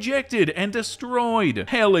get rejected and destroyed.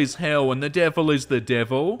 Hell is hell and the devil is the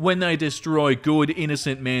devil. When they destroy good,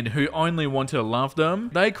 innocent men who only want to love them,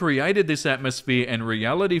 they created this atmosphere and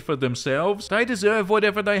reality for themselves. They deserve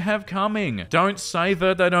whatever they have coming. Don't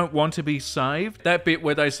savor, they don't want to be saved. That bit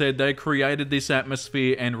where they said they created this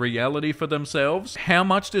atmosphere and reality for themselves, how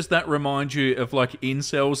much does that remind you of like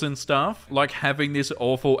incels and stuff? Like having this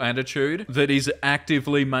awful attitude that is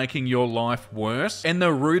actively making your life worse, and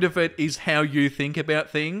the root of it is how you think about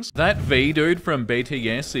things. That V dude from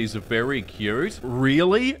BTS is very cute.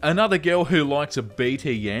 Really? Another girl who likes a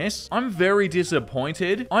BTS? I'm very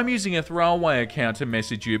disappointed. I'm using a throwaway account to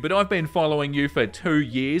message you, but I've been following you for 2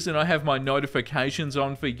 years and I have my notifications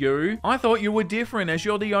on for you. I thought you were different as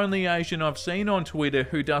you're the only Asian I've seen on Twitter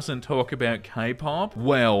who doesn't talk about K-pop.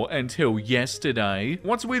 Well, until yesterday.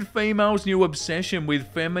 What's with females' new obsession with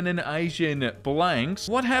feminine Asian blanks?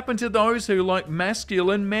 What happened to those who like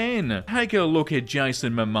masculine men? Take a look at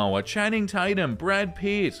Jason Momoa, Channing Tatum, Brad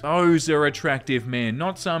Pitt. Those are attractive men,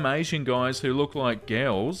 not some Asian guys who look like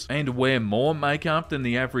girls and wear more makeup than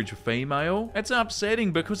the average female. It's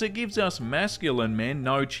upsetting because it gives us masculine men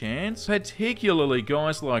no chance, particularly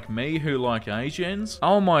guys like me who like Asians.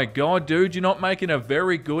 Oh my god, dude, you're not making a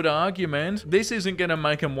very good argument. This isn't gonna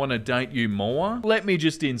make them want to date you more. Let me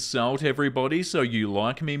just insult everybody so you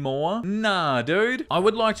like me more. Nah, dude. I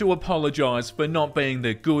would like to apologize for not being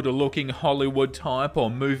the good-looking Hollywood type or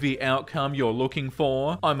movie outcome you're looking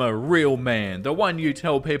for. I'm a real man, the one you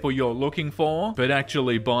tell people you're looking for, but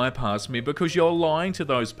actually bypass me because you're lying to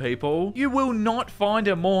those people. You will not find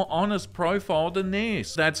a more honest profile than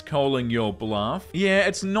this. That's calling your bluff. Yeah,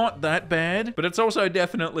 it's not that bad, but it's also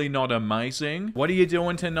definitely not amazing. What are you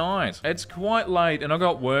doing tonight? It's quite late and I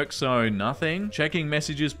got work, so nothing. Checking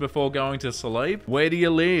messages before going to sleep. Where do you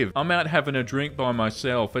live? I'm out having a drink by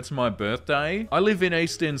myself. It's my birthday. I live in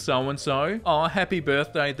Eastern so-and-so. Oh, happy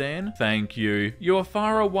birthday then. Thank you. You're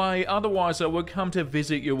far away, otherwise I would come to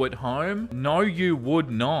visit you at home. No, you would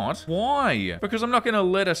not. Why? Because I'm not gonna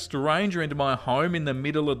let a stranger into my home in the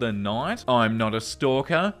middle of the night. I'm not a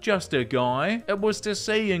stalker, just a guy. It was to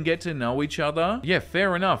see and get to know each other. Yeah,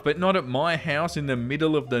 fair enough, but not at my house in the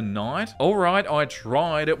middle of the night. Alright, I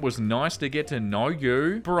tried. It was nice to get to know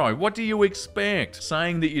you. Bro, what do you expect?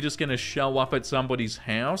 Saying that you're just gonna show up at somebody's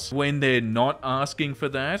house when they're not asking for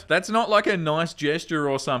that? That's not like a nice gesture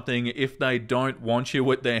or something if they don't want you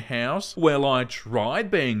at their house. Well, I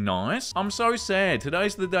tried being nice. I'm so sad.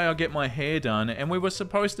 Today's the day I get my hair done and we were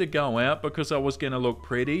supposed to go out because I was gonna look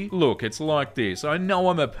pretty. Look, it's like this. I know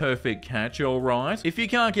I'm a perfect catch, alright? If you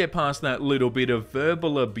can't get past that little bit of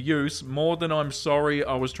verbal abuse, more than I'm sorry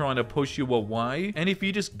I was trying to push you away. And if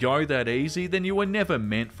you just go that easy, then you were never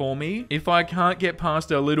meant for me. If I can't get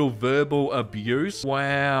past a little verbal abuse,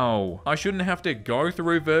 wow. I shouldn't have to go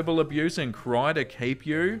through verbal abuse and cry to keep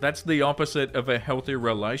you. That's the opposite of a healthy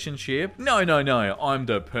relationship. No, I'm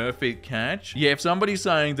the perfect catch. Yeah, if somebody's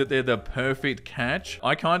saying that they're the perfect catch,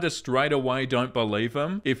 I kinda straight away don't believe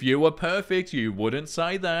them. If you were perfect, you wouldn't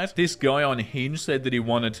say that. This guy on Hinge said that he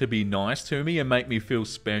wanted to be nice to me and make me feel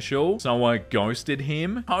special, so I ghosted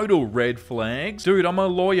him. Total red flags. Dude, I'm a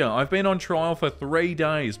lawyer. I've been on trial for 3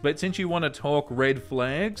 days, but since you want to talk red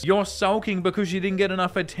flags, you're sulking because you didn't get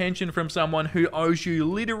enough attention from someone who owes you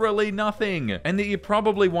literally nothing, and that you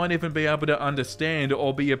probably won't even be able to understand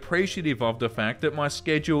or be appreciative of the fact that my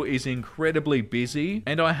schedule is incredibly busy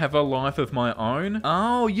and I have a life of my own.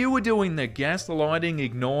 Oh, you were doing the gaslighting,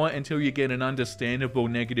 ignore until you get an understandable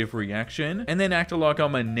negative reaction, and then act like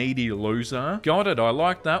I'm a needy loser. Got it, I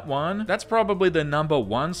like that one. That's probably the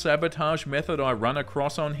 #1 sabotage method I run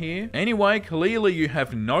across on here. Anyway, clearly you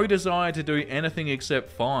have no desire to do anything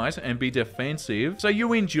except fight and be defensive, so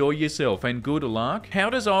you enjoy yourself and good luck. How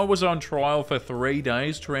does I was on trial for 3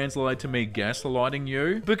 days translate to me gaslighting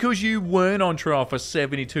you? Because you weren't on trial for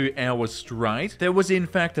 72 hours straight. There was in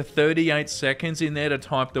fact 38 seconds in there to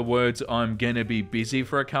type the words "I'm gonna be busy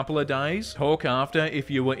for a couple of days. Talk after if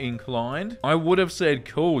you were inclined." I would have said,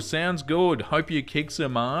 cool, sounds good, hope you kick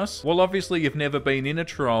some ass. Well, obviously you've never been in a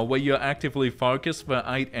trial where you're actively focused for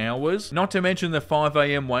 8 hours. Not to mention the 5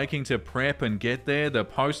 AM waking to prep and get there, the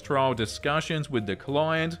post-trial discussions with the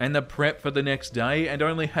client, and the prep for the next day, and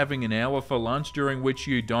only having an hour for lunch during which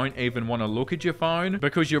you don't even want to look at your phone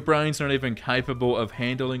because your brain's not even capable of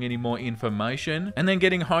handling any more information, and then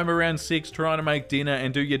getting home around 6 trying to make dinner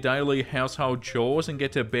and do your daily household chores and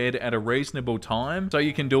get to bed at a reasonable time so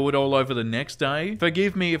you can do it all over the next day.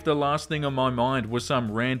 Forgive me if the last thing on my mind was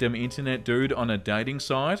some random internet dude on a dating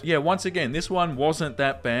site. Yeah, once again, this one wasn't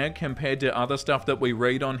that bad compared to other stuff that we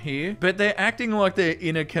read on here, but they're acting like they're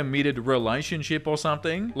in a committed relationship or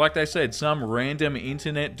something. Like they said, some random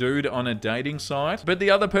internet dude on a dating site, but the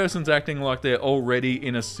other person's acting like they're already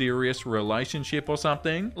in a serious relationship or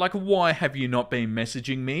something. Like, why have you not been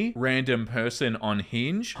messaging me, random person on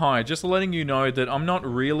Hinge? Hi, just letting you know that I'm not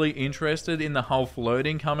really interested in the whole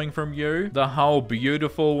flirting coming from you. The whole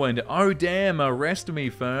beautiful and oh damn, arrest me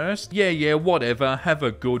first. Yeah, whatever, have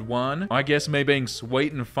a good one. I guess me being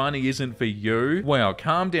sweet and funny isn't for you. Wow,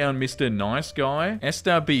 calm down, Mr. Nice Guy.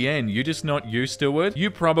 Está bien, you just not used to it.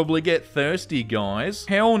 You probably get thirsty, guys.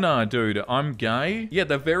 Hell nah, dude, I'm gay. Yeah,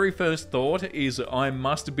 the very first thought is I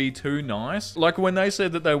must be too nice. Like when they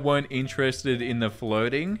said that they weren't interested in the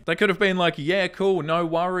flirting, they could have been like, yeah, cool, no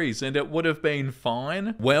worries, and it would have been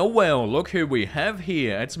fine. Well, look who we have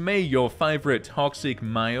here. It's me, your favorite toxic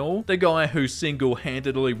male, the guy who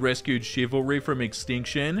single-handedly rescued chivalry from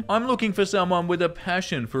extinction. I'm looking for someone with a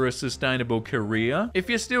passion for a sustainable career. If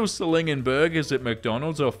you're still slinging burgers at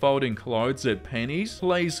McDonald's or folding clothes at Penny's,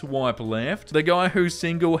 please swipe left. The guy who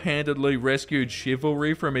single-handedly rescued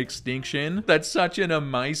chivalry from extinction. That's such an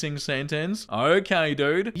amazing sentence. Okay,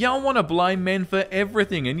 dude. Y'all want to blame men for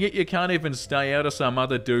everything, and yet you can't even stay out of some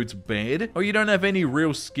other dude's bed, or you don't have any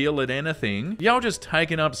real skill at anything. Y'all just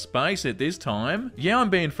taking up space at this time. Yeah, I'm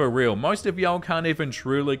being for real. Most of y'all can't even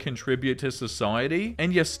truly contribute to society,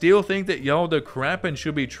 and you still think that y'all the crap and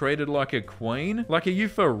should be treated like a queen? Like, are you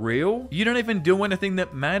for real? You don't even do anything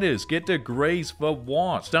that matters. Get degrees for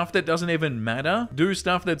what? Stuff that doesn't even matter? Do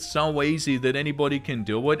stuff that's so easy that anybody can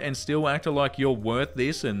do it and still act like you're worth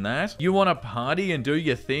this and that? You want to party and do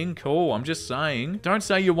your thing? Cool, I'm just saying. Don't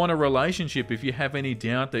say you want a relationship if you have any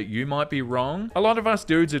doubt that you might be wrong. A lot of us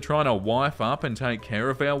dudes are trying to wife up and take care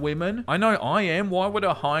of our women. I know I am. Why would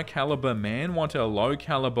a high caliber man want a low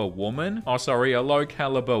caliber woman? Oh, sorry, a low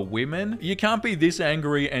caliber women? You can't be this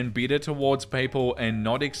angry and bitter towards people and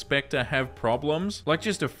not expect to have problems. Like,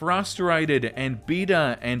 just frustrated and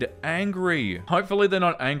bitter and angry. Hopefully they're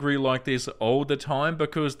not angry like this all the time,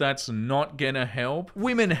 because that's not gonna help.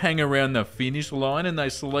 Women hang around the finish line and they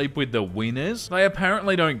sleep with the winners. They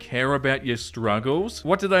apparently don't care about your struggles.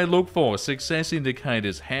 What do they look for? Success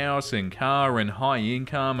indicators, house and car and high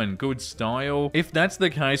income and good style. If that's the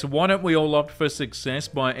case, why don't we all opt for success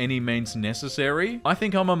by any means necessary? I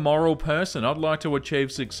think I'm a moral person. I'd like to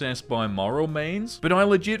achieve success by moral means, but I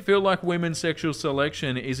legit feel like women's sexual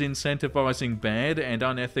selection is incentivizing bad and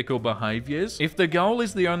unethical behaviors. If the goal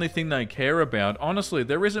is the only thing they care about, honestly,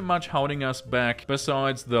 there isn't much holding us back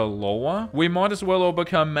besides the law. We might as well all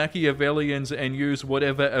become Machiavellians and use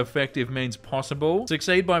whatever effective means possible.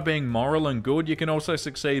 Succeed by being moral and good. You can also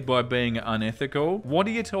succeed by being unethical. What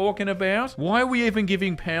are you talking about? Why are we even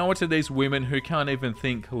giving power to these women who can't even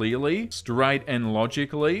think clearly, straight and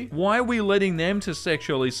logically? Why are we letting them to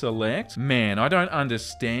sexually select? Man, I don't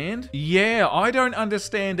understand. Yeah, I don't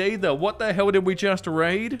understand either. What the hell did we just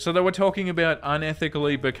read? So they were talking about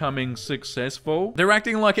unethically becoming successful. They're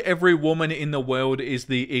acting like every woman in the world is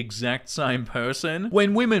the exact same person.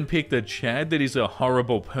 When women pick the Chad that is a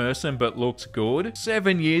horrible person but looks good,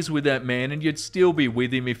 7 years with that man and you'd still be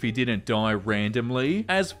with him if he didn't die randomly.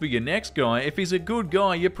 As for your next guy, if he's a good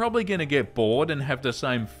guy, you're probably gonna get bored and have the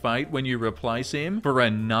same fate when you replace him for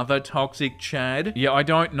another toxic Chad. Yeah, I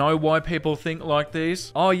don't know why people think like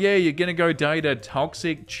this. Oh yeah, you're gonna go date a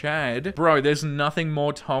toxic Chad? Bro, there's nothing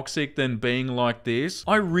more toxic than being like this.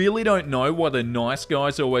 I really don't know why the nice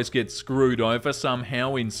guys always get screwed over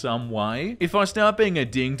somehow in some way. If I start being a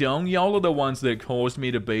ding-dong, y'all are the ones that caused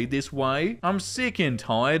me to be this way. I'm sick and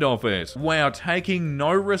tired of it. Wow, taking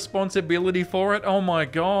no responsibility for it? Oh my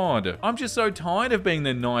god. I'm just so tired of being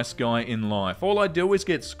the nice guy in life. All I do is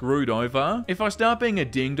get screwed over. If I start being a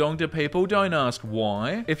ding-dong to people, don't ask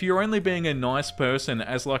why. If you're only being a nice person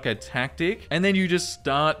as like a tactic, and then you just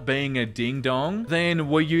start being a ding-dong, then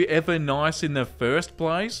were you ever nice in the first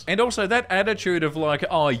place? And also that attitude of like,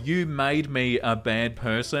 oh, you made me a bad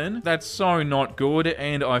person, that's so not good,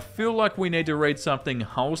 and I feel like we need to read something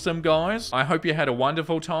wholesome, guys. I hope you had a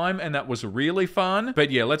wonderful time and that was really fun.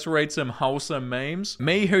 But yeah, let's read some wholesome memes.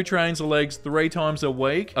 Me who trains legs 3 times a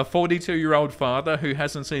week, a 42-year-old father who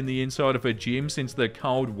hasn't seen the inside of a gym since the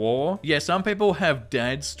Cold War. Yeah, some people have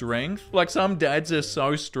dad strength. Like, some dads are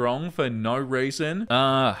so strong for no reason.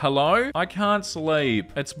 Hello? know? I can't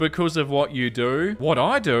sleep. It's because of what you do. What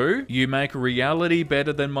I do? You make reality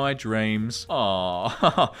better than my dreams.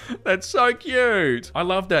 Aww, that's so cute. I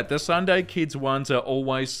love that. The Sunday Kids ones are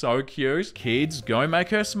always so cute. Kids, go make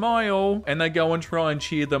her smile. And they go and try and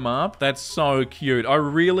cheer them up. That's so cute. I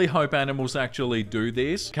really hope animals actually do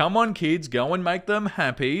this. Come on, kids, go and make them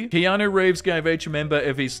happy. Keanu Reeves gave each member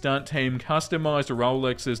of his stunt team customized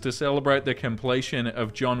Rolexes to celebrate the completion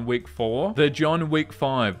of John Wick 4. The John Wick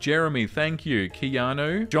 5. Jeremy, thank you.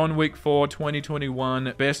 Keanu. John Wick 4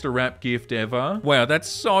 2021. Best rap gift ever. Wow, that's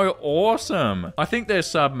so awesome. I think they're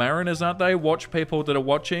Submariners, aren't they? Watch people that are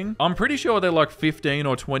watching. I'm pretty sure they're like 15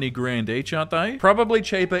 or 20 grand each, aren't they? Probably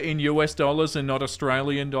cheaper in US dollars and not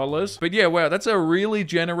Australian dollars. But yeah, wow, that's a really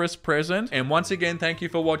generous present. And once again, thank you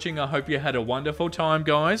for watching. I hope you had a wonderful time,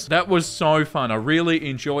 guys. That was so fun. I really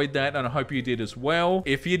enjoyed that, and I hope you did as well.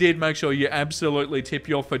 If you did, make sure you absolutely tip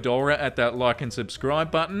your fedora at that like and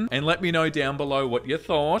subscribe button, and let me know down below what you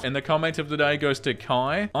thought. And the comment of the day goes to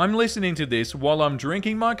Kai. I'm listening to this while I'm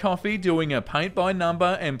drinking my coffee, doing a paint by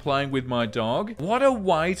number, and playing with my dog. What a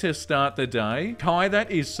way to start the day. Kai,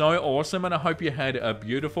 that is so awesome, and I hope you had a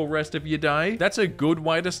beautiful rest of your day. That's a good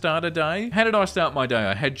way to start a day. How did I start my day?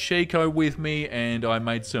 I had Chico with me, and I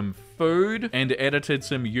made some food and edited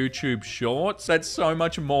some YouTube shorts. That's so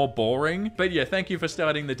much more boring. But yeah, thank you for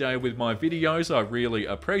starting the day with my videos. I really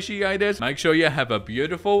appreciate it. Make sure you have a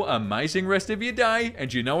beautiful, amazing rest of your day.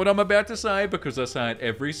 And you know what I'm about to say because I say it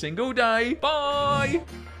every single day. Bye!